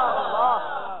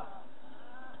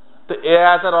 তো এই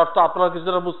আয়াতের অর্থ আপনারা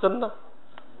কিছুটা বুঝছেন না?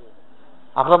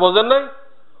 আপনারা বোঝেন নাই?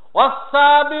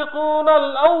 ওয়াস-সাবিকুনাল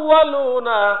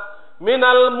আউয়ালুনা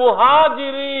মিনাল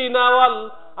মুহাজিরিন ওয়াল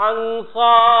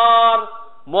আনসার।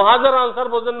 মুহাজির আনসার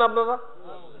বোঝেন না আপনারা?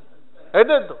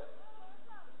 এইটাই তো।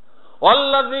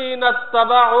 ওয়াল্লাযীনা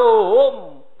ইত্তাবাউহুম,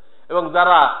 এবং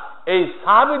যারা এই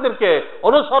সাহাবীদেরকে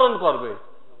অনুসরণ করবে।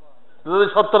 যদি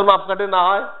সত্যের মাপকাঠি না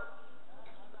হয়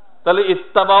তাহলে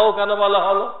ইত্তাবাও কেন বলা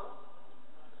হলো?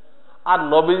 আর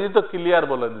নবীজি তো ক্লিয়ার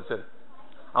বলে দিচ্ছেন,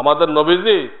 আমাদের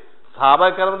নবীজি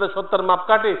সাহাবায়ে কেরামদের সত্যের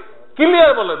মাপকাঠি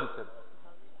ক্লিয়ার বলে দিচ্ছেন।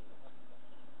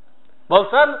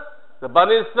 বলছেন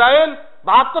বনি ইসরাইল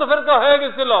 72 ফেরকা হয়ে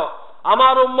গেছিল,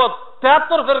 আমার উম্মত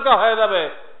 73 ফেরকা হয়ে যাবে,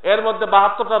 এর মধ্যে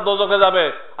 72টা দোজখে যাবে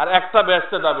আর একটা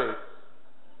বেহেশতে যাবে।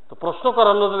 তো প্রশ্ন করা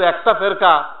হলো, যদি একটা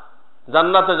ফেরকা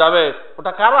জান্নাতে যাবে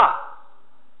ওটা কারা?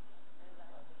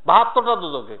 72টা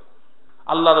দোজখে।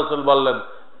 আল্লাহ রাসূল বললেন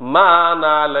মান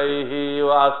আলাইহি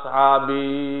ওয়া আসহাবি,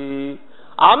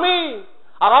 আমি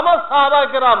আর আমার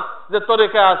সাহাবায়ে কেরাম যে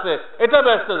তরিকা আছে এটা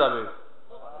বেহেশতে যাবে।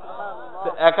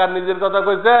 একা নিজের কথা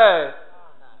কইছে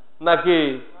নাকি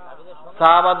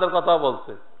সাহাবাদের কথা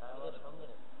বলছে?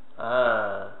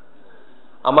 হ্যাঁ,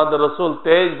 আমাদের রাসূল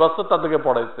 23 বছর তাদেরকে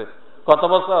পড়াইছে। কত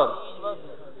বছর?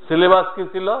 সিলেবাস কি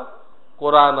ছিল?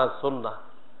 কোরআন আর সুন্নাহ।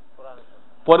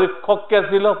 পরীক্ষক কে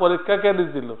ছিল? পরীক্ষা কে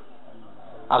দিছিল?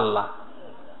 আল্লাহ।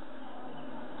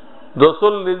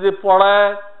 রাসূল নিজে পড়ায়,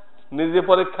 নিজে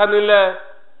পরীক্ষা নিলে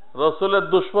রাসূলের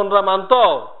দুশমনরা মানত?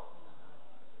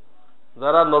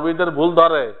 যারা নবীদের ভুল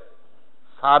ধরে,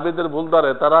 সাহাবীদের ভুল ধরে,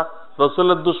 তারা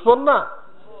রাসূলের দুশমন না?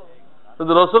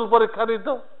 যদি রাসূল পরীক্ষা নিত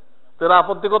তারা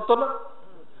আপত্তি করতো না?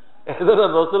 এজন্য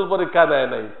রাসূল পরীক্ষা নেয়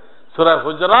নাই। সূরা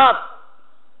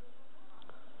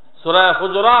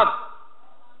হুজুরাত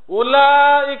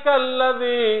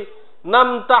উলাইকাল্লাযীনা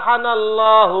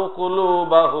ইমতাহানাল্লাহু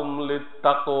কুলুবাহুম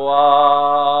লিত্তাকওয়া।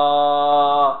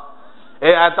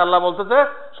 এই আয়াত আল্লাহ বলতেছে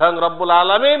স্বয়ং রব্বুল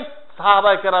আলামিন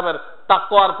সাহাবায়ে কেরামের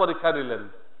তাকওয়ার পরীক্ষা নিলেন,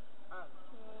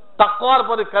 তাকওয়ার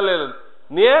পরীক্ষা নিলেন,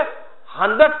 নিয়ে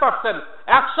 100%,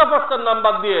 100%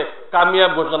 নাম্বার দিয়ে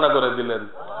কামিয়াব ঘোষণা করে দিলেন।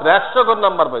 100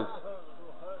 নাম্বার পাইছে।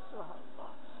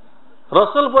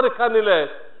 রাসূল পরীক্ষা নিলে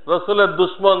রাসূলের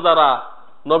দুশমন যারা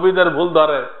নবীদের ভুল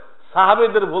ধরে,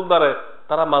 সাহাবীদের ভুল ধরে,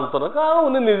 তারা মানত না।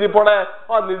 উনি নিজে পড়ে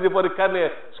আর নিজে পরীক্ষা নিয়ে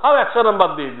সব 100 নাম্বার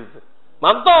দিয়ে দিচ্ছে,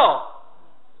 মানত?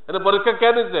 এটা পরীক্ষা কে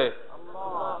নিছে?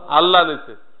 আল্লাহ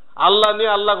নিছে। আল্লাহ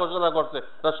নিয়ে আল্লাহ ঘোষণা করছে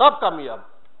সব কামিয়াব।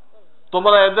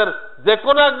 তোমরা এদের যে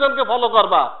কোনো একজনকে ফলো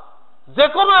করবা, যে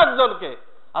কোনো একজনকে।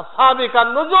 আসহাবিকান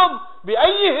নুজুম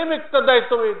বিআইহিম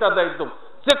ইক্তাদাইতুম,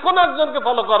 যে কোনো একজনকে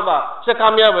ফলো করবা সে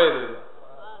কামিয়াব হয়ে যাবে।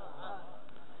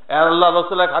 আল্লাহ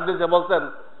রাসূল এক হাদিসে বলছেন,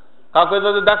 কাউকে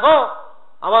যদি দেখো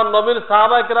আমার নবীর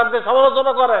সাহাবায়ে কেরামকে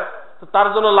সমালোচনা করে তার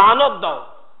জন্য লানত দাও।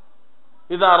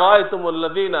 ইযা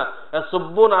রাআইতুমুল্লাযীনা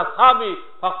ইয়াসুব্বুনা আসহাবি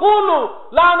ফাকুলু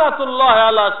লানাতুল্লাহি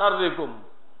আলা শাররিকুম।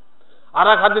 আর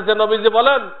এক হাদিসে নবীজি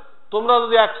বলেন, তোমরা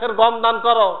যদি 100 গম দান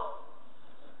করো,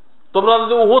 তোমরা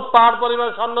যদি উহুদ পাহাড় পরিমাণ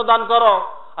স্বর্ণ দান করো,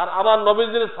 আর আমার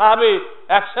নবীজির সাহাবী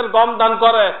 100 গম দান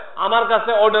করে, আমার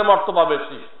কাছে ওদের মর্তবা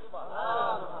বেশি।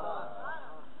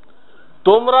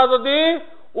 তোমরা যদি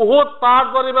উহুদ পাহাড়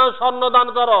পরিমাণ স্বর্ণ দান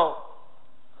করো,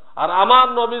 আর আমার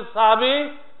নবীর সাহাবী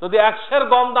যদি 100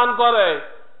 গম দান করে,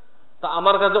 তা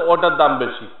আমার কাছে ওটার দাম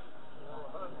বেশি।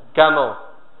 কেন?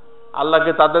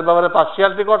 আল্লাহকে তাদের ব্যাপারে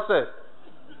পার্সিয়ালিটি করছে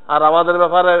আর আমাদের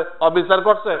ব্যাপারে অবিচার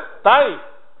করছে তাই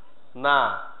না,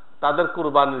 তাদের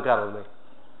কুরবানির কারণে।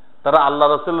 তারা আল্লাহ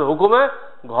রাসূলের হুকুমে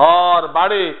ঘর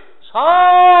বাড়ি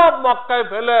সব মক্কায়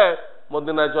ফেলে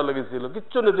মদিনায় চলে গেছিল,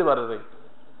 কিচ্ছু নিতে পারে নাই।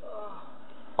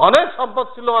 অনেক সম্পদ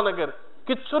ছিল অনেকের,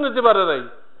 কিচ্ছু নিতে পারে নাই।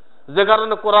 যে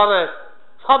কারণে কোরআনে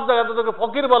সব জায়গায় তাদেরকে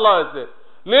ফকির বলা হয়েছে।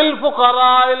 লিল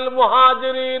ফুকারাইল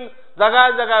মুহাজিরিন,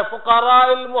 জায়গায় জায়গায়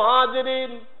ফুকারাইল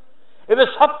মুহাজিরিন। এদের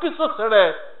সবকিছু ছেড়ে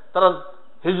তারা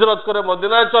হিজরত করে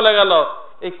মদিনায় চলে গেল।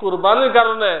 এই কুরবানির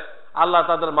কারণে আল্লাহ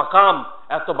তাদের মাকাম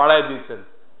এত বাড়াই দিয়েছেন।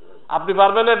 আপনি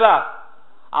পারবেন এটা?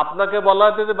 আপনাকে বলা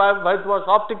হয়েছে যে ভাই তোমার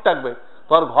সব ঠিক থাকবে,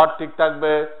 তোমার ঘর ঠিক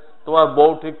থাকবে, তোমার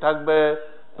বউ ঠিক থাকবে,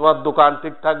 তোমার দোকান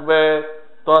ঠিক থাকবে,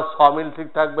 তোমার সমিল ঠিক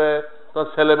থাকবে, তোমার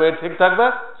ছেলে মেয়ে ঠিক থাকবে,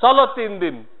 চলো 3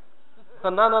 দিন।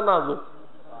 না না না,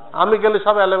 আমি গেলে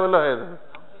সব এলোমেলো হয়ে যাবে।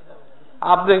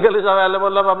 আপনি গেলে সব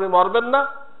এলোমেলো হবে, আপনি মরবেন না,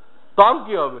 তখন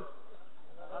কি হবে?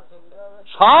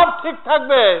 সব ঠিক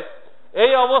থাকবে।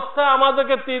 এই অবস্থায়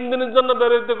আমাদেরকে 3 দিনের জন্য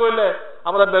বেরোইতে কইলে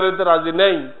আমরা বেরোইতে রাজি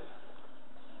নেই।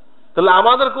 তাহলে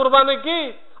আমাদের কুরবানি কি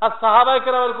আর সাহাবায়ে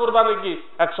কেরামের কুরবানি কি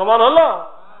এক সমান হলো?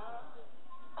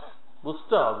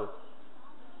 বুঝতে হবে।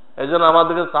 এই জন্য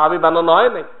আমাদেরকে সাহাবী বানানো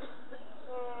হয় নাই।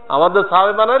 আমাদের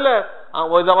সাহাবী বানাইলে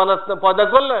ওই জামানায় পয়দা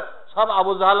করলে সব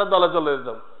আবু জাহালের দলে চলে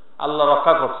যেতাম। আল্লাহ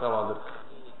রক্ষা করছে আমাদের।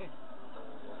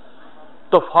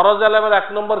 তো ফরজ এলেমের 1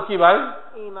 নম্বর কি ভাই?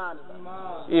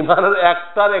 ঈমানের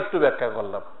একটার একটু ব্যাখ্যা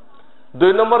করলাম। 2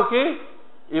 নম্বর কি?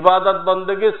 ইবাদত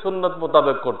বন্দেগী সুন্নত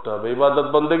মোতাবেক করতে হবে। ইবাদত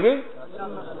বন্দেগী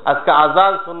আজকে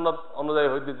আযান সুন্নত অনুযায়ী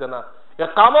হইতেছে না,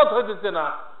 ইকামত হইতেছে না,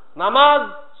 নামাজ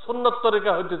সুন্নত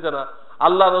তরিকা হইতেছে না।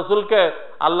 আল্লাহ রসুলকে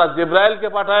আল্লাহ জিব্রাইলকে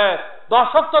পাঠায় 10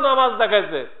 ওয়াক্ত নামাজ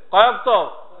দেখাইছে, কয় ওয়াক্ত?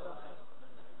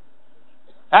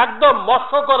 একদম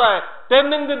মস্ক করায়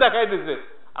ট্রেনিং দিয়ে দেখাই দিছে।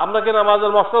 আমরা কি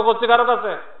নামাজের মস্ক করছি কারো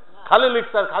কাছে? খালি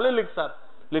লিখসার, খালি লিখসার।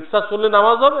 লিখসার শুনলে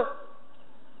নামাজ হবে?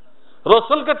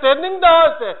 রসুলকে ট্রেনিং দেওয়া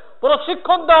হয়েছে,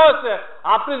 প্রশিক্ষণ দেওয়া হয়েছে।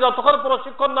 আপনি যতক্ষণ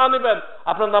প্রশিক্ষণ না নেবেন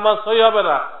আপনার নামাজ সহি হবে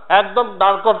না। একদম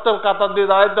দাঁড় করতে, কাতার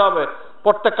দিয়ে দাঁড়াইতে হবে,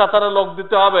 প্রত্যেক কাতারে লোক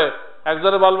দিতে হবে।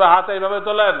 একজনে বলবে হাত এইভাবে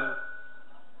তোলেন,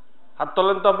 হাত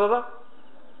তোলেন তো আপনারা।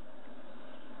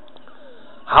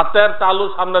 হাতের তালু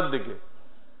সামনের দিকে,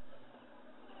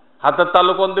 হাতের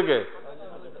তালু কোন দিকে?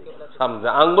 সামনে।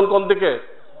 আঙ্গুল কোন দিকে?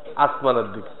 আসমানের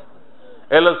দিকে।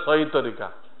 এলো সহি তরিকা।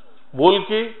 ভুল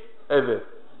কি? এই যে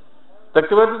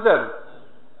দেখতে পাচ্ছেন,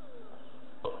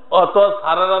 অত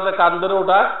সারা রাতে কান ধরে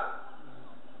ওঠায়,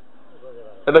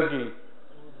 এটা কি?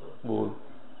 ভুল।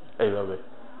 এইভাবে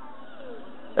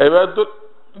এইভাবে তো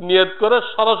নিয়ত করে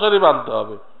সরাসরি বাঁধতে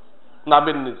হবে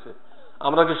নাভির নিচে।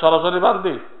 আমরা কি সরাসরি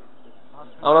বাঁধি?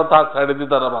 আমরা তার সাইডে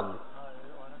দিয়ে তারা বাঁধি।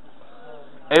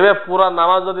 এইভাবে পুরা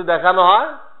নামাজ যদি দেখানো হয়,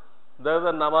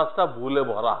 দেখবেন নামাজটা ভুলে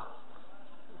ভরা,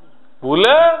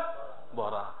 ভুলে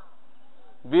ভরা।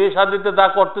 বিয়ে শাদিতে যা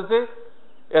করতেছে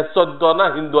এর 14 আনা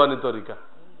হিন্দুয়ানি তরিকা।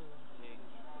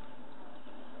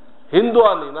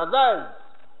 হিন্দুয়ানি না যায়।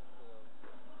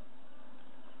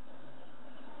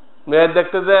 মেয়ের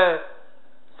দেখতে যে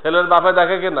ছেলের বাপে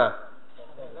দেখে কিনা,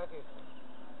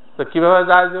 তো কিভাবে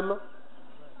যায় জন্য?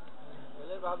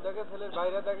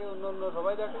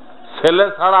 ছেলে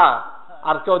ছাড়া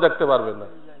আর কেউ দেখতে পারবে না,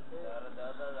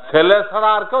 ছেলে ছাড়া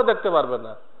আর কেউ দেখতে পারবে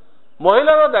না।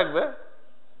 মহিলারাও দেখবে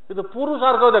কিন্তু পুরুষ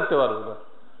আর কেউ দেখতে পারবে না।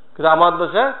 কিন্তু আমার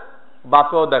দেশে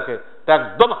বাপেও দেখে।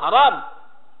 একদম হারাম,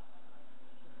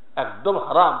 একদম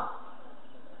হারাম।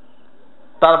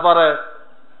 তারপরে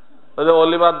ওই যে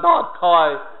অলিভার দাওয়াত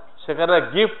খাওয়ায়, সেখানে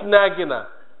গিফট নেয় কিনা?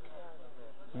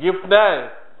 গিফট নেয়।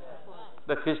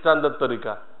 খ্রিস্টানদের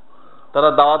তরিকা, তারা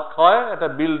দাওয়াত খাওয়ায়, একটা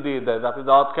বিল দিয়ে দেয়। আপনি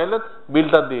দাওয়াত খাইলেন,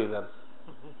 বিলটা দিয়ে দেন।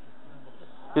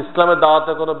 ইসলামের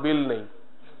দাওয়াতে কোনো বিল নেই।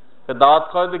 দাওয়াত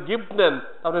খাওয়াতে গিফট নেন,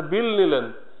 আপনি বিল নিলেন।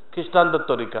 খ্রিস্টানদের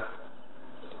তরিকা।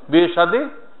 বিয়ে শাদী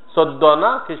 14 আনা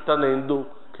খ্রিস্টান, হিন্দু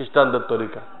খ্রিস্টানদের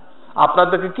তরিকা।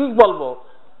 আপনাদেরকে কি বলবো,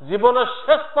 জীবনের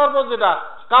শেষ পর্ব যেটা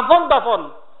কাফন দাফন,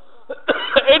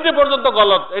 এইটি পর্যন্ত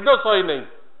গলত, এটাও সহি নেই।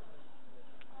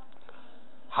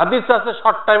 হাদিস আছে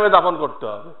শর্ট টাইমে দাফন করতে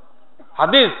হবে।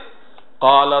 হাদিস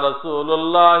قال رسول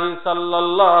الله صلى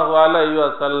الله عليه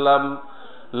وسلم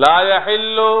لا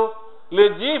يحل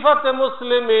لجيفة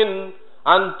مسلم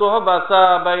أن تحبس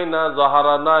بين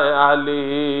ظهراني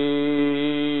أهله।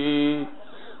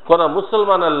 কোন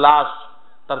মুসলমানের লাশ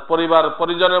তার পরিবার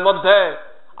পরিজনের মধ্যে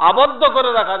আবদ্ধ করে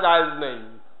রাখা জায়েজ নেই।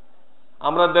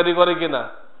 আমরা দেরি করি কিনা?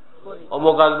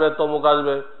 অমুক আসবে, তমুক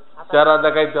আসবে, চেহারা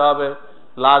দেখাইতে হবে,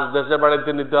 লাশ দেশে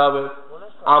বাড়িতে নিতে হবে,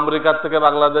 আমেরিকার থেকে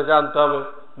বাংলাদেশে আনতে হবে।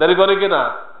 দেরি করি কিনা?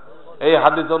 এই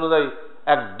হাদিস অনুযায়ী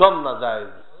একদম না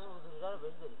জায়েজ।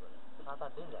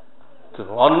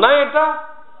 অন্যায়, এটা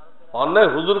অন্যায়।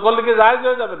 হুজুর করলে কি জায়েজ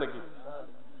হয়ে যাবে নাকি?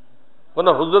 কোন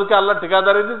হুজুরকে আল্লাহ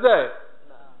ঠিকাদারি দিতে?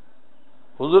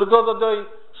 হুজুরকেও যদি ওই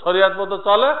শরিয়াত মতো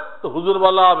চলে তো হুজুর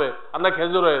বলা হবে, আর না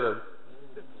খেজুর হয়ে যাবে।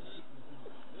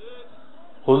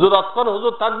 হুজুর অতক্ষণ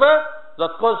হুজুর থাকবে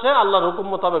যতক্ষণ সে আল্লাহর হুকুম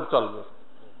মোতাবেক চলবে।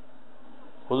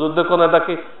 হুজুরদের কোন এটা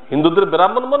কি হিন্দুদের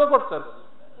ব্রাহ্মণ মনে করছেন?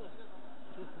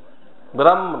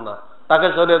 ব্রাহ্মণ না, তাকে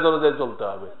শরীয়ত অনুযায়ী চলতে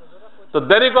হবে। তো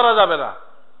দেরি করা যাবে না,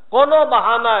 কোনো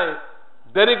বাহানায়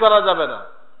দেরি করা যাবে না।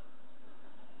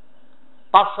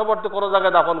 পার্শ্ববর্তী কোনো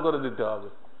জায়গায় দাফন করে দিতে হবে,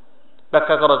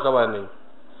 ব্যাখ্যা করার সময় নেই।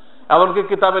 এমনকি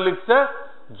কিতাবে লিখছে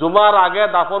জুমার আগে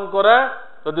দাফন করে,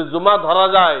 যদি জুমা ধরা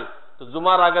যায় তো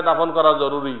জুমার আগে দাফন করা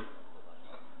জরুরি।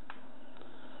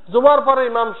 জুমার পরে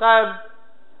ইমাম সাহেব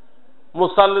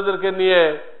মুসাল্লিদেরকে নিয়ে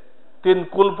 3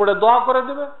 কুল পড়ে দোয়া করে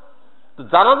দিবে।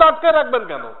 জানাজা আটকে রাখবেন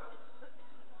কেন?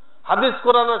 হাদিস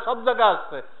কোরআনে সব জায়গায়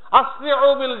আসছে, আসরিউ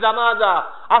বিল জানাজা,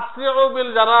 আসরিউ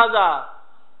বিল জানাজা,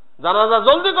 জানাজা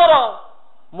জলদি করো।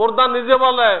 মুর্দা নিজে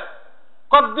বলে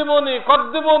কদ্দিমনি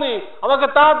কদ্দিমনি, আমাকে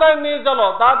তাড়াতাড়ি নিয়ে চলো,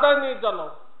 তাড়াতাড়ি নিয়ে চলো।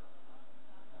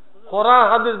 কোরআন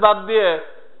হাদিস বাদ দিয়ে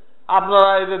আপনারা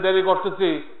এই যে দেরি করতেছি,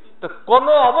 তো কোন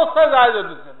অবস্থায় জায়েজ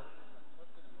হচ্ছে না,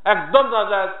 একদম না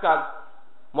জায়েজ কাজ।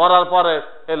 মরার পরে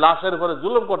এই লাশের উপরে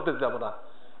জুলুম করতেছি আমরা।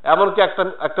 এমনকি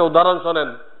একটা উদাহরণ শোনেন,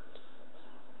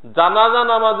 জানাজা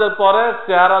নামাজের পরে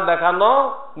চেহারা দেখানো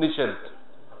নিষেধ।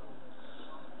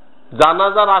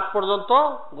 জানাজার আগ পর্যন্ত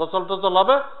গোসল টোসল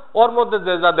হবে, ওর মধ্যে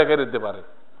যে যা দেখে নিতে পারে,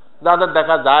 যাদের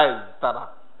দেখা যায় তারা।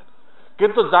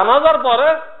 কিন্তু জানাজার পরে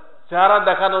চেহারা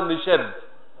দেখানো নিষেধ।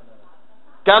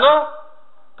 কেন?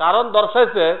 কারণ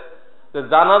দর্শাইছে যে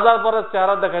জানাজার পরে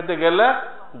চেহারা দেখাইতে গেলে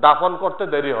দাফন করতে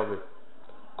দেরি হবে,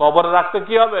 কবরে রাখতে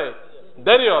কি হবে,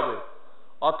 দেরি হবে।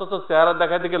 অথচ চেহারা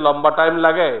দেখাইতে কি লম্বা টাইম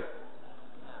লাগে?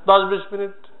 10-20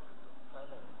 মিনিট।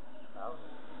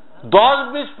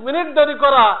 10-20 মিনিট দেরি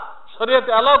করা শরীয়ত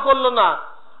অ্যালাউ করলো না।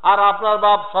 আর আপনার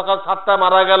বাপ সকাল 7টায়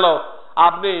মারা গেল,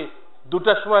 আপনি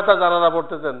 2টার সময় তা জানাজা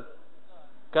পড়তেছেন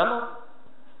কেন?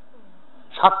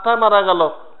 7টায় মারা গেল,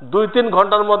 2-3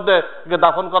 ঘন্টার মধ্যে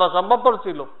দাফন করা সম্ভবপর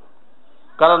ছিল।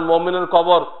 কারণ মুমিনের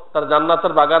কবর তার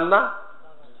জান্নাতের বাগান না?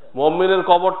 মুমিনের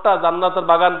কবরটা জান্নাতের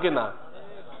বাগান কিনা?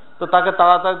 তো তাকে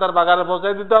তাড়াতাড়ি তার বাগানে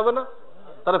পৌঁছাই দিতে হবে না?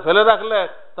 তারা ফেলে রাখলে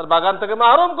তার বাগান থেকে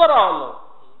মাহরুম করা হলো,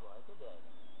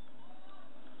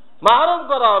 মাহরুম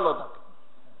করা হলো তাকে।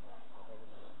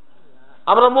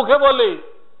 আমরা মুখে বলি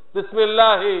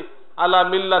বিসমিল্লাহি আলা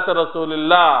মিল্লাতে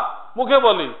রাসূলিল্লাহ, মুখে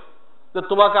বলি যে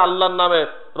তোমাকে আল্লাহর নামে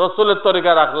রসুলের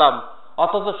তরিকা রাখলাম,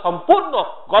 অথচ সম্পূর্ণ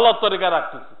গলত তরিকা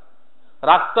রাখতেছি।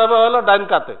 রাখতে হবে হলো ডাইন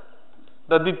কাতে,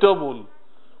 এটা দ্বিতীয় ভুল।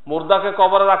 মুর্দাকে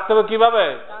কবরে রাখতে হবে কিভাবে?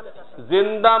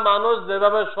 জিন্দা মানুষ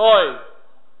যেভাবে শোয়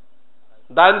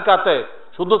ডাইন কাতে,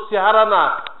 শুধু চেহারা না,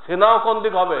 সিনাও কোন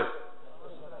দিক হবে?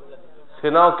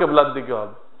 সিনাও কিবলার দিকে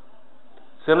হবে।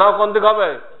 সিনাও কোন দিক হবে?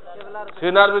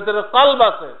 সিনার ভিতরে কলব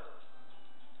আছে,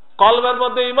 কলবের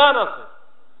মধ্যে ঈমান আছে।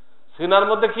 সিনার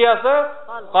মধ্যে কি আছে?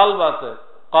 কলব আছে,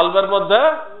 কলবের মধ্যে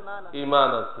ঈমান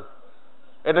আছে।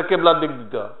 এটা কিবলার দিক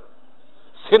দিতে হবে।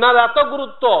 সিনার এত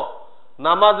গুরুত্ব,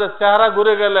 নামাজের চেহারা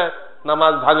ঘুরে গেলে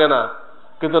নামাজ ভাঙে না,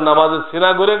 কিন্তু নামাজের সিনা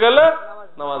ঘুরে গেলে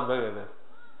নামাজ ভেঙে যায়।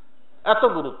 এত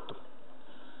গুরুত্ব।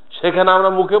 সেখানে আমরা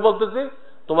মুখে বলতেছি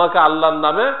তোমাকে আল্লাহর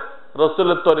নামে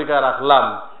রসুলের তরিকা রাখলাম,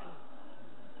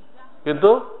 কিন্তু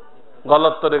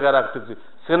গলত তরিকা রাখতেছি।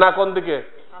 সিনা কোন দিকে?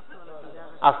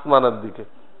 আসমানের দিকে।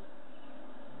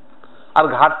 আর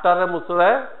ঘাটটারে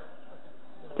মুসড়ায়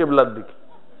কিবলার দিকে।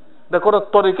 দেখো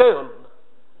তরিকাই হল না।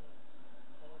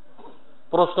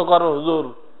 প্রশ্ন করো, হুজুর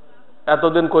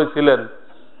এতদিন কই ছিলেন?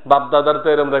 বাপদাদার তো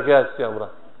এরম রেখে আসছি আমরা,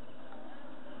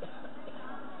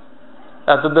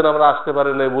 এতদিন আমরা আসতে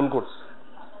পারি না, ভুল করছি,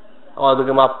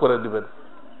 আমাদেরকে মাফ করে দিবেন।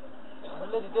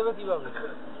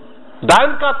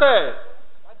 ডাইন কাতে,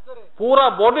 পুরা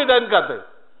বডি ডাইন কাতে।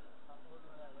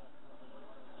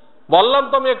 বললাম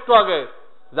তো আমি একটু আগে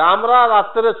যে আমরা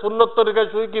রাত্রে সুন্নত তরিকায়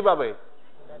শুই কিভাবে?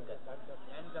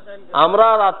 আমরা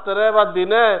রাত্রে বা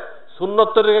দিনে সুন্নত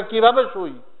তরিকা কিভাবে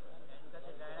শুই?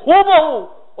 হুবহু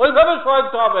ওইভাবে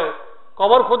শোয়াইতে হবে,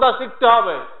 কবর খোদা শিখতে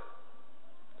হবে।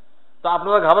 তো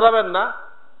আপনারা ঘাবড়াবেন না,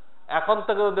 এখন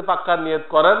থেকে যদি পাক্কা নিয়ত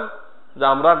করেন যে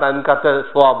আমরা ডাইন কাতে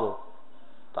শোয়াবো,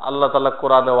 তো আল্লাহ তাআলা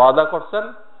কোরআনে ওয়াদা করছেন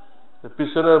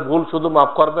পিছনের ভুল শুধু মাফ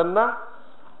করবেন না,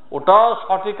 ওটাও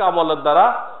সঠিক আমলের দ্বারা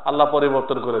আল্লাহ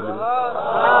পরিবর্তন করে দিবেন।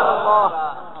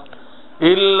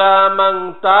 ইল্লা মান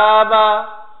তাবা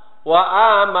ওয়া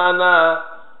আমানা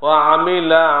ওয়া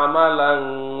আমিলা আমালান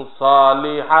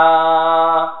সালিহা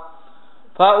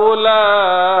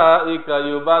ফাউলাইকা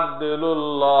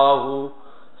ইউবাদদিলুল্লাহু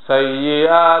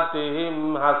সাইয়্যাতিহিম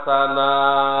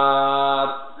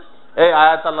হাসানাত। এই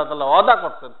আয়াত আল্লাহ তাআলা ওয়াদা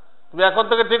করছেন তুমি এখন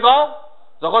থেকে ঠিক হও,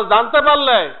 যখন জানতে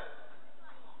পারলে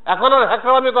এখন আর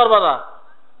হ্যাকরামি করবা না,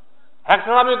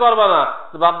 হ্যাকরামি করবা না।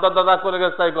 বাপদাদা দাদা করে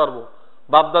গেছে তাই করবো।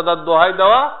 বাপদাদার দোহাই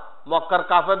দেওয়া মক্কার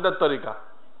কাফেরদের তরিকা,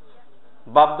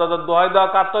 বাপদাদার দোহাই দেওয়া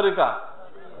কার তরিকা?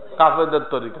 কাফেরদের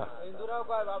তরিকা।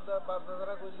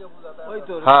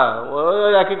 হ্যাঁ,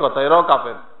 ওই একই কথা, এরাও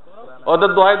কাফের,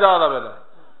 ওদের দোহাই দেওয়া যাবে না।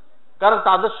 কারণ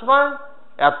তাদের সময়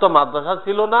এত মাদ্রাসা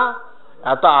ছিল না,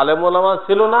 এত আলেম ওলামা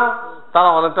ছিল না, তারা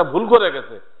অনেকটা ভুল করে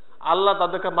গেছে। আল্লাহ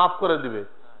তাদেরকে মাফ করে দিবে,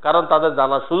 কারণ তাদের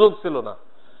জানার সুযোগ ছিল না।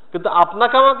 কিন্তু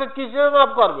আপনাকে আমাকে কিসে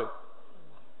মাফ করবে?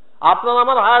 আপনার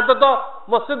আমার হায়াতে তো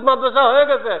মসজিদ মাদ্রাসা হয়ে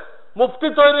গেছে, মুফতি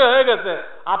তৈরি হয়ে গেছে,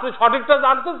 আপনি সঠিকটা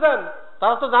জানতেছেন,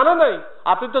 তারা তো জানে নাই,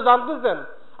 আপনি তো জানতেছেন,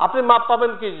 আপনি মাপ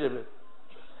পাবেন কি হিসেবে?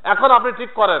 এখন আপনি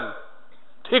ঠিক করেন,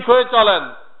 ঠিক হয়ে চলেন।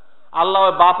 আল্লাহ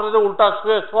ওই বাপরে যে উল্টা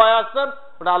শোয়া আসছেন,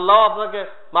 ওটা আল্লাহ আপনাকে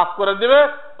মাফ করে দিবে,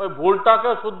 ওই ভুলটাকে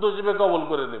শুদ্ধ হিসেবে কবুল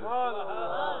করে দিবে।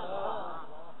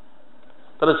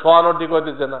 তাহলে শোয়ানো ঠিক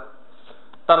হইতেছে না।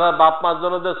 তারা বাপ মার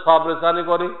জন্য যে সব রেসানি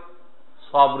করি,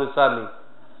 সব রেসানি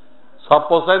সব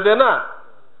পৌঁছাই দেয় না,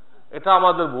 এটা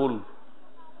আমাদের ভুল।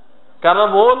 কেন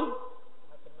ভুল?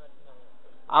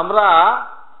 আমরা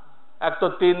এক তো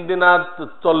 3 দিন আর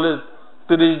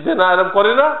 40-30 দিন এরকম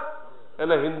করি না,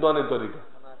 এলে হিন্দুয়ানি তরিকা।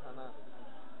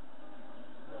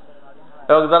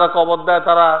 এবং যারা কবর দেয়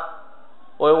তারা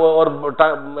ওই ওর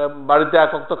বাড়িতে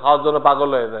এক ওয়াক্ত খাওয়ার জন্য পাগল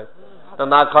হয়ে যায়, তা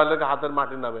না খাওয়ালে হাতের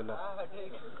মাটি নামে না।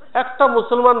 একটা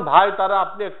মুসলমান ভাই তারা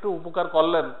আপনি একটু উপকার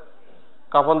করলেন,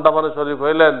 কাফন দাফনে শরীফ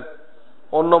হইলেন,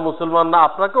 অন্য মুসলমান না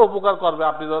আপনাকে উপকার করবে,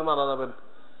 আপনি যখন মারা যাবেন,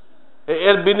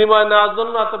 এর বিনিময় নেওয়ার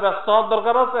জন্য এত ব্যস্ত হওয়ার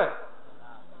দরকার আছে?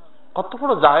 কত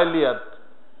বড় জাহেলিয়াত!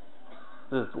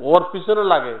 ওর পিছনে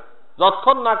লাগে,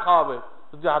 যতক্ষণ না খাওয়াবে।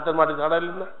 তুই হাতের মাটি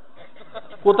ছাড়াইলি না,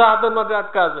 কোথায় হাতের মাটি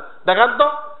আটকা আছে দেখান তো,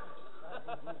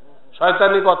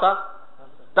 শয়তানি কথা।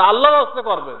 তা আল্লাহর রাস্তায়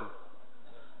করবেন।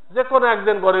 যে কোনো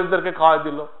একদিন গরিবদেরকে খাওয়াই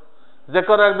দিল, যে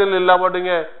কোনো একদিন লিল্লা বোর্ডিং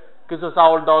এ কিছু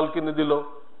চাউল টাউল কিনে দিল,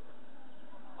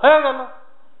 হয়ে গেল।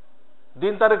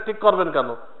 দিন তারিখ ঠিক করবেন কেন?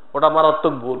 ওটা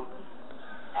মারাত্মক ভুল।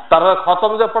 তারপরে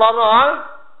খতম যে পড়ানো হয়,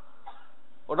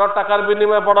 ওটা টাকার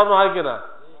বিনিময়ে পড়ানো হয় কিনা?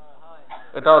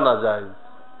 এটাও না যায়।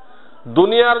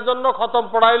 দুনিয়ার জন্য খতম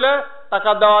পড়াইলে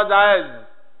টাকা দেওয়া যায়।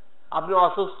 আপনি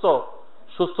অসুস্থ,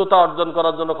 সুস্থতা অর্জন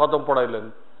করার জন্য খতম পড়াইলেন,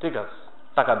 ঠিক আছে,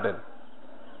 টাকা দেন।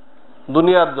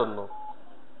 দুনিয়ার জন্য,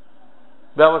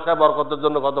 ব্যবসা বরকতের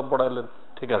জন্য খতম পড়াইলেন,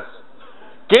 ঠিক আছে।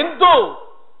 কিন্তু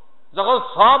যখন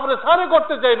সব রেসারি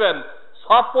করতে চাইবেন,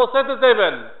 সব পৌঁছাইতে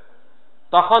চাইবেন,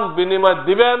 তখন বিনিময়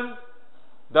দিবেন,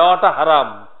 দেওয়াটা হারাম।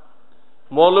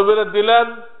 মৌলবীরে দিলেন,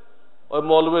 ওই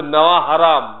মৌলবীর নেওয়া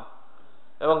হারাম,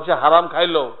 এবং সে হারাম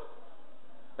খাইল,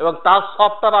 এবং তার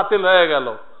সবটা বাতিল হয়ে গেল।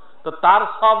 তো তার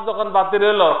সব যখন বাতিল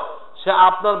হলো, সে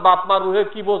আপনার বাপ মা রুহে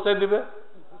কি পৌঁছে দিবে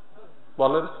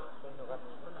বলেন?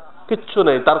 কিচ্ছু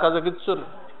নেই, তার কাছে কিচ্ছু নেই।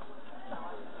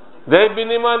 যে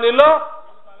বিনিময় নিল,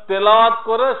 তেলাওয়াত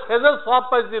করে সে যে সব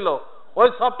পাইছিল, ওই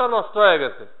সবটা নষ্ট হয়ে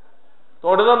গেছে। তো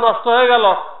ওটা তো নষ্ট হয়ে গেল,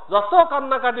 যত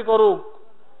কান্নাকাটি করুক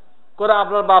করে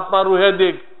আপনার বাপ মা রুহে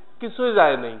দিক, কিছুই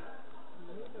যায় নেই।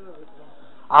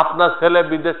 আপনার ছেলে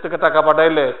বিদেশ থেকে টাকা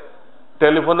পাঠাইলে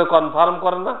টেলিফোনে কনফার্ম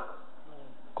করে না?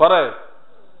 করে।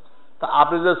 তা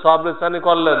আপনি যে সব রেসানি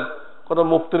করলেন, কোন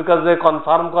মুফতির কাছে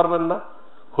কনফার্ম করবেন না?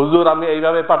 হুজুর আমি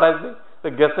এইভাবে পাঠাইছি,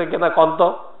 গেছে কিনা কন্ত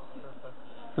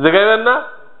জিগাইবেন না?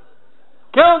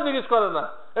 কেউ জিজ্ঞেস করে না।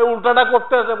 এই উল্টাটা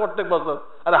করতে আছে প্রত্যেক বছর,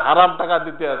 আরে হারাম টাকা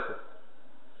দিতে আছে।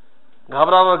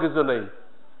 ঘাবড়ানোর কিছু নেই,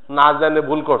 না জানে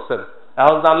ভুল করছেন,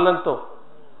 এখন জানলেন তো।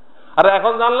 আরে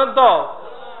এখন জানলেন তো,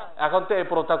 এখন তো এই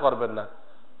প্রথা করবেন না।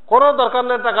 কোনো দরকার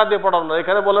নেই টাকা দিয়ে পড়ানো না।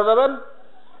 এখানে বলে দেবেন,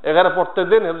 এখানে প্রত্যেক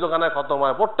দিন হিফজখানায় খতম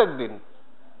হয়, প্রত্যেক দিন।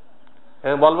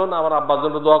 বলবেন আমার আব্বার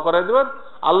জন্য দোয়া করাই দিবেন,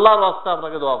 আল্লাহর রাস্তা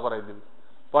আপনাকে দোয়া করাই দিন।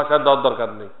 পয়সা দেওয়ার দরকার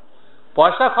নেই।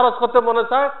 পয়সা খরচ করতে মনে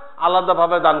চায়, আলাদা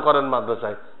ভাবে দান করেন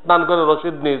মাদ্রাসায়, দান করে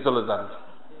রসিদ নিয়ে চলে যান।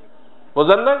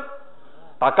 বুঝেন নাই?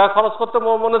 টাকা খরচ করতে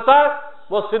মনে চায়,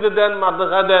 মসজিদে দেন,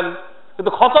 মাদ্রাসায় দেন,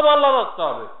 কিন্তু খতম আল্লাহর রাস্তা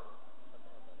হবে।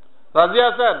 রাজি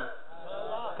আছেন?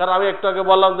 কারণ আমি একটু আগে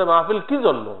বললাম যে মাহফিল কি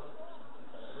জন্য?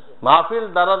 মাহফিল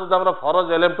দ্বারা যদি আমরা ফরজ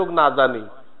এলেমটুক না জানি,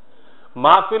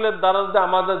 মাহফিলের দ্বারা যদি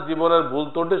আমাদের জীবনের ভুল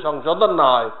ত্রুটি সংশোধন না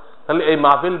হয়, তাহলে এই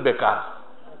মাহফিল বেকার।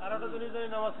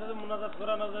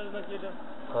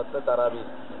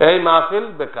 এই মাহফিল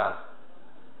বেকার।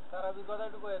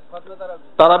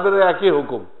 তারাবির একই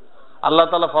হুকুম। আল্লাহ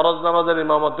তাআলা ফরজ নামাজের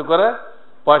ইমামতি করে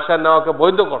পয়সা নেওয়াকে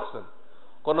বৈধ করছেন,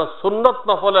 কোন সুন্নত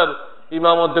নফলের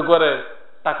ইমামতি করে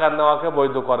টাকা নেওয়াকে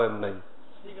বৈধ করেন নাই।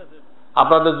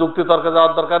 আপনাদের যুক্তি তর্কে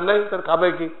যাওয়ার দরকার নেই। খাবে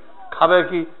কি? খাবে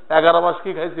কি? 11 মাস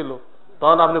কি খাইছিল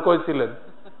তখন আপনি কইছিলেন?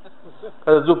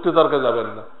 যুক্তি তর্কে যাবেন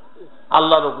না,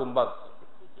 আল্লাহর হুকুম বাস।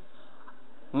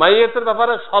 মাইয়েতের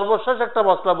ব্যাপারে সর্বশেষ একটা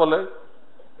মসলা বলে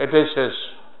এটাই শেষ।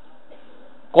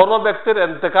 কোন ব্যক্তির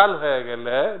ইন্তেকাল হয়ে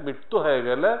গেলে, মৃত্যু হয়ে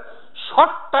গেলে,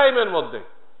 শর্ট টাইমের মধ্যে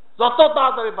যত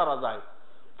তাড়াতাড়ি পারা যায়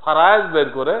ফারায়েজ বের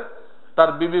করে তার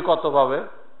বিবি কত পাবে,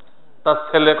 তার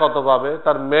ছেলে কত পাবে,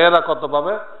 তার মেয়েরা কত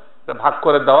পাবে, ভাগ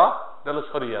করে দেওয়া, এটা হলো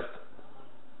শরিয়ত।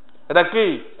 এটা কি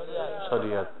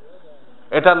শরিয়ত?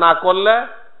 এটা না করলে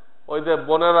ওই যে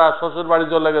বোনেরা শ্বশুর বাড়ি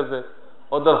চলে গেছে,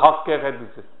 ওদের হক কে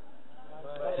খাইতেছে?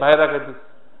 ভাইরা খাইতেছে।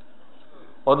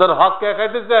 ওদের হক কে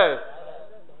খাইতেছে?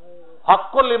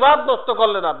 হক্কুল ইবাদ নষ্ট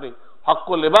করলেন আপনি।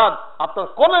 হক্কুল ইবাদ আপনার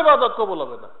কোন ইবাদত কবুল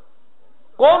হবে না,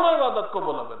 কোন ইবাদত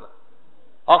কবুল হবে না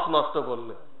হক নষ্ট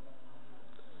করলে।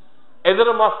 এদের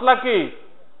মসলা কি?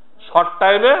 শর্ট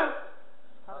টাইমে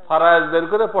ফারায়েজ বের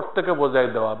করে প্রত্যেকে বোঝাই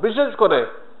দেওয়া। বিশেষ করে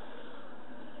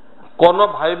কোন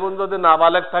ভাই বোন যদি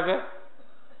নাবালেগ থাকে,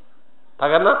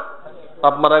 থাকে না,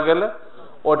 বাপ মারা গেলে,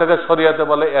 ওটাকে শরিয়াতে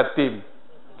বলে এতিম।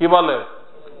 কি বলে?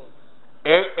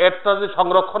 এরটা যদি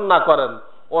সংরক্ষণ না করেন,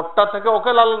 ওরটা থেকে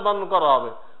ওকে লালন পালন করা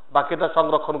হবে, বাকিটা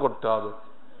সংরক্ষণ করতে হবে।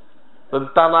 যদি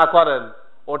তা না করেন,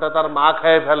 ওটা তার মা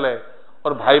খেয়ে ফেলে,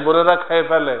 ওর ভাই বোনেরা খেয়ে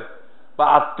ফেলে, বা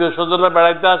আত্মীয় স্বজনরা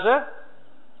বেড়াইতে আসে,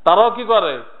 তারাও কি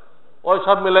করে? ওই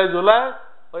সব মিলাই ঝুলায়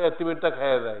ওই এতিমিরটা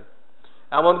খেয়ে দেয়।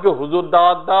 এমনকি হুজুর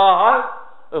দাওয়াত দেওয়া হয়,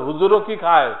 ওই হুজুরও কি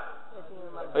খায়?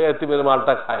 ওই এতিমের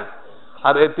মালটা খায়।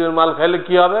 আর এতিমের মাল খাইলে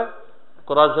কি হবে?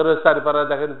 কোরআন শরীফের চারিপাড়ায়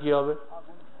দেখেন কি হবে।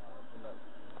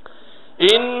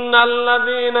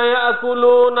 ইন্নাল্লাযীনা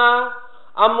ইয়াকুলুনা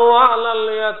আমওয়ালাল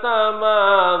ইয়াতামা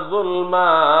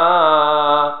যুলমা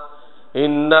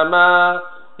ইন্নামা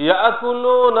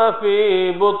ইয়াকুলুনা ফি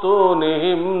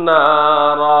বুতুনিহিম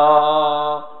নারা।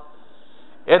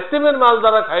 এতিমের মাল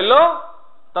যারা খাইলো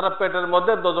তারা পেটের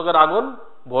মধ্যে দোজখের আগুন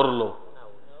ভরলো।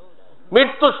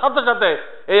 মৃত্যুর সাথে সাথে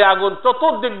এই আগুন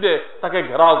চতুর্দিক দিয়ে তাকে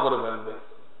ঘেরাও করে ফেলবে।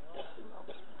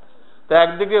 তো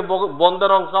একদিকে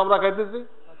বন্ধের অংশ আমরা খাইতেছি,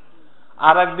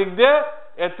 আর একদিক দিয়ে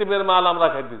এতিমের মাল আমরা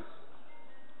খাইতেছি।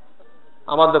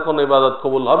 আমাদের কোনো ইবাদত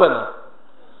কবুল হবে না।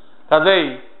 কাজেই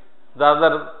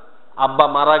যাদের আব্বা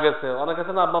মারা গেছে, অনেক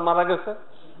আছে না আব্বা মারা গেছে,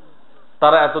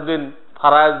 তারা এতদিন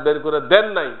ফারায়েজ বের করে দেন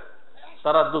নাই,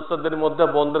 তারা 2-4 দিনের মধ্যে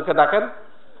বোনদেরকে ডাকেন,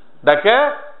 ডেকে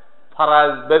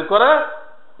ফারায়েজ বের করে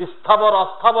স্থাবর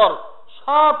অস্থাবর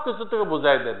সব কিছু থেকে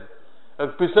বুঝাই দেন।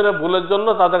 পিছনে ভুলের জন্য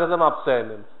তাদের কাছে মাপ চাই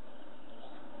নেন।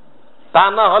 তা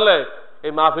না হলে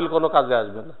এই মাহফিল কোনো কাজে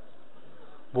আসবে না।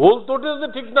 ভুল ত্রুটি যদি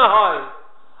ঠিক না হয়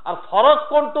আর ফরজ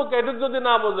কোনটুক এটুক যদি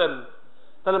না বোঝেন,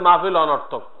 তাহলে মাহফিল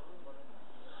অনর্থক।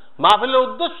 মাহফিলের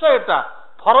উদ্দেশ্য এটা,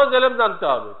 ফরজ এলেম জানতে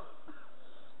হবে।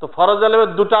 তো ফরজ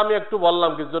এলেমের দুটো আমি একটু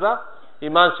বললাম কিছুটা।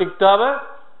 ঈমান শিখতে হবে,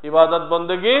 ইবাদত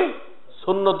বন্দেগী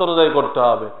সুন্নত অনুযায়ী করতে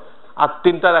হবে। আর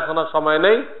 3টার এখন আর সময়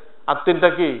নেই। আর 3টা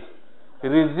কি?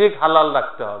 রিজিক হালাল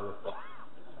রাখতে হবে।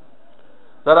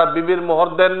 যারা বিবির মোহর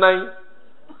দেন নাই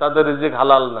তাদের রিজিক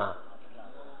হালাল না,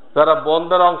 যারা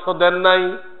বন্ধের অংশ দেন নাই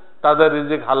তাদের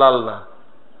রিজিক হালাল না,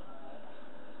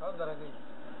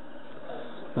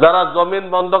 যারা জমিন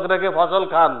বন্ধক রেখে ফসল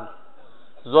খান,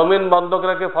 জমিন বন্ধক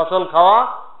রেখে ফসল খাওয়া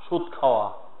সুদ খাওয়া।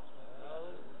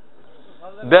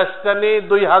 দেশটানি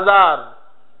 2000,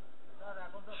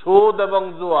 সুদ এবং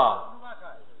জুয়া,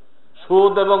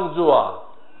 সুদ এবং জুয়া,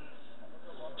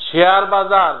 শেয়ার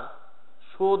বাজার,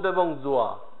 সুদ এবং জুয়া।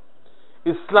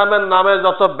 ইসলামের নামে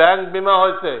যত ব্যাংক বিমা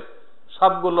হয়েছে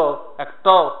সবগুলো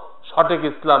একটাও সঠিক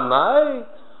ইসলাম নাই।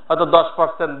 হয়তো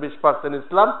 10%, 20%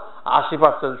 ইসলাম,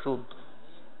 80% সুদ।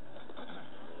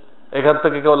 এখান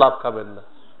থেকে কেউ লাভ খাবেন না।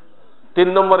 3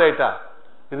 নম্বর এটা,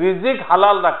 রিজিক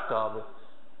হালাল রাখতে হবে।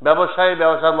 ব্যবসায়ী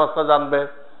ব্যবসার মশলা জানবে,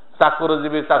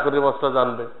 চাকরিজীবী চাকরির মশলা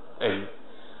জানবে। এই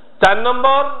 4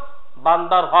 নম্বর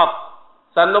বান্দার হক।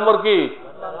 4 নম্বর কি?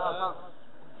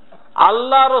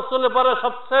 আল্লাহ রসুলের পরে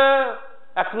সবচেয়ে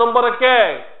 1 নম্বরে কে?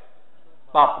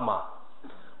 বাপ মা।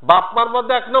 বাপ মার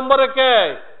মধ্যে 1 নম্বরে কে?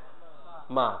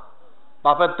 মা।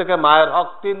 বাপের থেকে মায়ের হক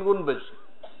 3 গুণ বেশি।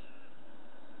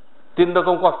 3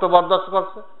 রকম কষ্ট বরদাস্ত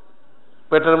করছে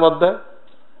পেটের মধ্যে,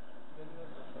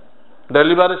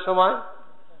 ডেলিভারির সময়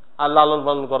আর লালন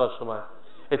পালন করার সময়।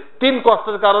 এই 3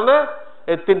 কষ্টের কারণে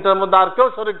এই 3টার মধ্যে আর কেউ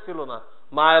শরীক ছিল না।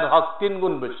 মায়ের হক 3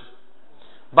 গুণ বেশি।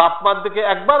 বাপ মার দিকে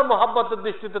একবার মোহাব্বতের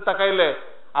দৃষ্টিতে তাকাইলে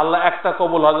আল্লাহ একটা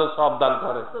কবুল হজের সব দান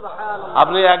করে।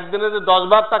 আপনি একদিনে যে 10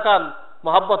 বার তাকান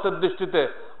মোহাব্বতের দৃষ্টিতে,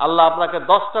 আল্লাহ আপনাকে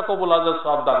 10টা কবুল হজের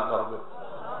সব দান করবে।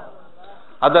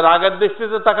 আর আগের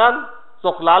দৃষ্টিতে তাকান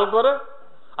চোখ লাল করে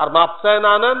আর মাপ চায় না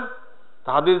আনেন,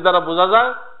 হাদিস দ্বারা বোঝা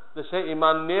যায় যে সে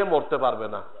ঈমান নিয়ে মরতে পারবে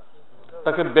না।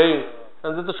 তাকে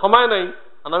যেহেতু সময় নেই,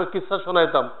 আমি কিচ্ছা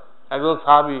শোনাইতাম। একজন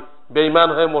সাহাবী বেঈমান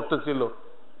হয়ে মরতেছিল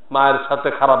মায়ের সাথে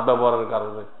খারাপ ব্যবহারের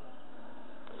কারণে।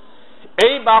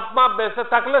 এই বাপ মা বেঁচে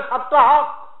থাকলে 7টা হক।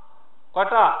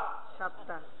 কয়টা?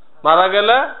 7টা। মারা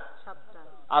গেলে 7টা।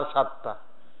 আর 7টা।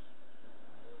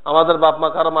 আমাদের বাপ মা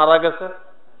কারো মারা গেছে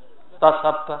তার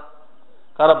 7টা,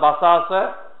 কারো বাঁচা আছে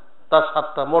তার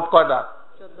 7টা। মোট কয়টা?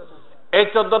 14টা। এই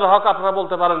 14টা হক আপনারা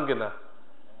বলতে পারেন কিনা?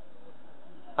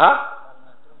 হ্যাঁ,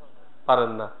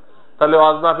 পারেন না। তাহলে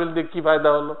ওয়াজ মাহফিল দিয়ে কি ফায়দা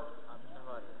হলো?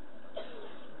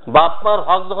 বাপ মার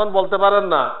হক যখন বলতে পারেন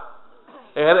না,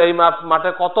 এই মাঠে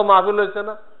কত মাহফিল হয়েছে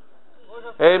না?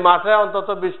 এই মাঠে অন্তত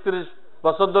 20-30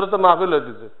 বছর ধরে তো মাহফিল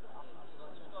হইতেছে।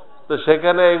 তো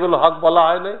সেখানে এইগুলো হক বলা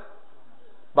হয় নাই।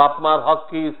 বাপ মার হক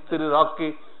কি, স্ত্রীর হক কি,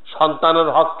 সন্তানের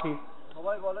হক কি?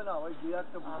 সবাই বলে না, ওই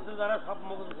যারা সব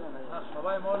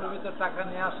সবাই মৌলবীতে টাকা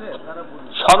নিয়ে আসে,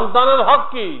 সন্তানের হক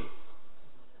কি?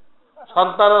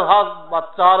 সন্তানের হক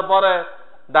বাচ্চা হওয়ার পরে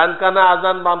ডান কানে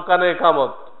আজান, বাম কানে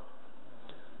ইকামত।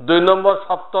 2 নম্বর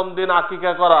 7ম দিন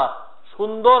আকিকা করা,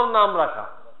 সুন্দর নাম রাখা,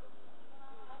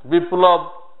 বিপ্লব,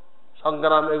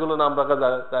 সংগ্রাম, এগুলো নাম রাখা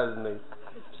জায়েজ নেই।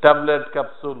 ট্যাবলেট,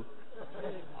 ক্যাপসুল,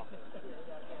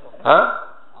 হ্যাঁ,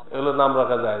 এগুলো নাম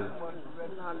রাখা যায়।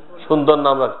 সুন্দর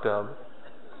নাম রাখতে হবে।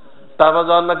 তারপর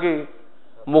যখন নাকি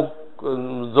মুখ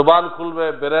জবান খুলবে,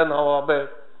 বেরেন হবে,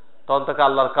 তখন তাকে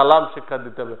আল্লাহর কালাম শিক্ষা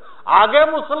দিতে হবে। আগে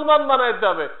মুসলমান বানাইতে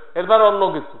হবে, এরপর অন্য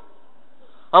কিছু।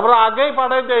 আমরা আগেই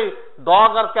পাঠাই দেই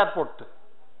ডগ আর ক্যাট পড়তে।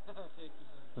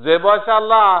 যে বয়সে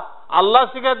আল্লাহ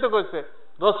শিখাইতে কইছে,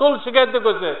 রসুল শিখাইতে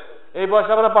কইছে, এই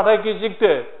বয়সে আমরা পাঠাই কি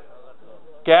শিখতে?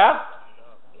 ক্যাট।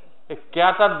 এই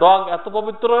ক্যাট আর ডগ এত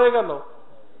পবিত্র হয়ে গেল।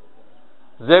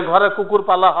 যে ঘরে কুকুর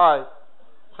পালা হয়,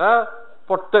 হ্যাঁ,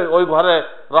 ওই ঘরে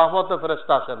রহমতে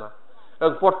ফেরেশতা আসে না।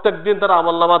 প্রত্যেক দিন তার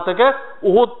আমলনামা থেকে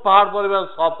উহুদ পাহাড় পরিমাণ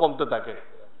সব কমতে থাকে।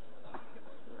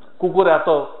 কুকুর এত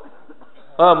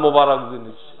মোবারক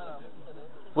জিনিস,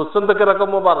 বুঝছেন তো কিরকম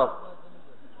মোবারক?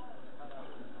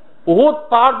 বহুত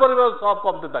পাহাড় পরিমাণ সব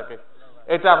কমতে থাকে।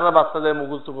 এটা আপনার বাচ্চা যায়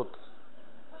মুখস্থ করতে।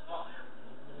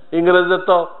 ইংরেজদের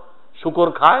তো শুকর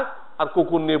খায় আর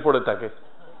কুকুর নিয়ে পড়ে থাকে।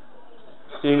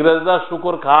 ইংরেজরা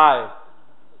শুকর খায়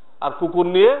আর কুকুর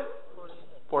নিয়ে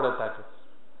পড়ে থাকে,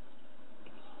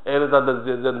 এর তাদের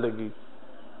যে জিন্দেগি।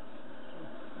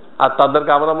 আর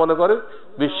তাদেরকে আমরা মনে করি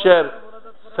বিশ্বের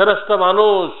শ্রেষ্ঠ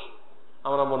মানুষ,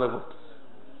 আমরা মনে করছি।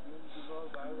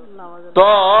 তো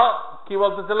কি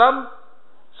বলতেছিলাম,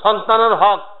 সন্তানের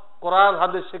হক কোরআন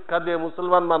হাদিস শিক্ষা দিয়ে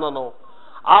মুসলমান বানানো।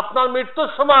 আপনার মৃত্যুর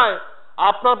সময়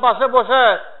আপনার পাশে বসে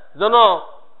যেন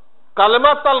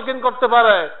কালেমা তালকিন করতে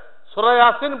পারে, সূরা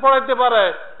ইয়াসিন পড়াইতে পারে,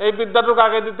 এই বিদ্যাটুকু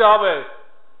আগে দিতে হবে।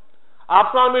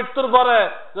 আপনার মৃত্যুর পরে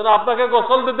যেন আপনাকে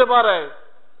গোসল দিতে পারে,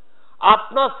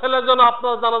 আপনার ছেলে যেন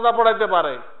আপনার জানাজা পড়াইতে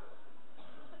পারে,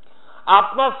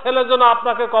 আপনার ছেলে যেন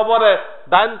আপনাকে কবরে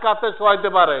ডাইন কাতে শোয়াইতে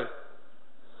পারে,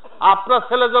 আপনার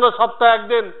ছেলে যেন সপ্তাহে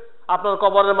একদিন আপনার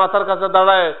কবরের মাথার কাছে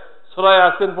দাঁড়ায় সূরা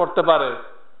ইয়াসিন পড়তে পারে।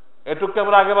 এটুকু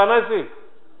আমরা আগে বানাইছি।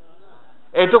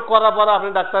 এটুক করার পরে আপনি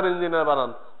ডাক্তার ইঞ্জিনিয়ার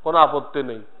বানান, কোনো আপত্তি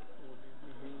নেই।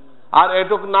 আর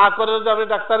এটুক না করে যদি আপনি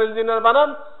ডাক্তার ইঞ্জিনিয়ার বানান,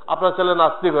 আপনার ছেলে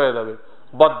নাস্তিক হয়ে যাবে,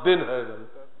 বদ্দিন হয়ে যাবে।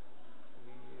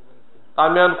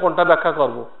 আমি এখন কোনটা ব্যাখ্যা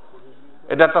করব?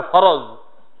 এটা একটা ফরজ,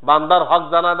 বান্দার হক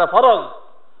জানা এটা ফরজ।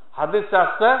 হাদিসে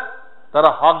আসছে তারা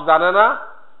হক জানে না,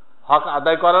 হক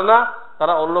আদায় করে না,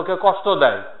 তারা অন্যকে কষ্ট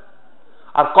দেয়।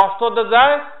 আর কষ্ট দিতে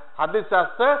যায়, হাদিসে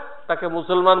আসছে তাকে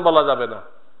মুসলমান বলা যাবে না।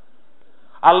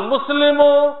 আল মুসলিমু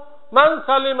মান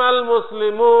সালিম আল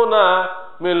মুসলিমুনা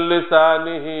মিন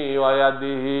লিসানিহি ওয়া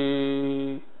ইয়াদিহি,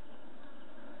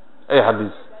 এই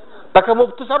হাদিস। তাকে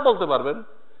মুফতি সাহেব বলতে পারবেন,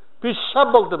 পীর সাহেব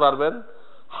বলতে পারবেন,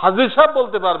 হাজী সাহেব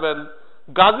বলতে পারবেন,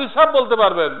 গাজী সাহেব বলতে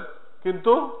পারবেন,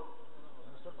 কিন্তু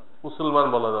মুসলমান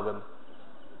বলা যাবে না।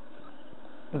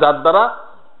 যার দ্বারা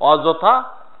অযথা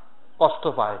কষ্ট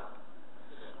পায়।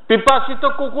 পিপাসিত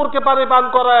কুকুরকে পানি পান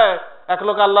করায় এক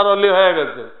লোক আল্লাহর ওলি হয়ে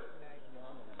গেছে,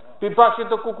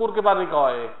 পিপাসিত কুকুরকে পানি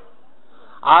খাওয়ায়।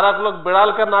 আর এক লোক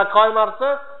বিড়ালকে না খাওয়াই মারছে,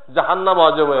 জাহান্নাম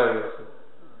ওয়াজিব হয়ে গেছে।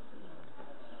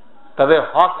 তাদের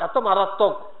হক এত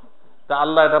মারাত্মক যে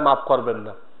আল্লাহ এটা মাফ করবেন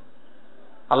না,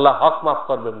 আল্লাহ হক মাফ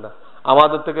করবেন না,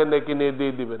 আমাদের থেকে নেকি নিয়ে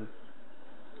দিয়ে দিবেন।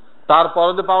 তারপরে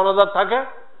যদি পাওনাদার থাকে,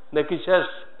 নেকি শেষ,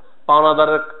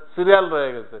 পাওনাদারের সিরিয়াল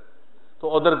রয়ে গেছে, তো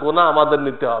ওদের গুনাহ আমাদের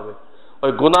নিতে হবে।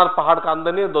 ওই গুনার পাহাড়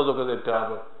কান্দে নিয়ে দোজখে যেতে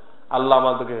হবে। আল্লাহ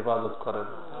আমাদেরকে হেফাজত করেন।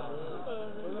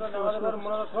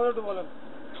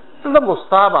 এটা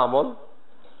মুস্তাহাব আমল।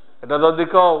 এটা যদি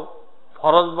কেউ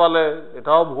ফরজ বলে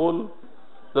এটাও ভুল,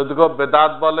 যদি কেউ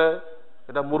বেদাত বলে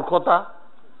এটা মূর্খতা।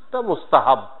 এটা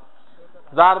মুস্তাহাব,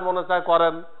 যার মনে চায়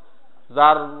করেন,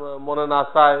 যার মনে না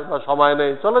চায় বা সময়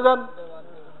নেই চলে যান।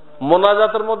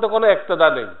 মোনাজাতের মধ্যে কোনো একতেদা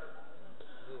নেই।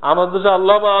 আমার দেশে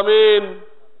আল্লাহ আমিন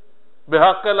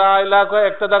বেহক্কে লা ইলাহা কয়ে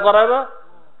একতেদা করায় না,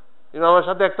 ইমামের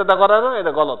সাথে একতেদা করায় না,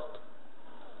 এটা গলত।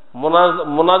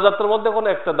 মোনাজাতের মধ্যে কোনো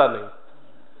একতেদা নেই।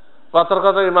 কথার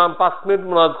কথা ইমাম 5 মিনিট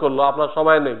মোনাজাত করলো, আপনার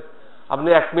সময় নেই, আপনি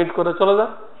 1 মিনিট করে চলে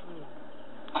যান।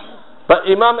 বা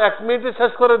ইমাম 1 মিনিটে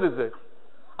শেষ করে দিতে,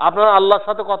 আপনার আল্লাহর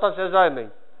সাথে কথা শেষ হয় নাই,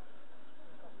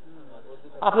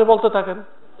 আপনি বলতে থাকেন,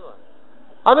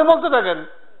 আপনি বলতে থাকেন।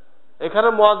 এখানে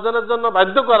মুয়াজ্জিনের জন্য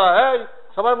বাধ্য করা, এই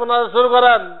সবাই মোনাজাত শুরু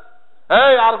করেন,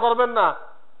 এই আর করবেন না।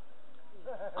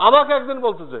 আমাকে একদিন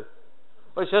বলতেছে,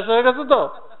 ওই শেষ হয়ে গেছে তো,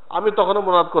 আমি তখনও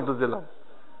মোনাজাত করতেছিলাম।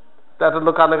 একটা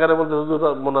লোক কানে কানে বলতে হুজুর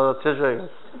মোনাজাত শেষ হয়ে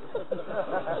গেছে।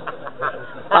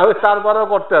 আমি তারপরেও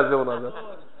করতে আছি মোনাজাত,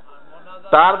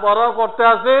 তারপরেও করতে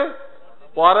আছি।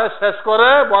 পরে শেষ করে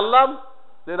বললাম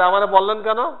যে আমারে বললেন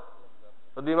কেন?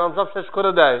 যদি ইমাম সাহেব শেষ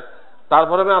করে দেয়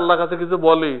তারপরে আমি আল্লাহর কাছে কিছু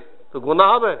বলি তো গুনাহ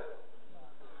হবে?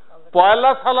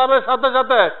 পয়লা সালামের সাথে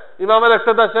সাথে ইমামের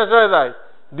ইক্তেদা শেষ হয়ে যায়,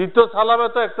 দ্বিতীয় সালামে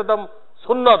তো ইক্তেদা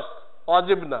সুন্নত,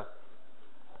 ওয়াজিব না।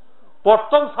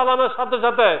 প্রথম সালামের সাথে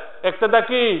সাথে ইক্তেদা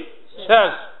কি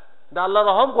শেষ? আল্লাহ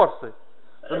রহম করছে।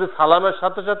 যদি সালামের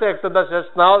সাথে সাথে ইক্তেদা শেষ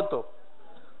না হতো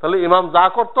তাহলে ইমাম যা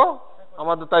করতো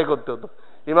আমাদের তাই করতে হতো।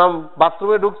 ইমাম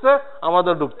বাথরুমে ঢুকছে,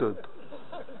 আমাদের ঢুকতে হতো।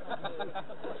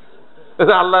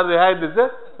 আল্লাহ রেহাই দিছে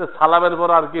যে সালামের পর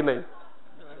আর কি নেই,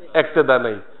 ইক্তেদা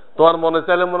নেই। তোমার মনে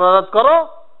চাইলে মুনাজাত করো,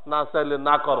 না চাইলে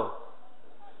না করো।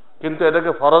 কিন্তু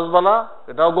এটাকে ফরজ বলা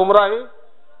এটাও গুমরাহি,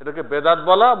 এটাকে বেদাত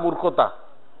বলা মূর্খতা।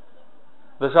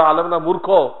 দেশে আলেম না মূর্খ,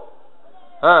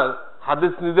 হ্যাঁ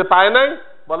হাদিস নিজে পায় নাই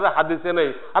বলে হাদিসে নেই।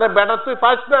 আরে বেটা তুই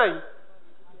পাইস নাই,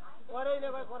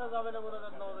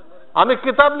 আমি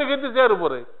কিতাব লিখে দিছি এর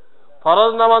উপরে।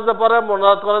 ফরজ নামাজের পরে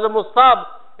মুনাজাত করা যে মুস্তাহাব,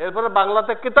 এরপরে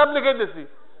বাংলাতে কিতাব লিখে দিছি,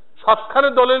 সবখানে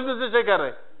দলিল দিছি। সেখানে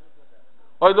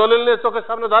ওই দলিল নিয়ে চোখের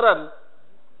সামনে ধরেন,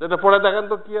 যেটা পড়ে দেখেন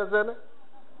তো কি আছে এনে।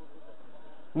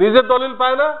 নিজের দলিল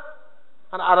পায় না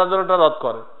আর আরেকজনটা রদ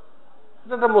করে,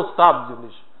 এটা মুস্তাহাব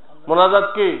জিনিস। মোনাজাত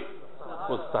কি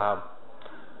মুস্তাহাব।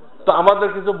 তো আমাদের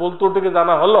কিছু ভুল ত্রুটি কি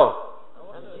জানা হলো?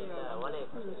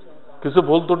 কিছু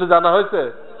ভুল ত্রুটি জানা হয়েছে।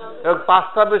 এবং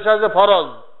 5টা বিষয় যে ফরজ,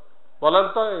 বলেন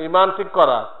তো? ঈমান ঠিক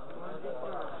করা,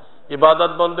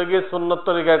 ইবাদত বন্দেগী সুন্নত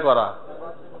তরিকায় করা,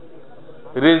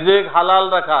 রিজিক হালাল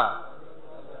রাখা,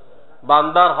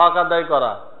 বান্দার হক আদায়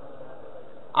করা,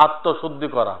 আত্মশুদ্ধি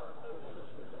করা।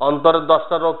 অন্তরের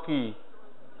 10টা রোগ কি?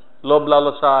 লোভ,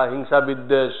 লালসা, হিংসা,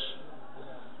 বিদ্বেষ,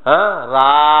 হ্যাঁ,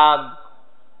 রাগ,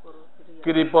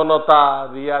 কৃপণতা,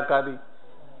 রিয়াকারী,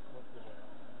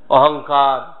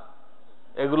 অহংকার।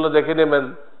 এগুলো দেখে নেবেন।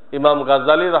 ইমাম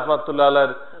গাজ্জালী রহমাতুল্লাহ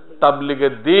আলাইহির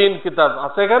তাবলীগের দ্বীন কিতাব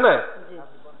আছে এখানে,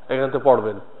 এখান থেকে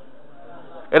পড়বেন।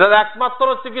 এটার একমাত্র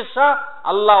চিকিৎসা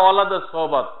আল্লাহ ওয়ালাদের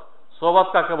সোহবত। সোহবত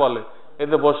কাকে বলে?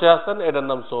 এতে বসে আছেন, এটার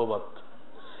নাম সোহবত।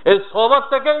 এই সোহবত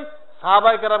থেকেই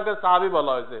সাহাবায়ে কেরামকে সাহাবী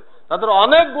বলা হয়েছে। তাদের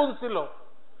অনেক গুণ ছিল,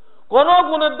 কোন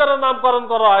গুণের দ্বারা নামকরণ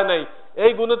করা হয় নাই,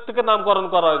 এই গুণের থেকে নামকরণ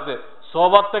করা হয়েছে,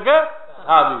 সোহবত থেকে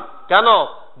সাহাবী। কেন?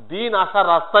 দিন আসার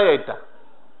রাস্তায় এইটা।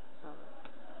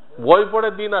 বই পড়ে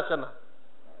দিন আসে না,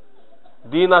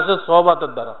 দিন আসে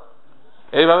সোহবতের দ্বারা।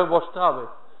 এইভাবে বসতে হবে।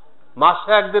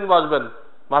 মাসে একদিন বসবেন।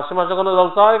 মাসে মাসে কোনো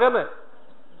জলসা হয় এখানে?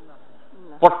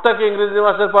 প্রত্যেক ইংরেজি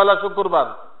মাসের পয়লা শুক্রবার,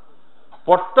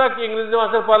 প্রত্যেক ইংরেজি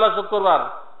মাসের পয়লা শুক্রবার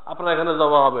আপনারা এখানে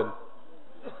জমা হবেন।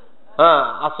 হ্যাঁ,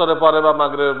 আসরের পরে বা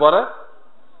মাগরিবের পরে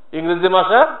ইংরেজি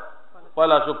মাসের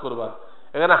পয়লা শুক্রবার।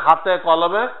 এখানে হাতে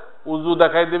কলমে উজু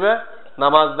দেখাই দিবে,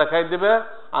 নামাজ দেখাই দিবে,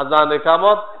 আজান,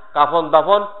 ইকামত, কাফন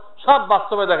দাফন সব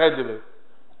বাস্তবে দেখাই দিবে।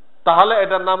 তাহলে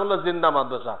এটার নাম হলো জিন্দা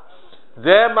মাদ্রাসা।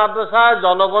 যে মাদ্রাসায়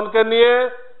জনগণকে নিয়ে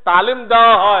তালিম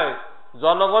দেওয়া হয়,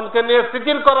 জনগণকে নিয়ে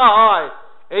ফিকির করা হয়,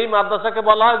 এই মাদ্রাসাকে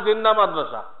বলা হয় জিন্দা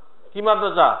মাদ্রাসা। কি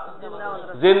মাদ্রাসা?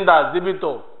 জিন্দা, জীবিত।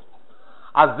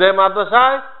 আর যে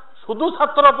মাদ্রাসায় শুধু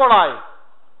ছাত্র পড়ায়,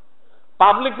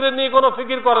 পাবলিকরে নিয়ে কোনো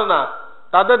ফিকির করে না,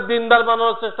 তাদের দিনদার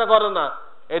বানানোর চেষ্টা করে না,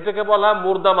 এটাকে বলা হয়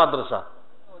মুর্দা মাদ্রাসা।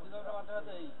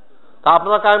 তা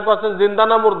আপনারা কায়েম করছেন জিন্দা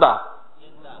না মুর্দা?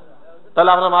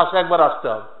 তাহলে আপনার মাসে একবার আসতে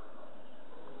হবে।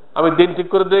 আমি দিন ঠিক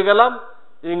করে দিয়ে গেলাম,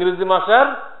 ইংরেজি মাসের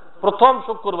প্রথম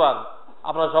শুক্রবার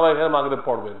আপনারা সবাই এখানে মাগরিব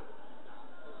পড়বেন,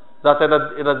 যাতে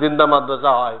এটা জিন্দা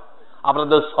মাদ্রাসা হয়।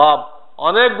 আপনাদের সব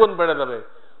অনেক গুণ বেড়ে যাবে।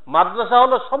 মাদ্রাসা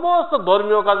হলো সমস্ত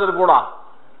ধর্মীয় কাজের গোড়া,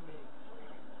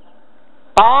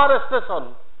 পাওয়ার স্টেশন।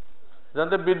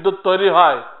 যাতে বিদ্যুৎ তৈরি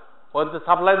হয়, ওইতে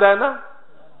সাপ্লাই দেয় না,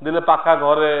 দিলে পাকা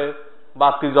ঘরে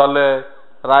বাতি জ্বলে,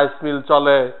 রাইস মিল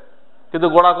চলে, কিন্তু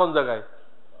গোড়া কোন জায়গায়?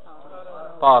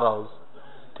 Power house.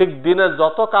 ঠিক দিনে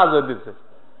যত কাজ হইতেছে,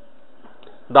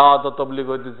 দাওয়াত তবলিগ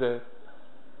হইতেছে,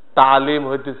 তালিম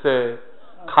হইতেছে,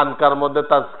 খানকার মধ্যে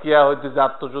তাজকিয়া হইতেছে,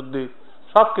 আত্মশুদ্ধি,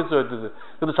 সবকিছু হইতেছে,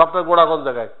 কিন্তু সবটা গোড়া কোন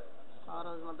জায়গায়?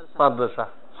 মাদ্রাসা।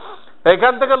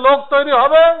 এখান থেকে লোক তৈরি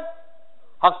হবে,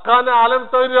 হক্কানে আলেম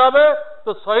তৈরি হবে, তো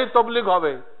সহি তবলিগ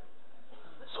হবে,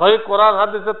 সহি কোরআন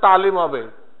হাদিসের তালিম হবে,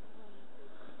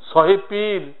 সহি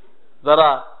পীর, যারা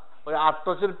ওই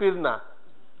আটশির পীর না,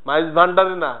 মাইজ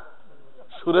ভান্ডারি না,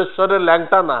 সুরেশ্বরের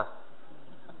ল্যাংটা না,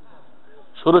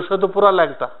 সুরেশ্বর তো পুরা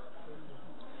ল্যাংটা,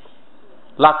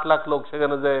 লাখ লাখ লোক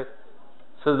সেখানে যে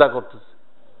সেজদা করতেছে,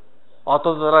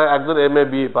 অথচ তারা একজন MA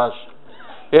BA pass,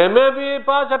 MA BA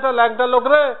pass একটা ল্যাংটা লোক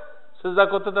রে সেজদা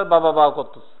করতে তার বাবা বাবা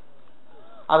করতেছে,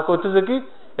 আর করতেছে কি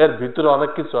এর ভিতরে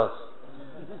অনেক কিছু আছে।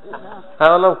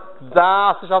 হ্যাঁ, বললাম যা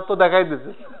আছে সব তো দেখাই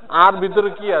দিছে, আর ভিতরে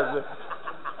কি আছে?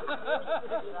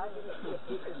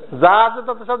 যা আছে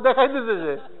তত সব দেখাই দিছে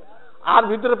যে, আর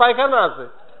ভিতরে পায়খানা আছে।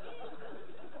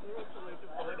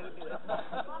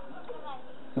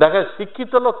 দেখেন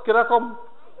শিক্ষিত লোক কিরকম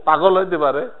পাগল হইতে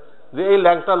পারে, যে এই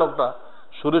ল্যাংটা লোকটা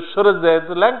সুরেশ্বরের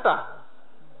যেহেতু ল্যাংটা,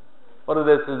 ওরা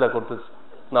চিন্তা করতেছে।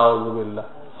 নাউযুবিল্লাহ।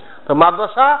 তো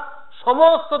মাদ্রাসা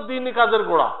সমস্ত দ্বীনি কাজের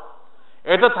গোড়া।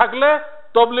 এটা থাকলে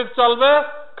তবলিগ চলবে,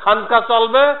 খানকা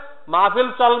চলবে, মাহফিল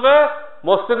চলবে,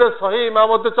 মসজিদে সহি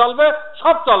ইমামতি চলবে,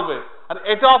 সব চলবে। আর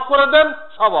এটা অফ করে দেন,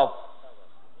 সব অফ।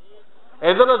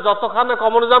 এই জন্য যতখানে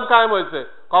কমিউনিজম কায়েম হয়েছে,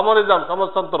 কমিউনিজম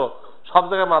সমাজতন্ত্র, সব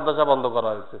জায়গায় মাদ্রাসা বন্ধ করা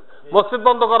হয়েছে, মসজিদ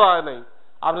বন্ধ করা হয় নাই।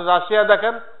 আপনি রাশিয়া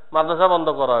দেখেন, মাদ্রাসা বন্ধ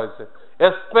করা হয়েছে।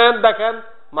 স্পেন দেখেন,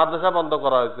 মাদ্রাসা বন্ধ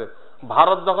করা হয়েছে।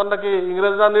 ভারত যখন নাকি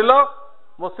ইংরেজরা নিল,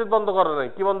 মসজিদ বন্ধ করে নাই,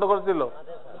 কি বন্ধ করেছিল?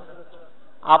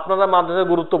 আপনারা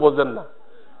মাদ্রাসার গুরুত্ব বোঝেন না,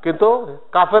 কিন্তু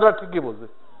কাফেররা ঠিকই বোঝে।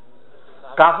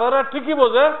 কাফেররা ঠিকই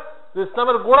বোঝে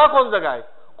ইসলামের গোড়া কোন জায়গায়,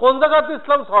 কোন জায়গাতে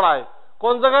ইসলাম ছড়ায়,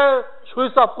 কোন জায়গায়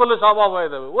সুইচ অফ করলে সব অফ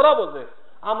হয়ে যাবে, ওরা বোঝে।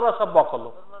 আমরা সব বকল।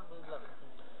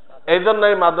 এই জন্য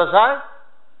এই মাদ্রাসায়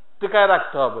টিকায়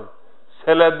রাখতে হবে।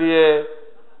 ছেলে দিয়ে,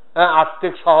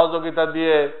 আর্থিক সহযোগিতা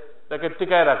দিয়ে তাকে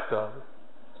টিকায় রাখতে হবে।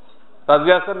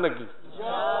 রাজি আছেন নাকি?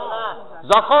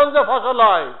 যখন যে ফসল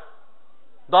হয়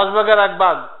 10 ভাগের 1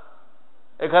 ভাগ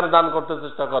এখানে দান করতে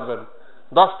চেষ্টা করবেন।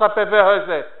 10টা পেঁপে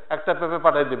হয়েছে, একটা পেঁপে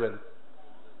পাঠাই দিবেন।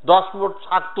 10 মুঠ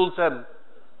শাক তুলছেন,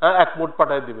 1 মুঠ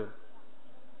পাঠাই দিবেন।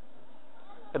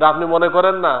 এটা আপনি মনে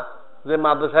করেন না যে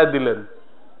মাদ্রাসায় দিলেন,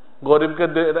 গরিবকে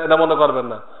এটা মনে করবেন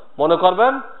না। মনে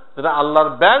করবেন যেটা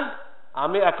আল্লাহর ব্যাংক,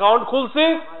 আমি অ্যাকাউন্ট খুলছি,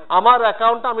 আমার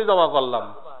অ্যাকাউন্টে আমি জমা করলাম।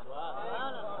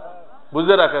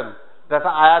 বুঝে রাখেন, এটা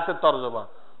একটা আয়াতের তরজমা।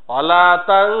 ওয়ালা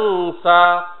তানসা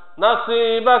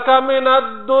নাসিবাকা মিনাদ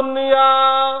দুনিয়া।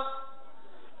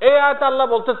 এই আয়াতে আল্লাহ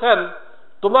বলতেছেন,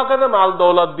 তোমাকে যে মাল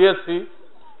দৌলত দিয়েছি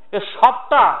এ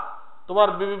সবটা তোমার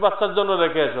বিবি বাচ্চার জন্য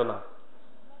রেখে এসো না,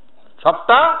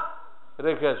 সবটা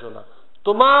রেখে এসো না,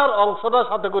 তোমার অংশটা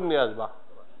সাথে করে নিয়ে আসবা।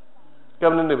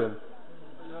 কেমনি নেবেন?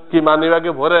 কি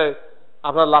মানিব্যাগে ভরে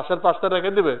আপনার লাশের পাশে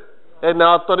রেখে দিবে? এই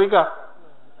নেওয়ার তরিকা?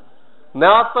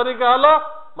 নেওয়ার তরিকা হলো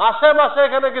মাসে মাসে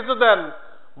এখানে কিছু দেন,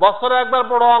 বছরে একবার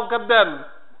বড় অঙ্কের দেন,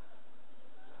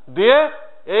 দিয়ে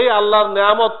এই আল্লাহর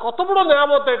নেয়ামত, কত বড়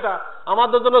নেয়ামত এটা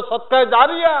আমাদের জন্য, সদকায়ে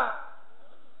জারিয়া।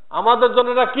 আমাদের জন্য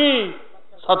এটা কি?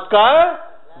 সদকায়ে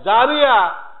জারিয়া,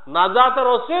 নাজাতের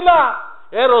ওসিলা।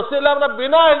 এর ওসিলা আমরা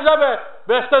বিনা হিসাবে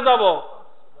বেচতে যাব,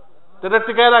 এটা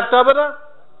টিকায় রাখতে হবে না?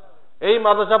 এই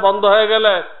মাদ্রাসা বন্ধ হয়ে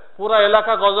গেলে পুরা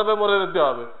এলাকা গজবে মরে যেতে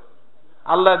হবে।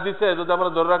 আল্লাহ দিছে, যদি আমরা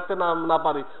ধরে রাখতে না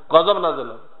পারি, গজব নাযিল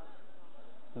হবে,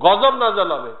 গজব নাযিল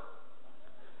হবে।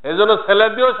 এই জন্য ছেলে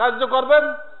দিয়েও সাহায্য করবেন,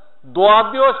 দোয়া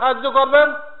দিয়েও সাহায্য করবেন,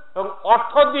 এবং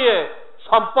অর্থ দিয়ে,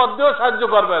 সম্পদ দিয়েও সাহায্য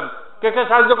করবেন। কে কে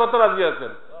সাহায্য করতে রাজি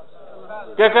আছেন?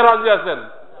 কে কে রাজি আছেন?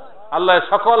 আল্লাহ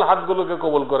সকল হাতগুলোকে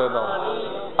কবুল করে নাও।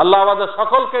 আল্লাহ আমাদের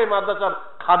সকলকে এই মাদ্রাসার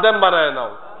খাদেম বানায় নাও।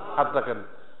 হাত রাখেন।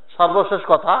 সর্বশেষ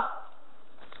কথা,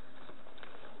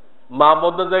 মা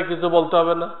মধ্যে যাই কিছু বলতে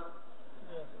হবে না?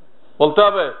 বলতে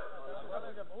হবে?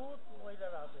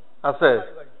 আছে?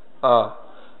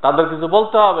 তাদের কিছু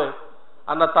বলতে হবে,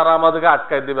 আর না তারা আমাদেরকে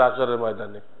আটকাই দিবে আসরের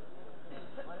ময়দানে।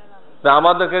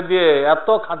 আমাদেরকে দিয়ে এত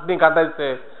খাটনি কাটাইছে,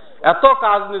 এত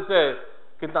কাজ নিছে,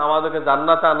 কিন্তু আমাদেরকে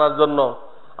জান্নাতে আনার জন্য,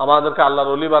 আমাদেরকে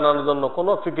আল্লাহর ওলি বানানোর জন্য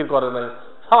কোনো ফিকির করে নাই,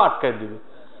 সব আটকাই দিবে।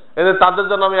 এদের তাদের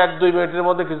জন্য আমি 1-2 মিনিটের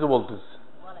মধ্যে কিছু বলতেছি।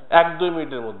 1-2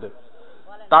 মিনিটের মধ্যে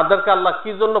তাদেরকে আল্লাহ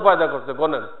কি জন্য পয়দা করছে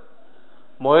গোনেন।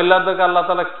 মহিলাদেরকে আল্লাহ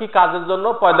তাআলা কি কাজের জন্য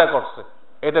পয়দা করছে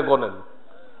এটা গোনেন।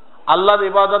 আল্লাহর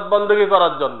ইবাদত বন্দেগী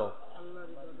করার জন্য।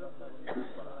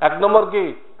 1 নম্বর কি?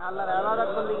 আল্লাহর ইবাদত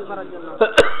বন্দেগী করার জন্য।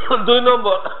 2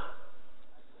 নম্বর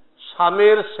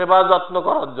স্বামীর সেবা যত্ন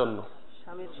করার জন্য।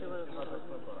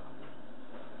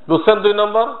 বুঝছেন? 2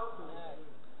 নম্বর।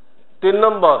 3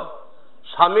 নম্বর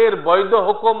স্বামীর বৈধ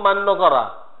হুকুম মান্য করা,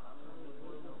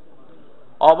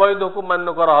 অবৈধ হুকুম মান্য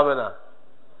করা হবে না।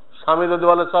 স্বামী যদি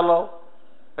বলে চলো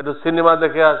একটু সিনেমা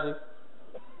দেখে আসি,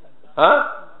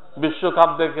 বিশ্বকাপ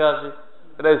দেখে আসি,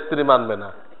 এটা স্ত্রী মানবে না,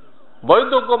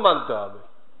 বৈধ হুকুম মানতে হবে।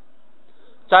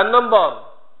 4 নম্বর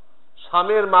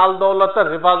স্বামীর মাল দৌলতের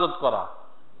হেফাজত করা।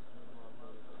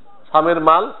 স্বামীর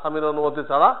মাল স্বামীর অনুমতি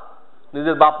ছাড়া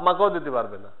নিজের বাপ মাকেও দিতে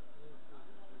পারবে না।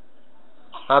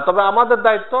 তবে আমাদের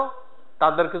দায়িত্ব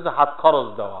তাদের কিছু হাত খরচ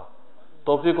দেওয়া,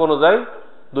 তৌফিক অনুযায়ী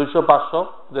 200-500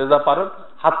 যে যা পারেন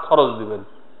হাত খরচ দিবেন।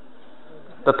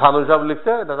 থানু সাহেব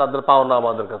লিখছে, এটা তাদের পাওনা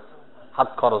আমাদের কাছে, হাত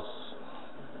খরচ।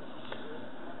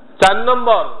 4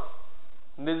 নম্বর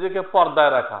নিজেকে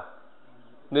পর্দায় রাখা,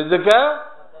 নিজেকে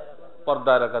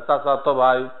পর্দায় রাখা। চাচাতো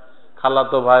ভাই,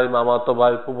 খালাতো ভাই, মামাতো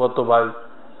ভাই, ফুফাতো ভাই,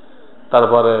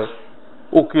 তারপরে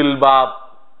উকিল বাপ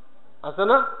আছে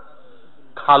না,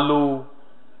 খালু,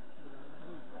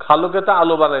 খালুকে তো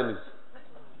আলো বানাই নিছে,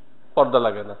 পর্দা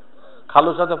লাগে না,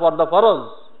 খালুর সাথে পর্দা ফরজ।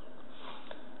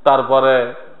 তারপরে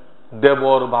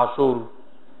দেবর, ভাসুর,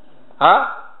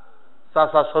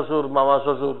 চাচা শ্বশুর, মামা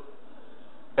শ্বশুর,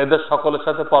 এদের সকলের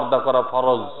সাথে পর্দা করা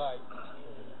ফরজ।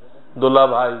 দুলা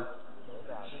ভাই,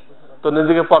 তো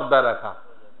নিজেকে পর্দায় রাখা।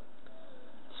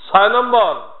 6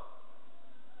 নম্বর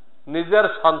নিজের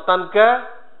সন্তানকে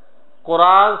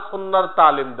কোরআন সুন্নাহর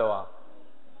তালিম দেওয়া।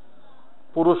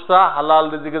 পুরুষরা হালাল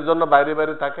রিজিকের জন্য বাইরে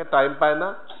বাইরে থাকে, টাইম পায় না,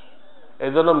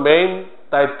 এই জন্য মেইন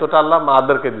দায়িত্বটা আল্লাহ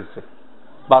মাদেরকে দিচ্ছে।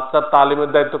 বাচ্চার তালিমের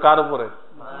দায়িত্ব কার উপরে?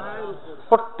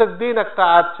 প্রত্যেক দিন একটা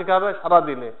আয়াত শেখাবে,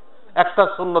 সারাদিনে একটা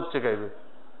সুন্নত শেখাইবে।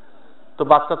 তো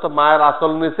বাচ্চা তো মায়ের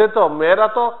আঁচল নিচে, তো মেয়েরা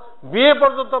তো বিয়ে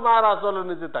পর্যন্ত মায়ের আঁচলের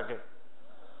নিচে থাকে,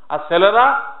 আর ছেলেরা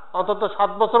অন্তত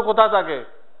 7 বছর কোথায় থাকে?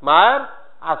 মায়ের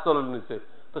আঁচলের নিচে।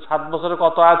 তো 7 বছরে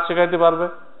কত আয়াত শেখাইতে পারবে?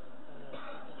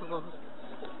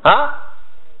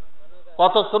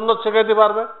 কত সুন্নত শেখাইতে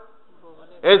পারবে?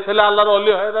 এই ছেলে আল্লাহর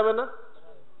ওলি হয়ে যাবে না?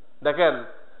 দেখেন,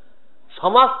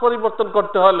 সমাজ পরিবর্তন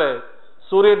করতে হলে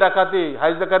চুরি ডাকাতি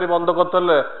হাইজাকারি বন্ধ করতে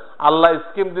হলে আল্লাহ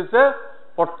স্কিম দিছে,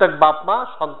 প্রত্যেক বাপ মা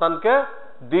সন্তানকে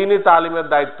দ্বীনি তালিমের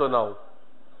দায়িত্ব নাও,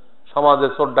 সমাজে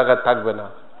চোর ডাকাত থাকবে না।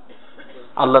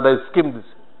 আল্লাহ স্কিম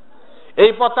দিছে,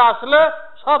 এই পথে আসলে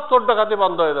সব চোর ডাকাতি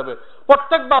বন্ধ হয়ে যাবে।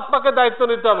 প্রত্যেক বাপ মাকে দায়িত্ব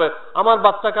নিতে হবে, আমার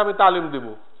বাচ্চাকে আমি তালিম দিব।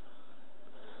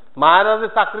 মায়েরা যে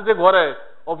চাকরিতে ঘরে,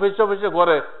 অফিসে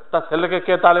ঘরে, তার ছেলেকে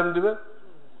কে তালিম দিবে?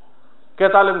 কে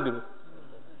তালিম দিবে?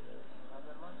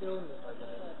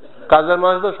 কাজের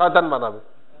মানুষ তো শয়তান বানাবে।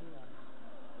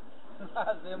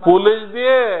 পুলিশ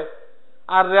দিয়ে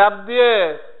আর র্যাব দিয়ে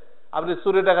আপনি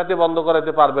চুরি ডাকাতি বন্ধ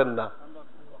করাইতে পারবেন না,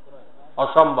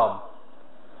 অসম্ভব।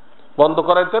 বন্ধ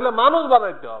করাইতে হলে মানুষ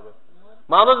বানাইতে হবে।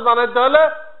 মানুষ বানাইতে হলে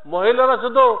মহিলারা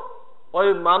শুধু ওই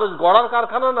মানুষ গড়ার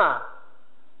কারখানা না,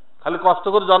 খালি কষ্ট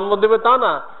করে জন্ম দেবে তা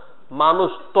না, মানুষ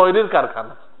তৈরির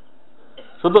কারখানা।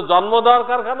 শুধু জন্ম দেওয়ার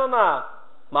কারখানা না,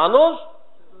 মানুষ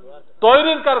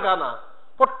তৈরির কারখানা।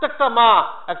 প্রত্যেকটা মা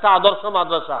একটা আদর্শ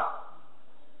মাদ্রাসা।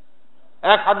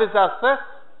 এক হাদিসে আসছে,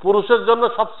 পুরুষের জন্য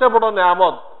সবচেয়ে বড়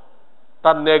নেয়ামত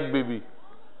তার নেক বিবি।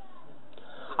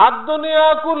 আদ-দুনিয়া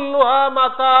কুল্লুহা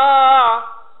মাতা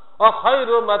ওয়া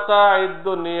খায়রু মাতা'id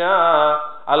দুনিয়া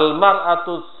আল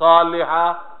মারআতুস সালিহা।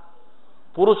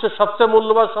 পুরুষের সবচেয়ে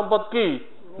মূল্যবান সম্পদ কি?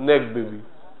 নেক বিবি।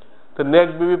 তো নেক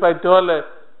বিবি পাইতে হলে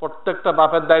প্রত্যেকটা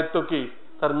বাপের দায়িত্ব কি?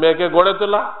 তার মেয়েকে গড়ে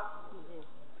তোলা।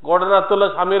 গড়ে না তোলে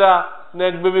স্বামীরা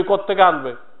নেক বিবি কোত্থেকে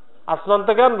আনবে? আসমান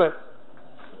থেকে আনবে?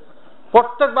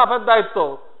 প্রত্যেক বাপের দায়িত্ব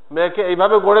মেয়েকে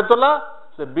এইভাবে গড়ে তোলা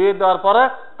যে বিয়ে দেওয়ার পরে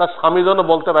তার স্বামী যেন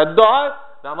বলতে বাধ্য হয়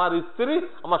যে আমার স্ত্রী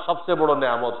আমার সবচেয়ে বড়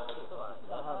নেয়ামত।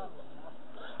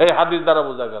 এই হাদিস দ্বারা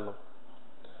বোঝা গেল।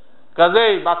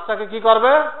 কাজেই বাচ্চাকে কি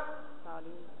করবে?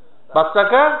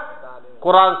 বাচ্চাকে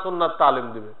কোরআন সুন্নাত তালিম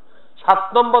দিবে। 7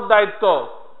 নম্বর দায়িত্ব,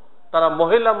 তারা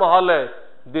মহিলা মহলে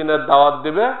দ্বীনের দাওয়াত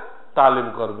দিবে, তালিম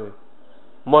করবে।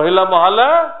 মহিলা মহলে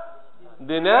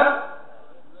দ্বীনের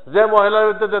যে মহিলার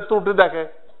ভিতরে ত্রুটি দেখে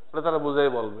তারা বুঝাই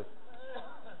বলবে।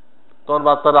 তোমার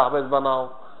বাচ্চারা হাফেজ বানাও,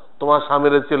 তোমার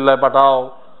স্বামীরে চিল্লায় পাঠাও,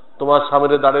 তোমার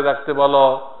স্বামীরে দাঁড়িয়ে রাখতে বলো,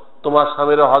 তোমার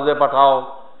স্বামীরে হজে পাঠাও,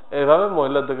 এইভাবে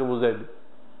মহিলাদেরকে বুঝাই দিবে।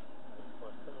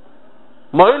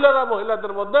 মহিলারা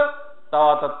মহিলাদের মধ্যে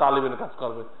দাওয়াত আর তালিমের কাজ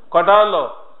করবে। কয়টা হলো?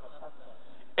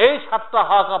 এই 7টা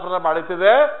হক আপনারা বাড়িতে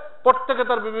দেয় প্রত্যেকে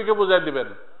তার বিবিকে বুঝাই দিবেন।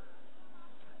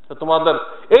 তোমাদের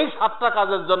এই 7টা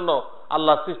কাজের জন্য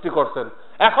আল্লাহ সৃষ্টি করছেন।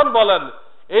 এখন বলেন,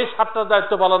 এই 7টা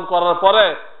দায়িত্ব পালন করার পরে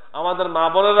আমাদের মা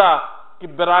বোনেরা কি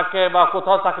ব্রাকে বা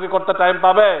কোথাও চাকরি করতে টাইম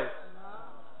পাবে?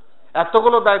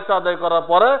 এতগুলো দায়িত্ব আদায় করার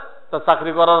পরে তার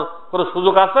চাকরি করার কোনো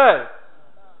সুযোগ আছে?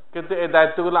 কিন্তু এই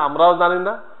দায়িত্বগুলো আমরাও জানি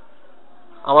না,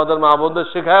 আমাদের মা বোনদের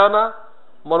শেখায়ও না।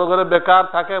 মনে করে বেকার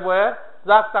থাকে বয়ে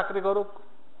যাক চাকরি করুক।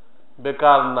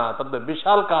 বেকার না, তাদের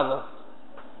বিশাল কাজ আছে।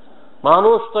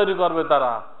 মানুষ তৈরি করবে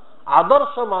তারা,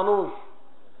 আদর্শ মানুষ।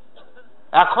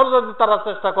 এখন যদি তারা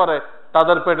চেষ্টা করে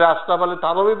তাদের পেটে আশরাফ আলী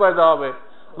থানভী পয়দা হবে,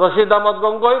 রশিদ আহমদ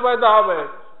গঙ্গোই পয়দা হবে।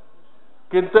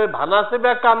 কিন্তু এই ভানাসি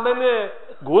ব্যাগ কান্দে নিয়ে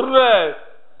ঘুরবে,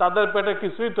 তাদের পেটে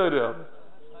কিছুই তৈরি হবে।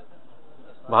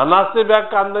 ভানাসি ব্যাগ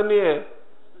কান্দে নিয়ে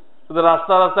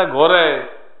রাস্তা রাস্তায় ঘোরে,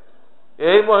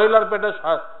 এই মহিলার পেটে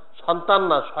সন্তান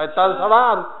না, শয়তান ছাড়া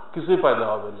আর কিছুই পয়দা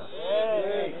হবে না।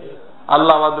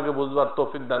 আল্লাহ আমাদেরকে বুঝবার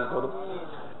তৌফিক দান করুন।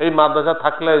 এই মাদ্রাসা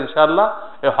থাকলে ইনশাআল্লাহ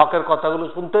এই হকের কথাগুলো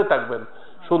শুনতেই থাকবেন।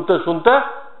 শুনতে শুনতে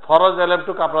ফরজ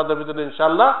এলেমটুক আপনাদের ভিতরে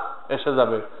ইনশাআল্লাহ এসে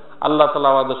যাবে। আল্লাহ তাআলা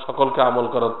আমাদের সকলকে আমল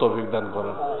করার তৌফিক দান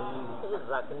করেন।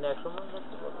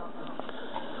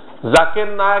 জাকির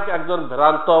নায়েক একজন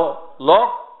ভ্রান্ত লোক।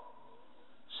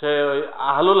 সে ওই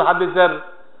আহলুল হাদিসের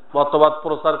মতবাদ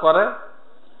প্রচার করে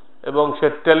এবং সে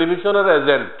টেলিভিশনের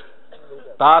এজেন্ট।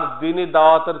 তার দ্বীনি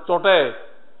দাওয়াতের চোটে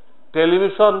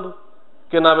টেলিভিশন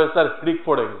কেনা বেচার হিড়িক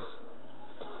পড়ে গেছে।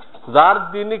 যার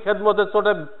দ্বীনি খেদমতের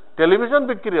চোটে টেলিভিশন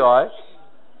বিক্রি হয়,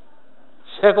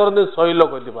 সে কোনদিন সহি লোক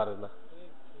হইতে পারে না।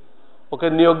 ওকে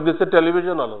নিয়োগ দিচ্ছে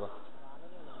টেলিভিশন হলো না।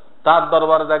 তার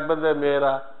দরবারে দেখবেন যে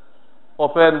মেয়েরা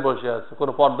ওপেন বসে আছে,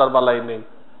 কোনো পর্দার বালাই নেই,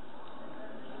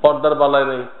 পর্দার বালাই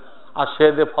নেই। আর সে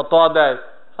যে ফতোয়া দেয়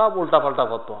সব উল্টা পাল্টা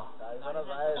ফতোয়া।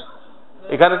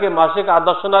 এখানে কি মাসিক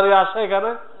আদর্শ নারী আসে? এখানে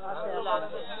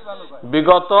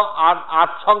বিগত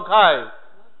 8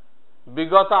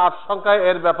 সংখ্যায়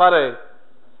এর ব্যাপারে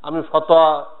আমি ফতোয়া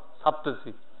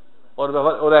ছাপতেছি। ওর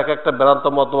ব্যাপারে ওর এক একটা বেদান্ত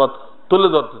মতবাদ তুলে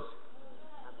ধরতেছি।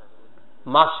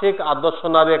 মাসিক আদর্শ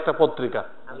নারী একটা পত্রিকা,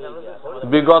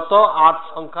 বিগত 8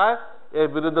 সংখ্যায় এর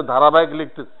বিরুদ্ধে ধারাবাহিক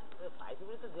লিখতেছি।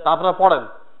 তা আপনারা পড়েন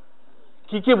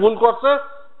কি কি ভুল করছে,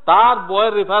 তার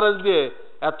বইয়ের রেফারেন্স দিয়ে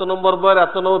এত নম্বর বইয়ের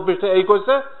এত নম্বর পৃষ্ঠে এই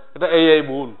কইছে, এটা এই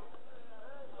ভুল।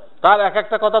 তার এক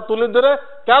একটা কথা তুলে ধরে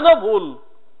কেন ভুল,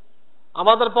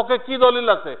 আমাদের পক্ষে কি দলিল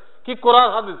আছে, কি কোরআন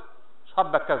হাদিস সব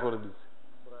ব্যাখ্যা করে দিচ্ছে।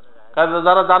 কারণ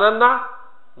যারা জানেন না,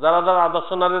 যারা যারা আদর্শ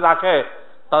নারী রাখে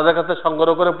তাদের কাছে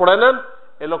সংগ্রহ করে পড়ে নেন।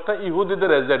 এই লোকটা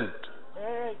ইহুদিদের এজেন্ট।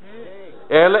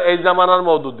 এলে এই জামানার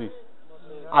মওদুদি,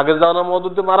 আগের জামানার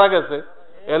মওদুদি মারা গেছে,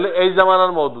 এলে এই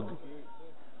জামানার মওদুদি।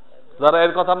 যারা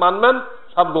এর কথা মানবেন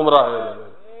সব গুমরাহ হয়ে যাবে।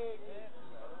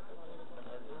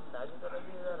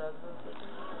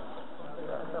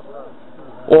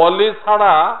 ওলি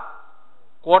ছাড়া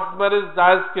কোর্ট ম্যারেজ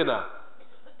জায়েজ কিনা?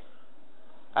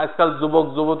 আজকাল যুবক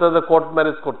যুবতীদের কোর্ট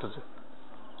ম্যারেজ করতেছে,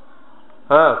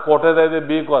 হ্যাঁ, কোর্টে যে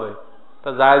বিয়ে করে, তা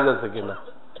জায়েজ আছে কিনা?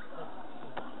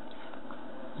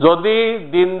 যদি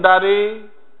দিনদারি,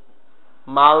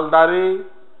 মালদারি,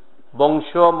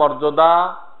 বংশীয় মর্যাদা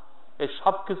এই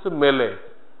সব কিছু মেলে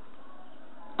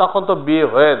তখন তো বিয়ে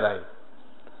হয়ে যায়।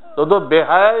 তো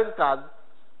বেহায়ের কাজ,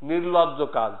 নির্লজ্জ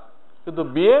কাজ, কিন্তু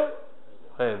বিয়ে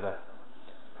হয়ে যায়।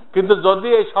 কিন্তু যদি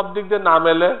এই সব দিক দিয়ে না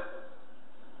মেলে,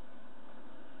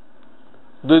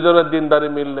 দুইজনের দিনদারি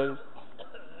মিল নেই,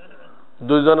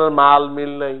 দুইজনের মাল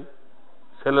মিল নেই,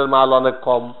 ছেলের মাল অনেক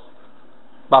কম,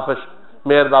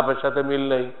 মেয়ের বাপের সাথে মিল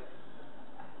নেই,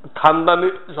 খানদানি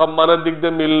সম্মানের দিক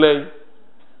দিয়ে মিল নেই,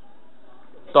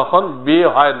 তখন বিয়ে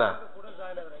হয় না।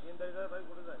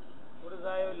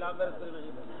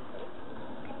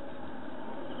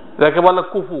 যাকে বলে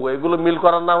কুফু, এগুলো মিল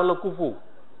করার নাম হলো কুফু।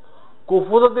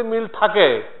 কুফু যদি মিল থাকে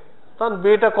তখন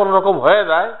বিয়েটা কোন রকম হয়ে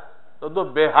যায়, তো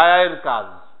বেহায়ের কাজ।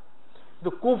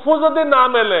 কিন্তু কুফু যদি না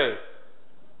মেলে,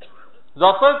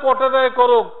 যতই কোর্টে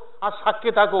করুক আর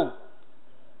সাক্ষী থাকুক,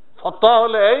 ফতোয়া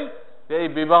হলে এই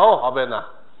বিবাহ হবে না,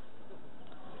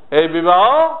 এই বিবাহ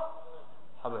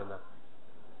হবে না।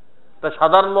 তা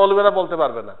সাধারণ মৌলবীরা বলতে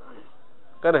পারবে না,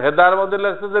 কারণ হেদায়ের মধ্যে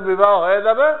লেখছে যে বিবাহ হয়ে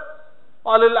যাবে,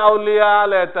 অলিল আউলিয়া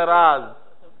আল এতেরাজ।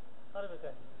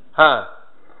 হ্যাঁ,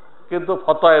 কিন্তু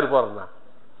ফতোয়া এরপর না।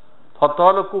 ফতোয়া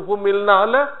হলো কুফু মিল না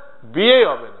হলে বিয়েই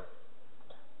হবে না,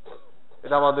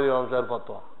 এটা আমাদের ইমাম সাহেবের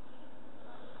ফতোয়া।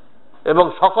 এবং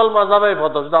সকল মাযহাবে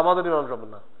ফতোয়া, শুধু আমাদের ইমাম সাহেব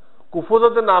না। কুফু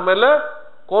যদি না মেলে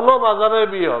কোন মাযহাবে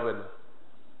বিয়ে হবে না।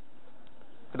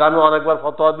 এটা আমি অনেকবার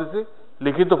ফতোয়া দিছি,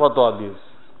 লিখিত ফতোয়া দিয়েছি।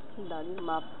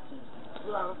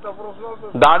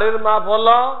 দাড়ির মাপ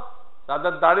হলো,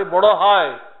 তাদের দাড়ি বড়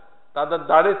হয়, তাদের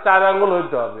দাড়ি 4 আঙ্গুল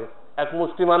হইতে হবে। এক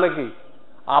মুষ্টি মানে কি?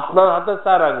 আপনার হাতে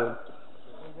 4 আঙ্গুল,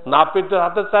 নাপিতের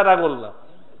হাতে 4 আঙ্গুল না,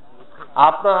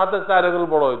 আপনার হাতে 4 আঙ্গুল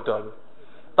বড় হইতে হবে।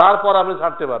 তারপর আপনি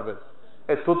ছাড়তে পারবেন।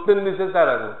 এই থুতনির নিচে 4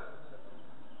 আঙ্গুল,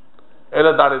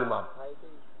 এটা দাড়ির মাপ।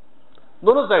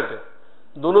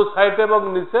 দুনো সাইডে এবং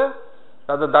নিচে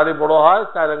তাদের দাড়ি বড় হয়,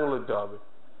 4 আঙ্গুল হইতে হবে।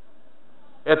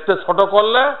 এর চেয়ে ছোট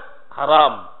করলে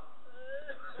হারাম,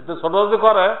 এতে ছোট যদি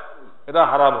করে এটা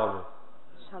হারাম হবে।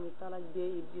 স্বামী তালাক দিয়ে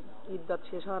ইদ্দত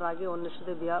শেষ হওয়ার আগে অন্যের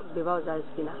সাথে বিবাহ জায়েজ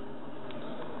কিনা?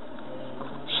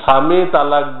 স্বামী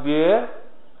তালাক দিয়ে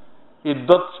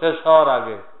ইদ্দত শেষ হওয়ার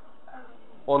আগে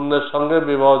অন্যের সঙ্গে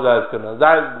বিবাহ জায়েজ কিনা?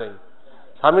 জায়েজ নেই।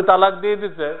 স্বামী তালাক দিয়ে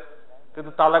দিতে,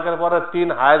 কিন্তু তালাকের পরে 3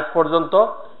 হায়েজ পর্যন্ত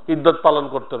ইদ্দত পালন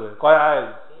করতে হবে। কয় হায়েজ?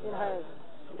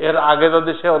 এর আগে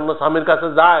যদি সে অন্য স্বামীর কাছে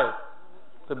যায়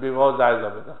তো বিবাহ জায়েজ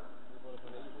হবে না।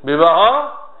 বিবাহ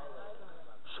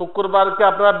শুক্রবারকে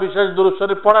আপনারা বিশেষ দুরূদ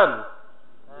শরীফ পড়েন?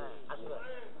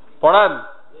 পড়েন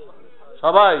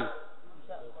সবাই?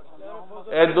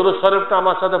 এই দুরূদ শরীফটা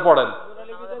আমার সাথে পড়েন।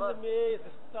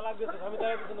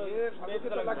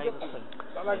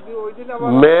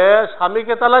 মেয়ে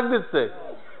স্বামীকে তালাক দিচ্ছে,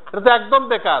 এটা তো একদম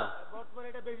বেকার।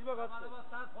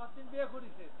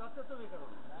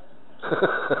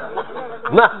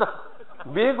 না,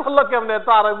 বিয়ে করলো কেমনে?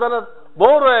 তো আরেকজনের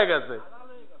বউ রয়ে গেছে।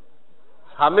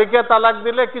 স্বামীকে তালাক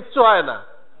দিলে কিচ্ছু হয় না।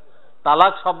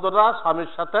 তালাক শব্দটা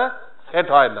স্বামীর সাথে সেট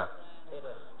হয় না,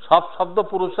 সব শব্দ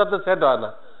পুরুষ সাথে সেট হয় না।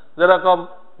 যেরকম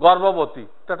গর্ভবতী,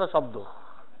 এটা একটা শব্দ,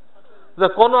 যে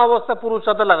কোনো অবস্থায় পুরুষ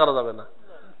সাথে লাগানো যাবে না,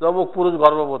 যে অমুক পুরুষ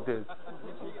গর্ভবতী হয়েছে।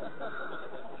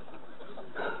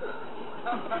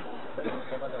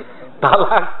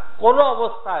 তালাক কোন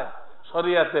অবস্থায়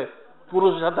শরিয়াতে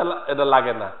পুরুষের সাথে এটা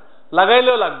লাগে না,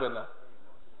 লাগাইলেও লাগবে না।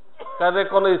 কাজে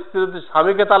কোন স্ত্রী যদি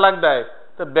স্বামীকে তালাক দেয়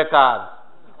তো বেকার,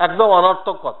 একদম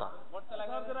অনর্থক কথা।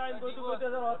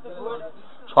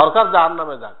 সরকার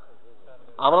জাহান্নামে যাক,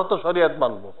 আমরা তো শরিয়ত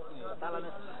মানব।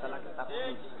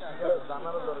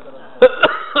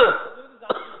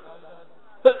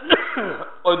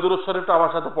 ওই দুরূদ শরীফটা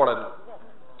আমার সাথে পড়েন।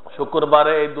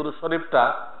 শুক্রবারে এই দুরূদ শরীফটা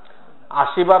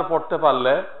 80 বার পড়তে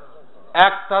পারলে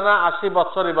একটানা 80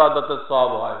 বছর ইবাদতের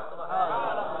সওয়াব হয়,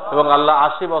 এবং আল্লাহ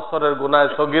 80 বছরের গুনাহ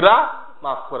সগীরা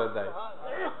মাফ করে দেয়।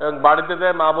 এবং বাড়িতে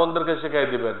দেয় মা বোনদেরকে শিখাই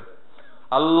দিবেন,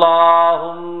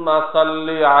 আল্লাহুম্মা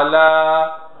সাল্লি আলা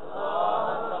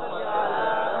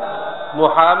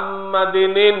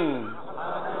মুহাম্মাদিন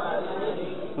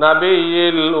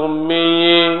নাবিয়িল উম্মি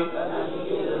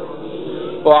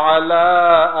وعلى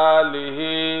آله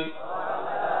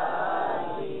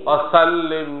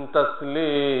وسلم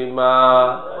تسليما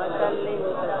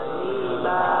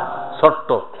ছোট্ট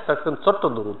দেখছেন, ছোট্ট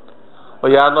দুরূদ। ওই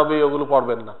ইয়া নবী ওগুলো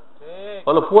পড়বেন না,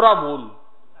 বলে পুরা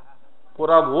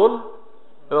ভুল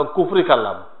এবং কুফরি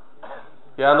কালাম।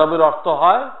 ইয়া নবীর অর্থ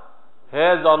হয়, হে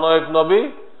জনৈক নবী,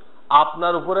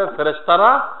 আপনার উপরে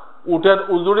ফেরেশতারা উটের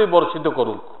উজুড়ি বর্ষিত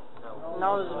করুক।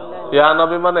 ইয়া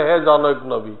নবী মানে হে জনৈক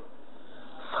নবী।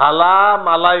 সালা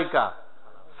মালাইকা,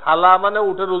 সালা মানে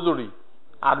উটের উজুড়ি,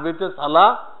 আরবিতে সালা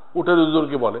উটের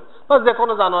উজুড়কে বলে, যে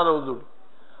কোনো জানোয়ারের উজুড়ি।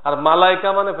 আর মালাইকা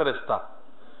মানে ফেরেশতা,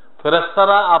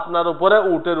 ফেরেশতারা আপনার উপরে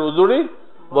উটের উজুড়ি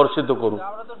বর্ষিত করুক।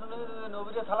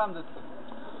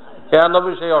 ইয়া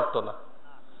নবী সেই অর্থ না।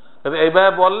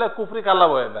 এইভাবে বললে কুফরি কালাম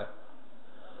হয়ে যায়।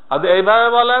 আর এইভাবে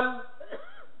বলেন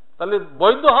তাহলে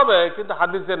বৈধ হবে, কিন্তু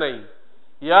হাদিসে নেই।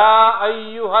 ইয়া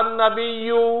আইয়ুহান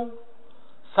নাবিয়্যু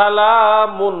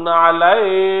সালামুন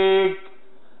আলাইক,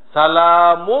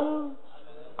 সালামুন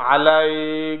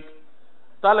আলাইক।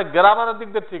 তাহলে গ্রামারের দিক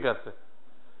দিয়ে ঠিক আছে,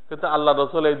 কিন্তু আল্লাহ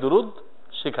রসুল এই দুরুদ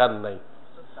শিখান নাই।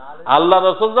 আল্লাহ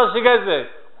রসুল যা শিখাইছে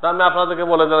আমি আপনাদেরকে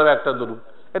বলে দিলাম একটা দুরুদ,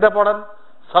 এটা পড়েন,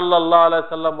 সাল্লাল্লাহু আলাইহি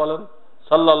সাল্লাম বলেন,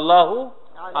 সাল্লাল্লাহু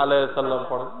আলাইহি সাল্লাম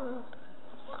পড়েন।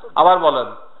 আবার বলেন,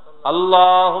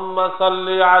 আল্লাহুম্মা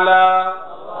সাল্লি আলা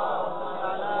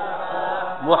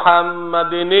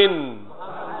মুহাম্মাদিন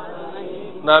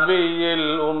নাবিয়িল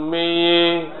উম্মি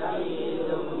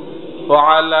ওয়া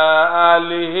আলা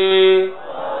আলিহি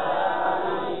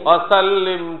ওয়া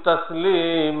সাল্লিম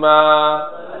তাসলিমা।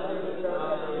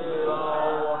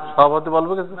 সভাপতি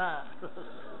বলবে কিছু?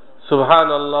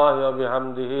 সুবহানাল্লাহি ওয়া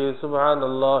বিহামদিহি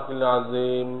সুবহানাল্লাহিল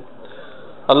আযীম।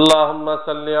 আল্লাহুম্মা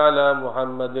সাল্লি আলা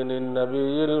মুহাম্মাদিন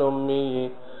নাবিয়িল উম্মি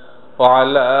ওয়া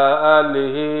আলা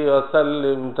আলিহি ওয়া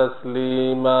সাল্লিম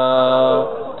তাসলিমা।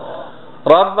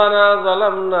 রব্বানা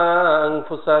যালামনা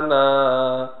আনফুসানা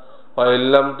ওয়া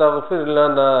ইল্লাম তাগফির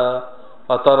লানা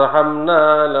ওয়া তারহামনা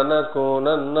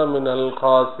লানাকুনান্না মিনাল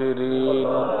খাসিরিন।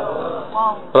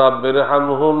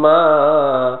 রাব্বিরহামহুমা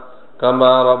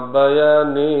কামা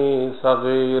রাব্বায়ানি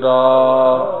সাগীরা।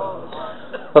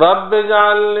 رب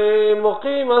اجعلني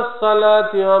مقيم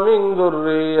الصلاة ومن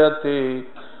ذريتي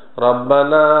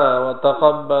ربنا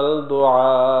وتقبل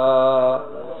دعاء.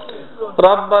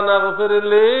 ربنا اغفر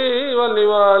لي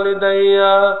ولوالدي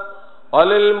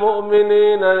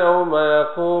وللمؤمنين يوم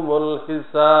يقوم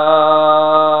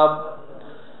الحساب.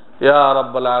 يا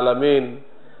رب العالمين,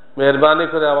 মেহেরবানি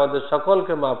করে আমাদের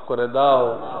সকলকে মাফ করে দাও।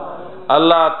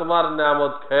 আল্লাহ, তোমার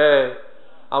নিয়ামত খেয়ে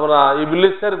আমরা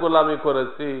ইবলিসের গোলামি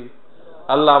করেছি।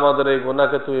 আল্লাহ, আমাদের এই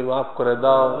গুনাহকে তুমি মাফ করে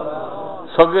দাও।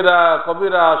 সগীরা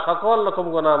কবিরা সকল রকম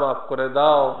গুনাহ মাফ করে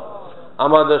দাও।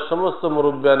 আমাদের সমস্ত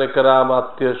মুরব্বিয়ানে কেরাম,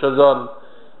 আত্মীয় স্বজন,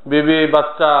 বিবি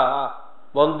বাচ্চা,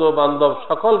 বন্ধু বান্ধব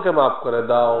সকলকে মাফ করে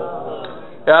দাও।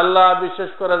 এ আল্লাহ, বিশেষ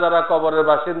করে যারা কবরের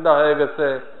বাসিন্দা হয়ে গেছে,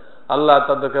 আল্লাহ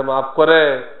তাদেরকে মাফ করে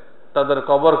তাদের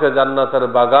কবরকে জান্নাতের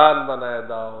বাগান বানায়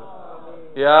দাও।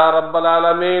 ইয়া রাব্বাল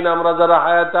আলামিন, আমরা যারা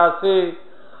হায়াতে আছি,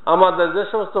 আমাদের যে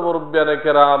সমস্ত মুরব্বিয়ানে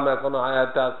কেরাম এখনো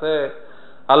হায়াতে আছে,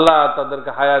 আল্লাহ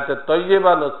তাদেরকে হায়াতে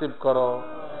তয়্যিবা নসিব করো,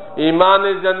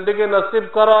 ঈমানি জিন্দেগি নসিব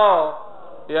করো।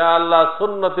 ইয়া আল্লাহ,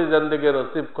 সুন্নতি জিন্দেগি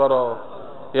নসিব করো।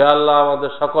 ইয়া আল্লাহ,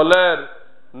 আমাদের সকলের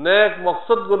নেক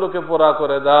মকসদ গুলোকে পুরা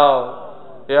করে দাও।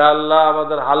 ইয়া আল্লাহ,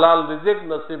 আমাদের হালাল রিজিক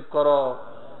নসিব করো।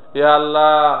 ইয়া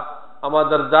আল্লাহ,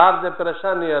 আমাদের যার যে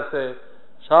পেরেশানি আছে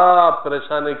সব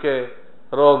পেরেশানিকে,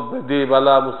 রোগ ব্যাধি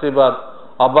বালা মুসিবত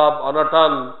অভাব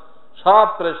অনটন সব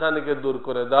পেরেশানিকে দূর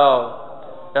করে দাও।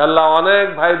 আল্লাহ, অনেক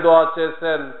ভাই দোয়া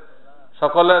চেয়েছেন,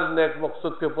 সকলের নেক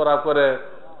মকসুদকে পুরা করে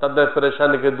তাদের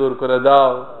পেরেশানিকে দূর করে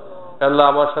দাও। আল্লাহ,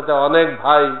 আমার সাথে অনেক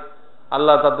ভাই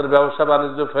আল্লাহ তাদের ব্যবসা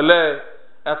বাণিজ্য ফেলে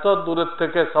এত দূরের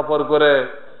থেকে সফর করে,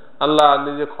 আল্লাহ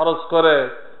নিজে খরচ করে,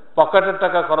 পকেটের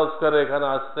টাকা খরচ করে এখানে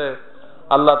আসছে।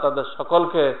 আল্লাহ, তাদের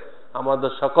সকলকে,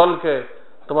 আমাদের সকলকে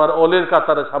তোমার ওলির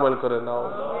কাতারে শামিল করে নাও।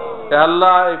 এ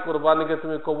আল্লাহ, এই কুরবানিকে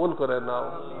তুমি কবুল করে নাও।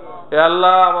 এ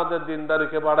আল্লাহ, আমাদের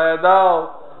দিনদারিকে বাড়ায় দাও,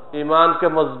 ঈমানকে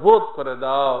মজবুত করে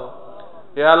দাও।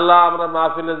 এ আল্লাহ, আমরা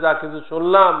মাহফিলে যা কিছু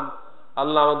শুনলাম,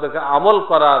 আল্লাহ আমাদেরকে আমল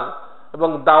করার এবং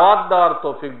দাওয়াত দেওয়ার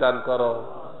তৌফিক দান করো।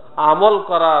 আমল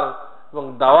করার এবং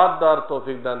দাওয়াত দেওয়ার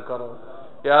তৌফিক দান করো।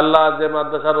 এ আল্লাহ, যে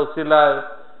মাদ্রাসার ওসিলায়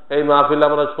এই মাহফিল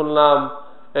আমরা শুনলাম,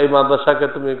 এই মাদ্রাসাকে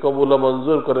তুমি কবুল ও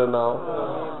মঞ্জুর করে নাও।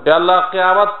 এ আল্লাহ,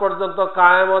 কিয়ামত পর্যন্ত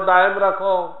কায়েম ও দায়েম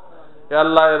রাখো। এ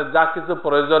আল্লাহ, এর যা কিছু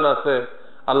প্রয়োজন আছে,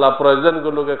 আল্লাহ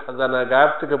প্রয়োজনগুলোকে খাজানায়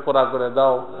গায়েব থেকে পুরা করে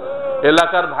দাও।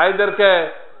 এলাকার ভাইদেরকে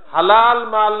হালাল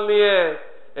মাল নিয়ে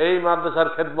এই মাদ্রাসার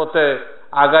খেদমতে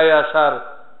আগায় আসার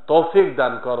তৌফিক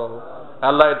দান করো।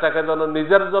 আল্লাহ, এটাকে যেন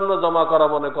নিজের জন্য জমা করা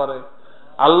মনে করে,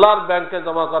 আল্লাহর ব্যাংকে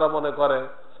জমা করা মনে করে।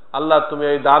 আল্লাহ তুমি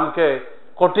এই দানকে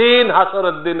কঠিন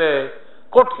হাসরের দিনে,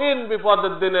 কঠিন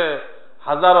বিপদের দিনে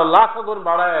হাজারো লাখ গুণ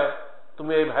বাড়ায়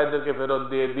তুমি এই ভাইদেরকে ফেরত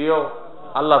দিয়ে দিও।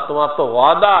 আল্লাহ তোমার তো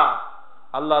ওয়াদা,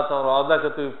 আল্লাহ তোমার ওয়াদাকে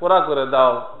তুমি পুরা করে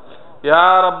দাও। ইয়া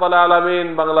রাব্বাল আলামিন,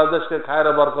 বাংলাদেশকে খায়ের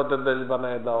বরকতের দেশ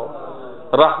বানায় দাও,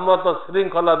 রহমত ও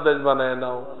শৃঙ্খলার দেশ বানায়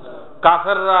দাও।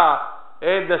 কাফেররা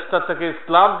এই দেশটা থেকে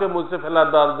ইসলামকে মুছে ফেলা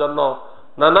দেওয়ার জন্য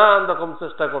নানান রকম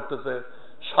চেষ্টা করতেছে,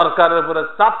 সরকারের উপরে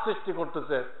চাপ সৃষ্টি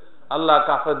করতেছে। আল্লাহ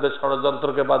কাফেরদের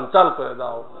ষড়যন্ত্রকে বানচাল করে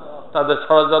দাও, তাদের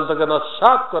ষড়যন্ত্রকে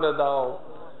নস্যাৎ করে দাও।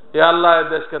 এ আল্লাহ এই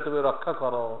দেশকে তুমি রক্ষা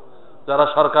করো। যারা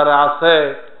সরকারে আছে,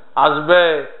 আসবে,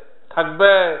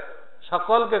 থাকবে,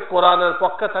 সকলকে কোরআনের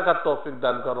পক্ষে থাকার তৌফিক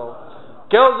দান করো।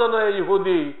 কেউ যেন এই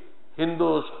ইহুদি, হিন্দু,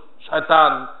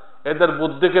 শয়তান এদের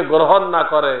বুদ্ধিকে গ্রহণ না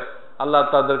করে। আল্লাহ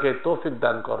তাদেরকে তৌফিক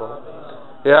দান করো।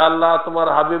 এ আল্লাহ তোমার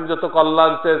হাবিব যত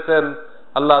কল্যাণ চেয়েছেন,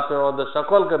 আল্লাহ তুমি আমাদের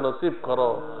সকলকে নসিব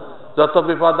করো। যত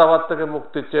বিপদ আপদ থেকে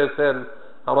মুক্তি চেয়েছেন,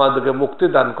 আমাদেরকে মুক্তি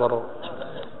দান করো।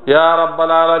 ইয়া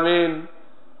রাব্বাল আলামিন,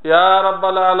 ইয়া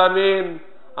রাব্বাল আলামিন,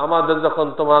 আমাদের যখন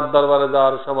তোমার দরবারে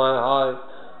যাওয়ার সময় হয়,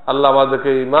 আল্লাহ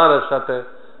আমাদেরকে ঈমানের সাথে,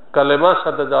 কালেমার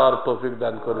সাথে যাওয়ার তৌফিক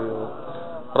দান করিও।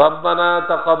 রব্বানা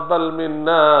তাকাব্বাল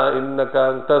মিন্না ইন্নাকা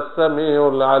আনতাস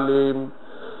সামিউল আলিম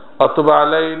ওয়া তুব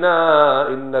আলাইনা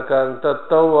ইন্নাকা আনতাত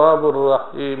তাওয়াবুর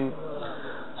রহিম।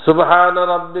 সুবহান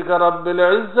রাব্বিকা রাব্বিল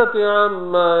ইজ্জাতি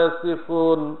আম্মা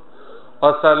ইয়াসিফুন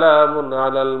ওয়া সালামুন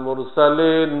আলাল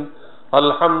মুরসালিন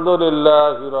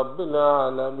আলহামদুলিল্লাহি রাব্বিল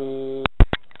আলামিন।